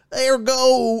 changeo,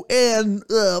 ergo, and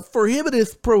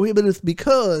prohibiteth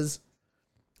because,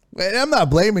 and I'm not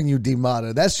blaming you,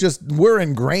 D-Mata. That's just, we're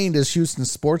ingrained as Houston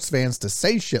sports fans to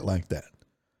say shit like that.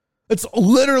 It's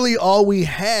literally all we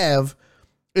have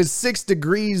is 6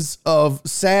 degrees of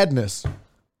sadness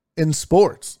in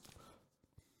sports.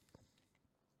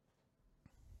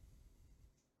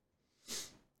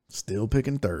 Still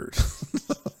picking third.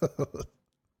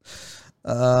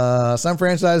 Some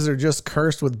franchises are just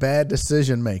cursed with bad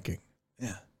decision making.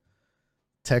 Yeah.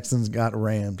 Texans got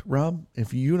rammed. Rob,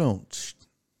 if you don't...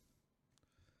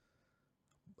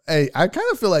 Hey, I kind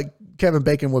of feel like Kevin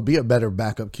Bacon would be a better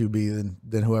backup QB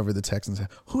than whoever the Texans have.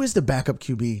 Who is the backup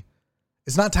QB?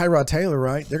 It's not Tyrod Taylor,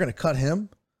 right? They're going to cut him,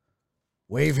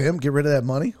 waive him, get rid of that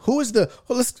money. Who is the...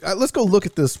 Well, let's go look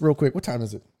at this real quick. What time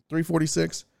is it?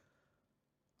 3:46?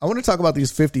 I want to talk about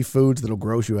these 50 foods that'll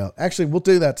gross you out. Actually, we'll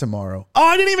do that tomorrow. Oh,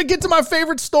 I didn't even get to my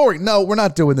favorite story. No, we're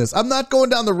not doing this. I'm not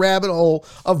going down the rabbit hole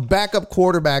of backup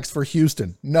quarterbacks for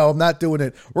Houston. No, I'm not doing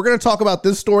it. We're going to talk about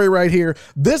this story right here.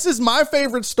 This is my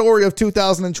favorite story of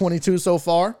 2022 so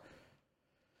far.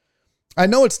 I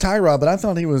know it's Tyrod, but I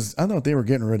thought they were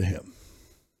getting rid of him.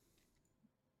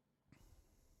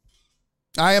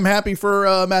 I am happy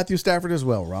for Matthew Stafford as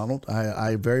well, Ronald.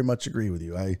 I very much agree with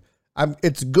you.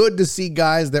 It's good to see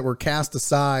guys that were cast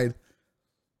aside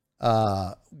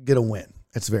get a win.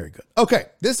 It's very good. Okay,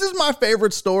 this is my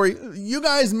favorite story. You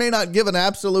guys may not give an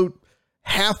absolute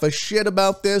half a shit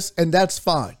about this, and that's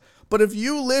fine. But if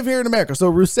you live here in America,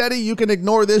 so Russetti, you can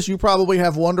ignore this. You probably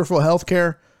have wonderful health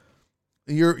care.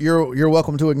 You're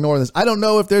welcome to ignore this. I don't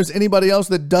know if there's anybody else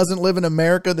that doesn't live in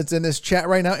America that's in this chat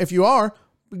right now. If you are,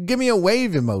 give me a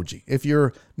wave emoji. If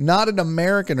you're not an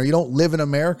American or you don't live in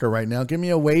America right now, give me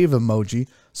a wave emoji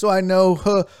so I know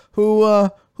who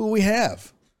we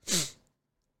have.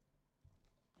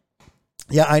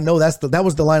 Yeah, I know that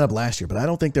was the lineup last year, but I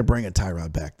don't think they're bringing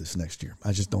Tyrod back this next year.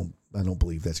 I don't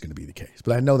believe that's going to be the case.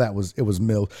 But I know it was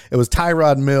Mills. It was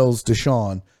Tyrod, Mills,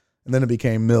 Deshaun, and then it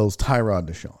became Mills, Tyrod,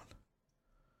 Deshaun.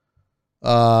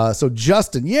 So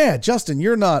Justin,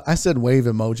 you're not, I said wave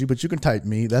emoji, but you can type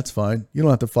me. That's fine. You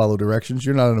don't have to follow directions.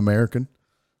 You're not an American.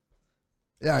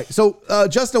 All right. So,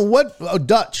 Justin,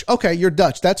 Dutch. Okay. You're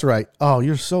Dutch. That's right. Oh,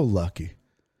 you're so lucky.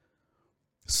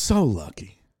 So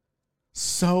lucky.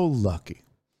 So lucky.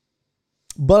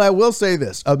 But I will say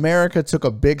this, America took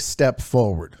a big step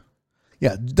forward.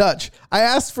 Yeah. Dutch. I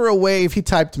asked for a wave. He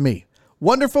typed me.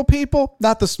 Wonderful people,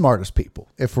 not the smartest people,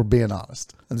 if we're being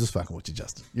honest. I'm just fucking with you,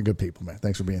 Justin. You're good people, man.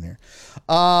 Thanks for being here.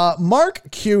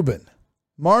 Mark Cuban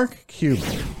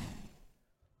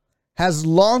has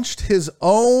launched his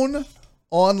own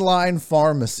online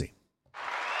pharmacy.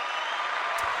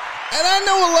 And I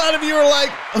know a lot of you are like,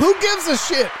 who gives a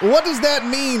shit? What does that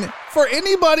mean? For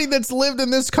anybody that's lived in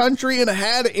this country and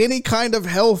had any kind of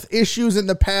health issues in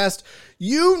the past,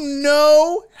 you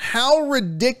know how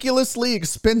ridiculously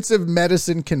expensive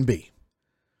medicine can be.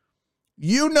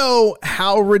 You know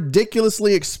how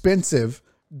ridiculously expensive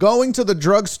going to the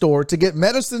drugstore to get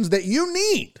medicines that you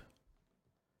need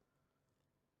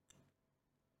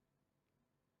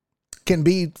can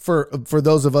be for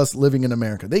those of us living in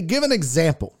America. They give an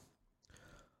example.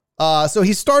 So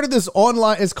he started this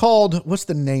online, it's called, what's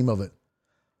the name of it?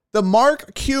 The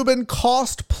Mark Cuban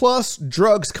Cost Plus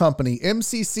Drugs Company,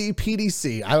 MCC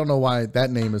PDC. I don't know why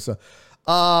that name is.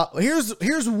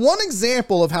 Here's one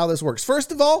example of how this works.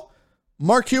 First of all,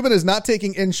 Mark Cuban is not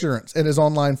taking insurance in his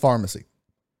online pharmacy.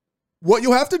 What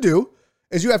you have to do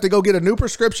is you have to go get a new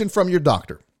prescription from your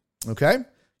doctor. Okay?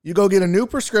 You go get a new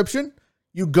prescription.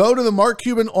 You go to the Mark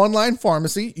Cuban online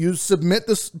pharmacy. You submit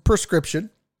this prescription.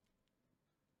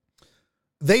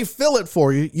 They fill it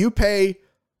for you. You pay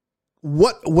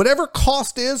whatever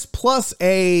cost is plus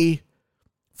a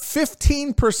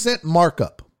 15%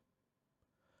 markup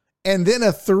and then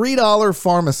a $3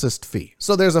 pharmacist fee.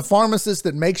 So there's a pharmacist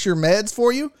that makes your meds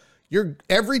for you.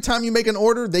 Every time you make an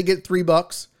order, they get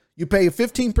 $3. You pay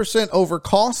 15% over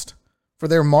cost for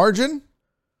their margin.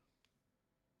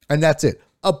 And that's it.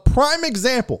 A prime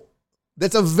example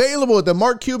that's available at the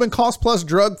Mark Cuban Cost Plus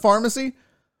Drug Pharmacy,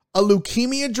 a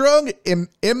leukemia drug,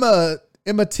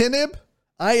 imatinib,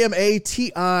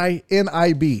 IMATINIB.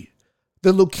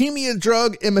 The leukemia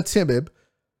drug imatinib,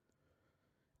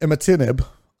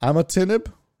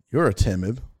 you're a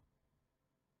timid.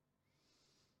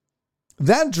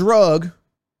 That drug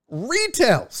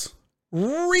retails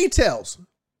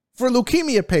for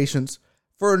leukemia patients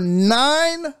for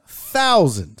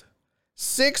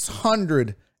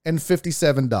 $9,699.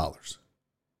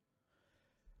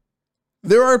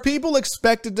 There are people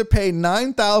expected to pay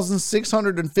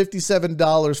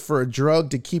 $9,657 for a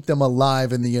drug to keep them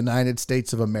alive in the United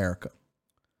States of America.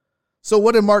 So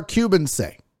what did Mark Cuban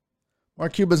say?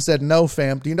 Mark Cuban said, no,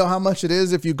 fam. Do you know how much it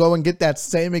is if you go and get that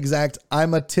same exact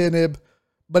imatinib,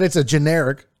 but it's a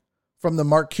generic from the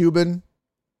Mark Cuban?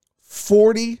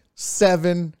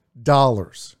 $47.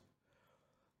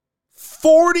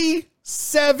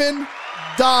 $47.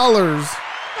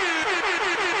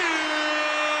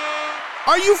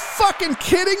 Are you fucking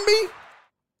kidding me?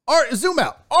 Zoom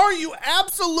out. Are you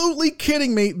absolutely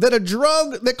kidding me that a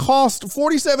drug that cost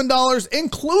 $47,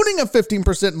 including a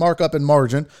 15% markup in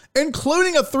margin,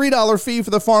 including a $3 fee for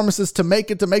the pharmacist to make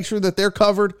sure that they're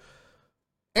covered,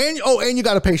 and you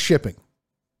got to pay shipping.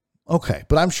 Okay,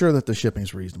 but I'm sure that the shipping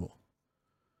is reasonable.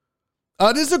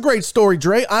 This is a great story,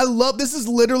 Dre. This is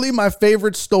literally my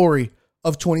favorite story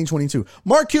of 2022.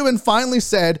 Mark Cuban finally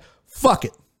said, fuck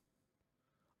it.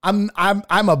 I'm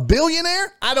a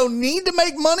billionaire. I don't need to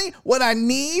make money. What I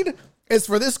need is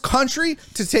for this country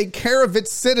to take care of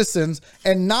its citizens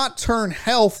and not turn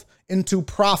health into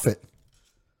profit.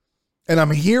 And I'm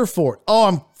here for it. Oh,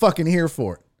 I'm fucking here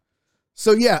for it.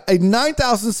 So yeah, a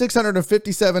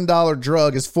 $9,657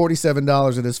 drug is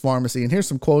 $47 at his pharmacy. And here's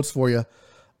some quotes for you.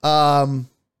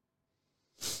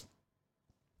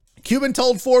 Cuban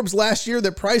told Forbes last year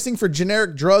that pricing for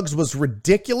generic drugs was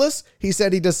ridiculous. He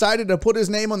said he decided to put his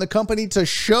name on the company to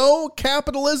show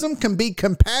capitalism can be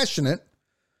compassionate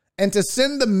and to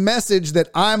send the message that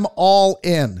I'm all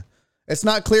in. It's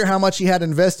not clear how much he had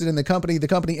invested in the company. The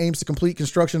company aims to complete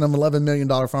construction of an $11 million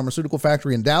pharmaceutical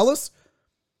factory in Dallas.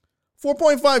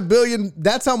 $4.5 billion.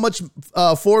 That's how much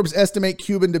Forbes estimate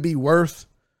Cuban to be worth.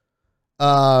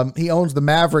 He owns the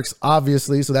Mavericks,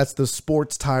 obviously. So that's the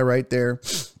sports tie right there.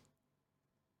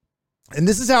 And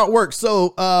this is how it works. So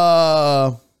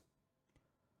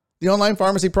the online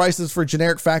pharmacy prices for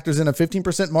generic factors in a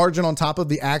 15% margin on top of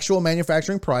the actual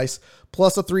manufacturing price,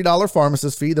 plus a $3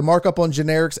 pharmacist fee. The markup on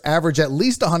generics average at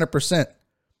least 100%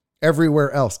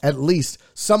 everywhere else. At least.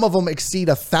 Some of them exceed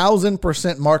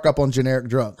 1,000% markup on generic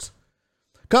drugs.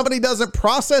 Company doesn't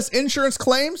process insurance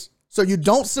claims, so you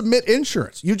don't submit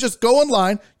insurance. You just go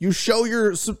online, you show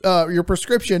your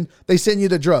prescription, they send you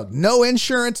the drug. No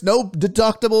insurance, no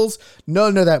deductibles,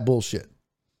 none of that bullshit.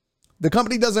 The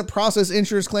company doesn't process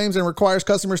insurance claims and requires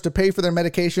customers to pay for their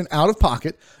medication out of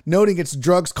pocket, noting its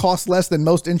drugs cost less than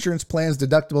most insurance plans,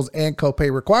 deductibles, and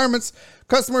copay requirements.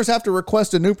 Customers have to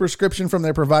request a new prescription from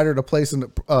their provider to place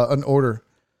an order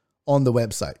on the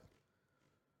website.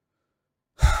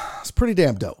 It's pretty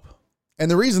damn dope.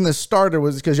 And the reason this started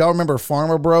was because y'all remember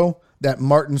Pharma Bro, that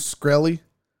Martin Shkreli,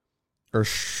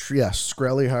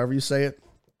 Shkreli, however you say it.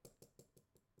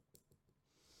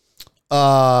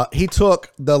 He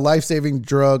took the life-saving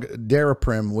drug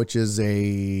Daraprim, which is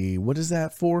what is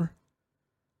that for?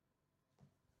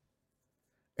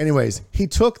 Anyways, he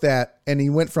took that and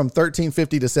he went from $1,350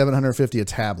 to $750 a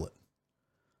tablet.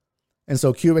 And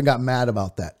so Cuban got mad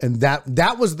about that. And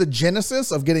that was the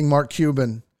genesis of getting Mark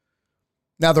Cuban.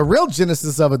 Now, the real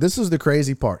genesis of it, this is the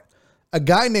crazy part. A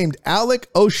guy named Alec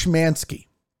Oshmansky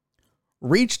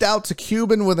reached out to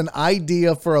Cuban with an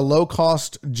idea for a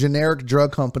low-cost generic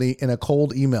drug company in a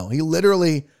cold email. He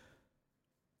literally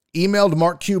emailed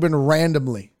Mark Cuban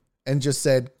randomly and just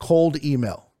said, cold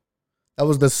email. That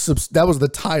was the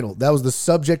title. That was the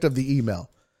subject of the email.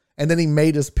 And then he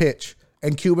made his pitch.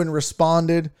 And Cuban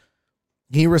responded.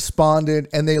 He responded.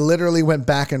 And they literally went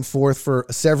back and forth for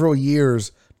several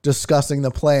years discussing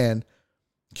the plan.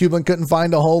 Cuban couldn't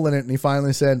find a hole in it, and he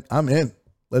finally said, I'm in.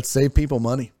 Let's save people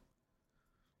money.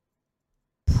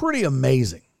 Pretty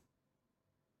amazing.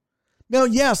 Now,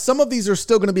 yeah, some of these are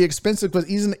still going to be expensive, but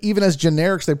even as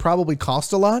generics, they probably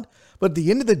cost a lot. But at the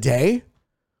end of the day,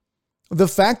 the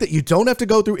fact that you don't have to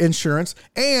go through insurance,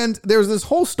 and there's this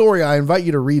whole story, I invite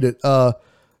you to read it,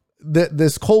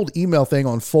 this cold email thing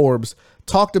on Forbes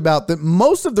talked about that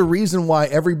most of the reason why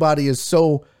everybody is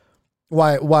so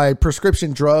why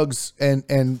prescription drugs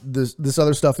and this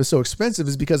other stuff is so expensive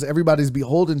is because everybody's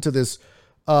beholden to this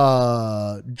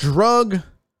drug.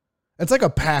 It's like a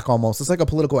PAC almost. It's like a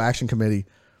political action committee.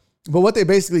 But what they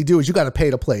basically do is you got to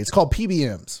pay to play. It's called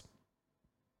PBMs.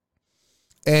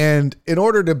 And in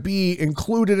order to be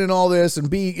included in all this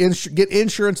and get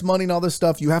insurance money and all this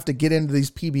stuff, you have to get into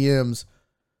these PBMs.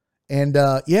 And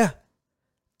yeah.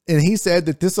 And he said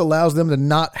that this allows them to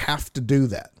not have to do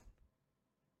that.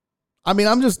 I mean,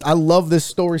 I love this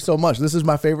story so much. This is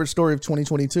my favorite story of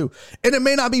 2022. And it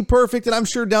may not be perfect. And I'm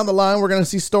sure down the line, we're going to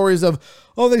see stories of,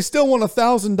 oh, they still want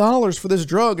 $1,000 for this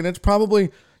drug. And it's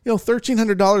probably,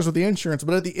 $1,300 with the insurance.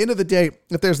 But at the end of the day,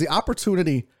 if there's the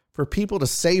opportunity for people to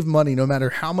save money, no matter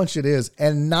how much it is,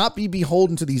 and not be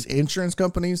beholden to these insurance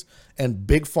companies and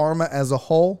big pharma as a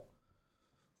whole,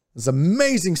 it's an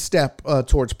amazing step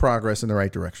towards progress in the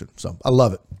right direction. So I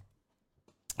love it.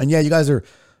 And yeah, you guys are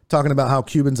talking about how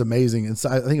Cuban's amazing. And so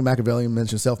I think Machiavellian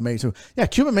mentioned self-made too. Yeah,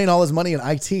 Cuban made all his money in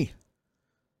IT.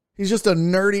 He's just a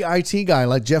nerdy IT guy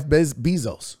like Jeff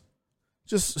Bezos.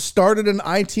 Just started an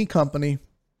IT company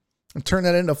and turned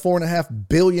that into $4.5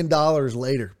 billion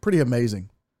later. Pretty amazing.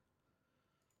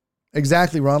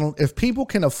 Exactly, Ronald. If people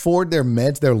can afford their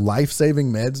meds, their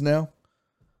life-saving meds now,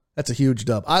 that's a huge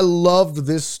dub. I loved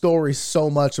this story so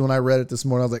much when I read it this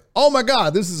morning. I was like, oh my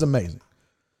God, this is amazing.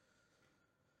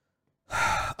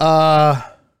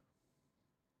 Where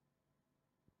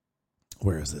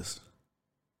is this?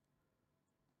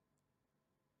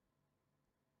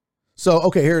 So,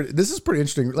 okay, here, this is pretty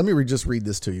interesting. Let me just read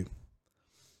this to you.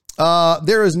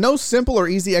 There is no simple or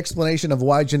easy explanation of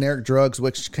why generic drugs,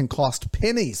 which can cost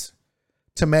pennies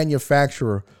to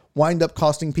manufacture, wind up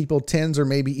costing people tens or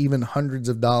maybe even hundreds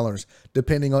of dollars,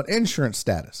 depending on insurance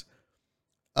status.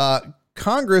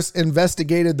 Congress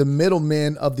investigated the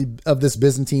middlemen of this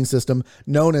Byzantine system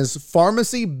known as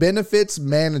pharmacy benefits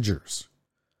managers,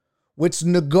 which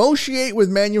negotiate with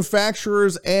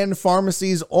manufacturers and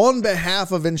pharmacies on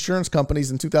behalf of insurance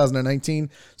companies. In 2019,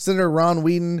 Senator Ron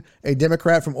Wyden, a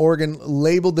Democrat from Oregon,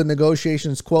 labeled the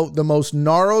negotiations, quote, the most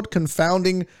gnarled,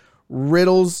 confounding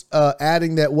riddles,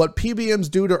 adding that what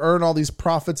PBMs do to earn all these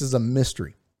profits is a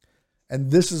mystery.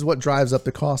 And this is what drives up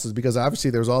the costs, is because obviously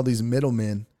there's all these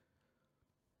middlemen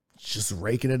just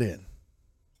raking it in.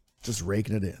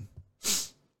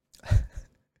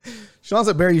 Sean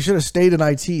said, Barry, you should have stayed in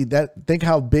IT. Think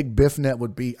how big BiffNet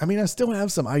would be. I mean, I still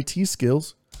have some IT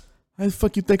skills. How the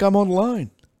fuck you think I'm online?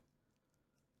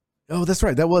 Oh, that's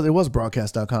right. It was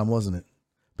broadcast.com, wasn't it?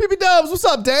 BB Dubs, what's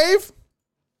up, Dave?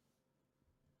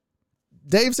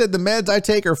 Dave said the meds I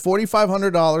take are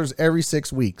 $4,500 every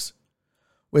 6 weeks.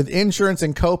 With insurance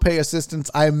and copay assistance,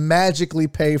 I magically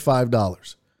pay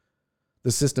 $5.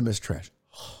 The system is trash.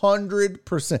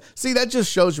 100%. See, that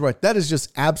just shows you right. That is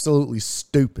just absolutely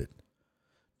stupid.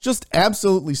 Just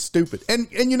absolutely stupid. And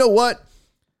you know what,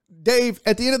 Dave,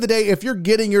 at the end of the day, if you're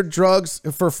getting your drugs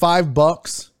for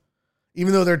 $5,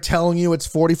 even though they're telling you it's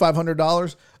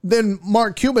 $4,500, then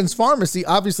Mark Cuban's pharmacy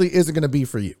obviously isn't going to be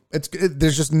for you.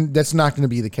 That's not going to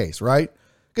be the case, right?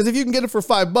 Because if you can get it for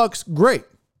 $5, great.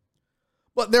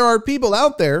 But there are people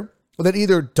out there that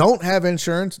either don't have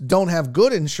insurance, don't have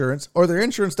good insurance, or their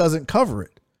insurance doesn't cover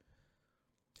it.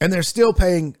 And they're still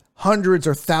paying hundreds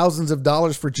or thousands of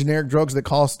dollars for generic drugs that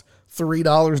cost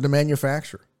 $3 to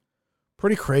manufacture.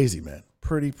 Pretty crazy, man.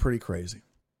 Pretty crazy.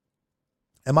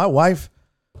 And my wife,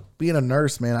 being a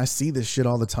nurse, man, I see this shit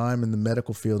all the time in the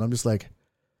medical field. I'm just like,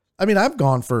 I mean, I've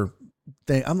gone for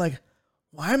things. I'm like,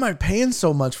 why am I paying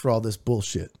so much for all this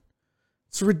bullshit?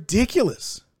 It's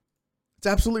ridiculous. It's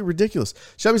absolutely ridiculous.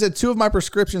 Shelby said 2 of my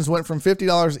prescriptions went from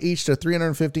 $50 each to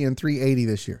 $350 and $380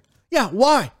 this year. Yeah,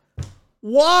 why?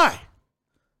 Why?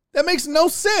 That makes no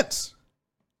sense.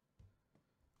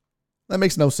 That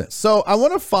makes no sense. So I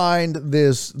want to find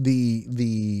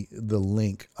the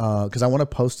link because I want to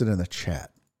post it in the chat.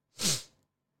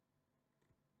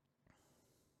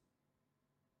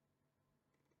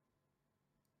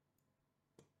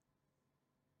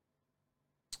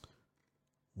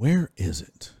 Where is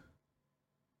it?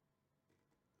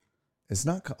 It's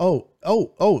not. So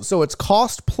it's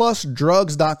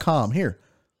costplusdrugs.com. Here.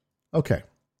 Okay.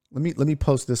 Let me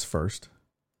post this first.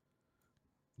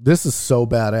 This is so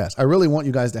badass. I really want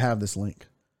you guys to have this link.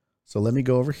 So let me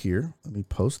go over here. Let me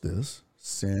post this.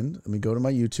 Send. Let me go to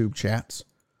my YouTube chats.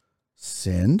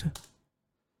 Send.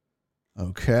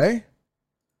 Okay.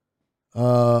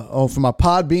 For my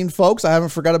Podbean folks, I haven't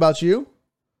forgot about you.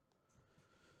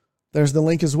 There's the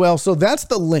link as well. So that's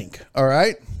the link. All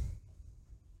right.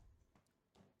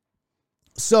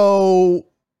 So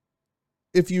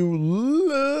if you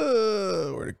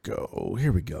where'd it go?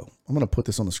 Here we go. I'm going to put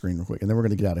this on the screen real quick and then we're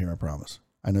going to get out of here. I promise.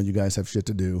 I know you guys have shit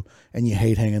to do and you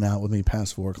hate hanging out with me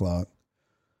past 4:00.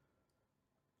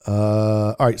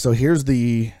 All right. So here's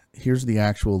the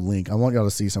actual link. I want y'all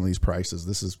to see some of these prices.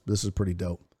 This is pretty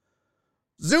dope.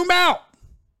 Zoom out.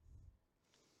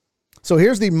 So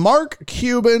here's the Mark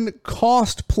Cuban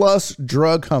Cost Plus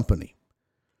Drug Company.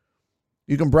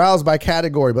 You can browse by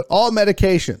category, but all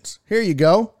medications. Here you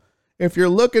go. If you're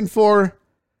looking for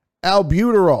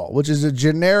albuterol, which is a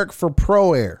generic for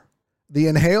ProAir, the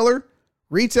inhaler,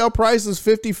 retail price is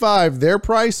 $55. Their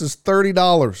price is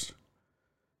 $30.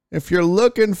 If you're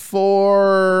looking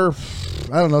for,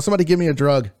 I don't know, somebody give me a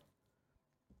drug.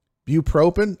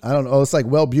 Bupropion. I don't know. It's like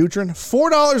Wellbutrin.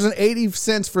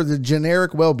 $4.80 for the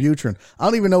generic Wellbutrin. I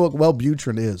don't even know what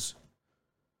Wellbutrin is.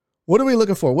 What are we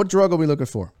looking for? What drug are we looking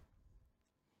for?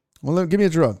 Well, give me a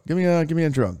drug. Give me a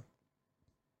drug.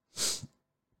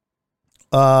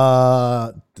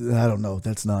 I don't know.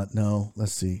 That's not. No.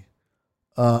 Let's see.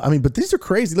 But these are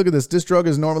crazy. Look at this. This drug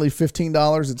is normally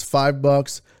 $15. It's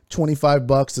 $5.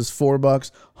 $25 is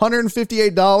 $4.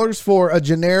 $158 for a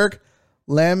generic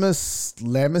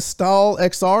Lamistal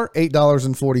XR.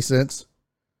 $8.40.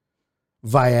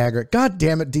 Viagra. God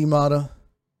damn it, D-Mata.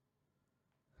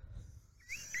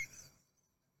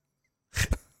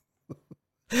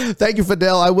 Thank you,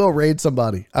 Fidel. I will raid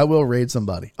somebody. All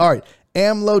right.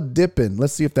 Amlodipine.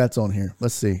 Let's see if that's on here.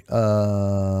 Let's see.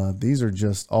 These are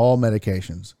just all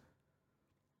medications.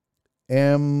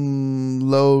 There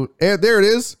it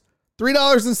is.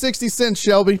 $3.60,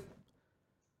 Shelby.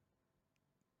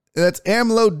 That's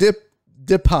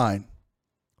amlodipine.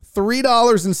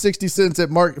 $3.60 at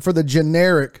market for the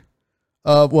generic.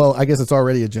 Well, I guess it's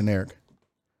already a generic.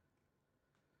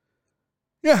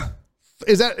 Yeah.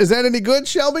 Is that any good,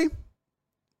 Shelby?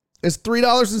 Is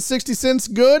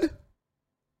 $3.60 good?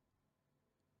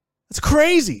 That's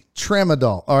crazy.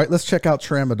 Tramadol. All right, let's check out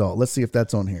Tramadol. Let's see if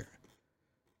that's on here.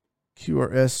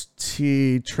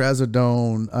 QRST,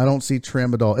 Trazodone. I don't see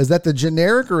Tramadol. Is that the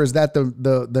generic or is that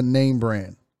the name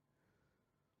brand?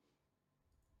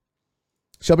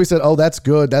 Shelby said, oh, that's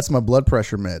good. That's my blood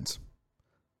pressure meds.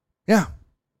 Yeah.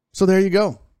 So there you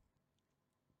go.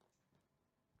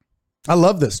 I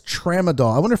love this.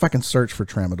 Tramadol. I wonder if I can search for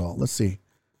Tramadol. Let's see.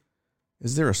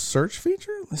 Is there a search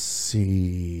feature? Let's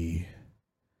see.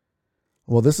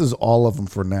 Well, this is all of them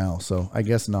for now, so I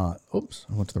guess not. Oops,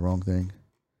 I went to the wrong thing.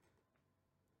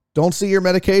 Don't see your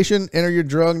medication. Enter your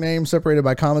drug name separated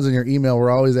by commas in your email. We're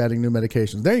always adding new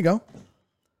medications. There you go.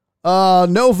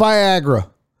 No Viagra.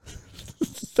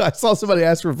 I saw somebody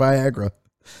ask for Viagra.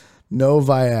 No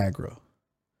Viagra.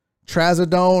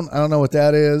 Trazodone. I don't know what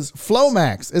that is.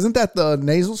 Flomax. Isn't that the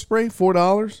nasal spray?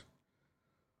 $4.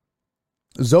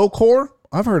 Zocor.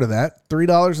 I've heard of that.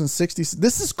 $3.60.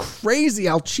 This is crazy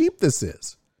how cheap this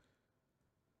is.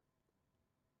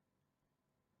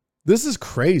 This is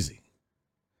crazy.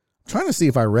 I'm trying to see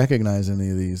if I recognize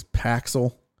any of these.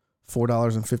 Paxil,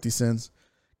 $4.50.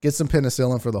 Get some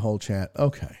penicillin for the whole chat.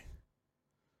 Okay.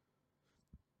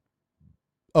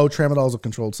 Oh, Tramadol is a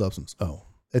controlled substance. Oh,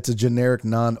 it's a generic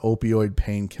non-opioid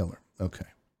painkiller. Okay.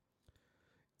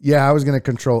 Yeah, I was going to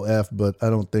control F, but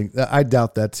I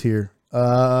doubt that's here.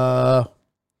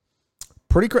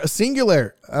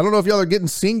 Singular. I don't know if y'all are getting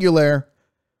Singular.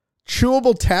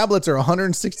 Chewable tablets are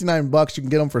 $169. You can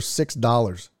get them for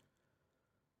 $6.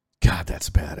 God, that's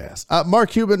badass.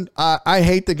 Mark Cuban, I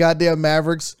hate the goddamn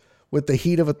Mavericks with the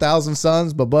heat of 1,000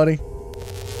 suns, but buddy,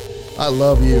 I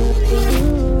love you.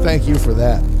 Thank you for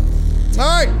that. All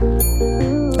right.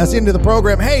 That's the end of the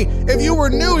program. Hey, if you were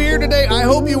new here today, I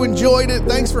hope you enjoyed it.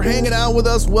 Thanks for hanging out with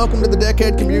us. Welcome to the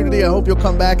Deckhead community. I hope you'll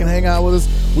come back and hang out with us.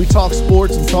 We talk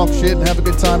sports and talk shit and have a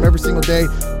good time every single day.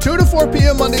 2 to 4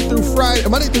 p.m. Monday through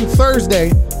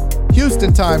Thursday,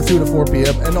 Houston time, 2 to 4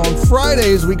 p.m. And on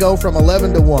Fridays, we go from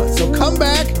 11 to 1. So come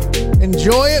back,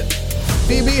 enjoy it.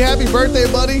 BB, happy birthday,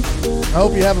 buddy. I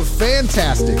hope you have a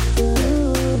fantastic day.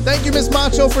 Thank you, Miss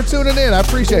Macho, for tuning in. I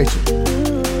appreciate you.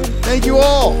 Thank you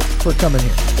all for coming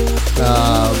here.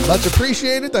 Much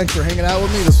appreciated. Thanks for hanging out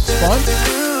with me. This was fun.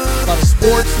 A lot of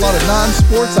sports, a lot of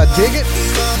non-sports. I dig it.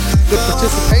 Good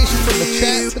participation from the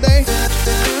chat today.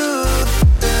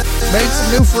 Made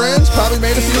some new friends. Probably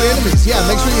made a few enemies. Yeah,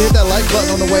 make sure you hit that like button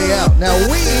on the way out. Now,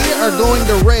 we are going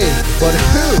to raid, but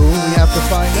who, we have to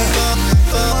find out.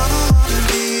 Let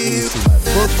me see my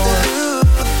bookmark.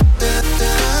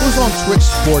 Who's on Twitch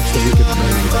Sports that we could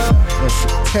raid? Let's see.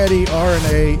 Teddy,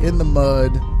 RNA, In the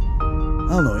Mud. I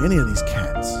don't know any of these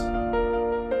cats. I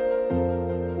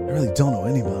really don't know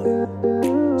anybody.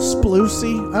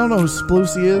 Sploosy. I don't know who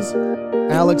Sploosy is.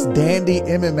 Alex Dandy,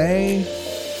 MMA.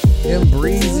 M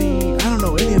Breezy. I don't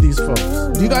know any of these folks.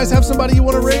 Do you guys have somebody you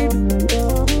want to raid?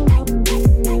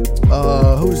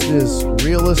 Who's this?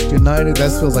 Realist United.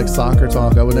 That feels like soccer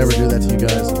talk. I would never do that to you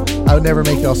guys. I would never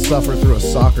make y'all suffer through a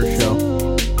soccer show.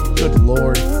 Good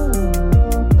Lord.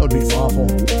 That would be awful.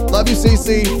 Love you,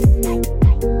 CC.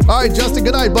 All right, Justin,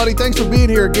 good night, buddy. Thanks for being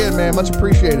here again, man. Much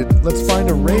appreciated. Let's find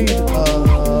a raid.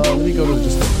 Let me go to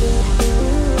just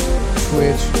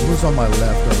Twitch. Who's on my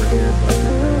left over here?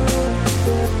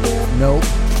 Nope,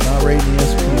 not raiding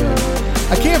ESPN.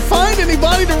 I can't find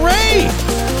anybody to raid.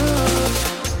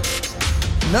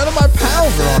 None of my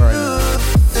pals are on right now.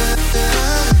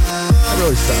 That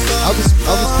really sucks. I'll just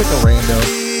pick a rando.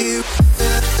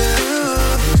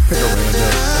 Let's pick a rando.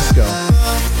 Let's go.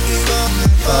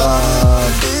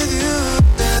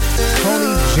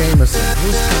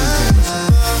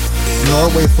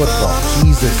 Norway football.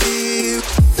 Jesus.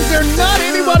 Is there not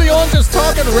anybody on just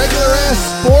talking regular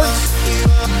ass sports?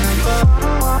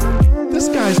 This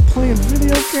guy's playing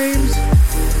video games.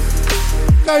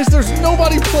 Guys, there's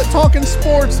nobody talking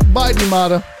sports. Bye,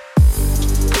 Dimata.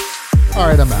 All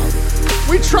right, I'm out.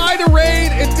 We tried to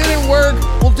raid. It didn't work.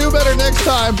 We'll do better next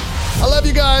time. I love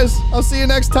you guys. I'll see you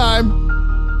next time.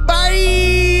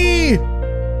 Bye.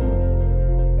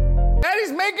 And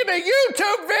he's making a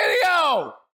YouTube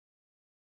video.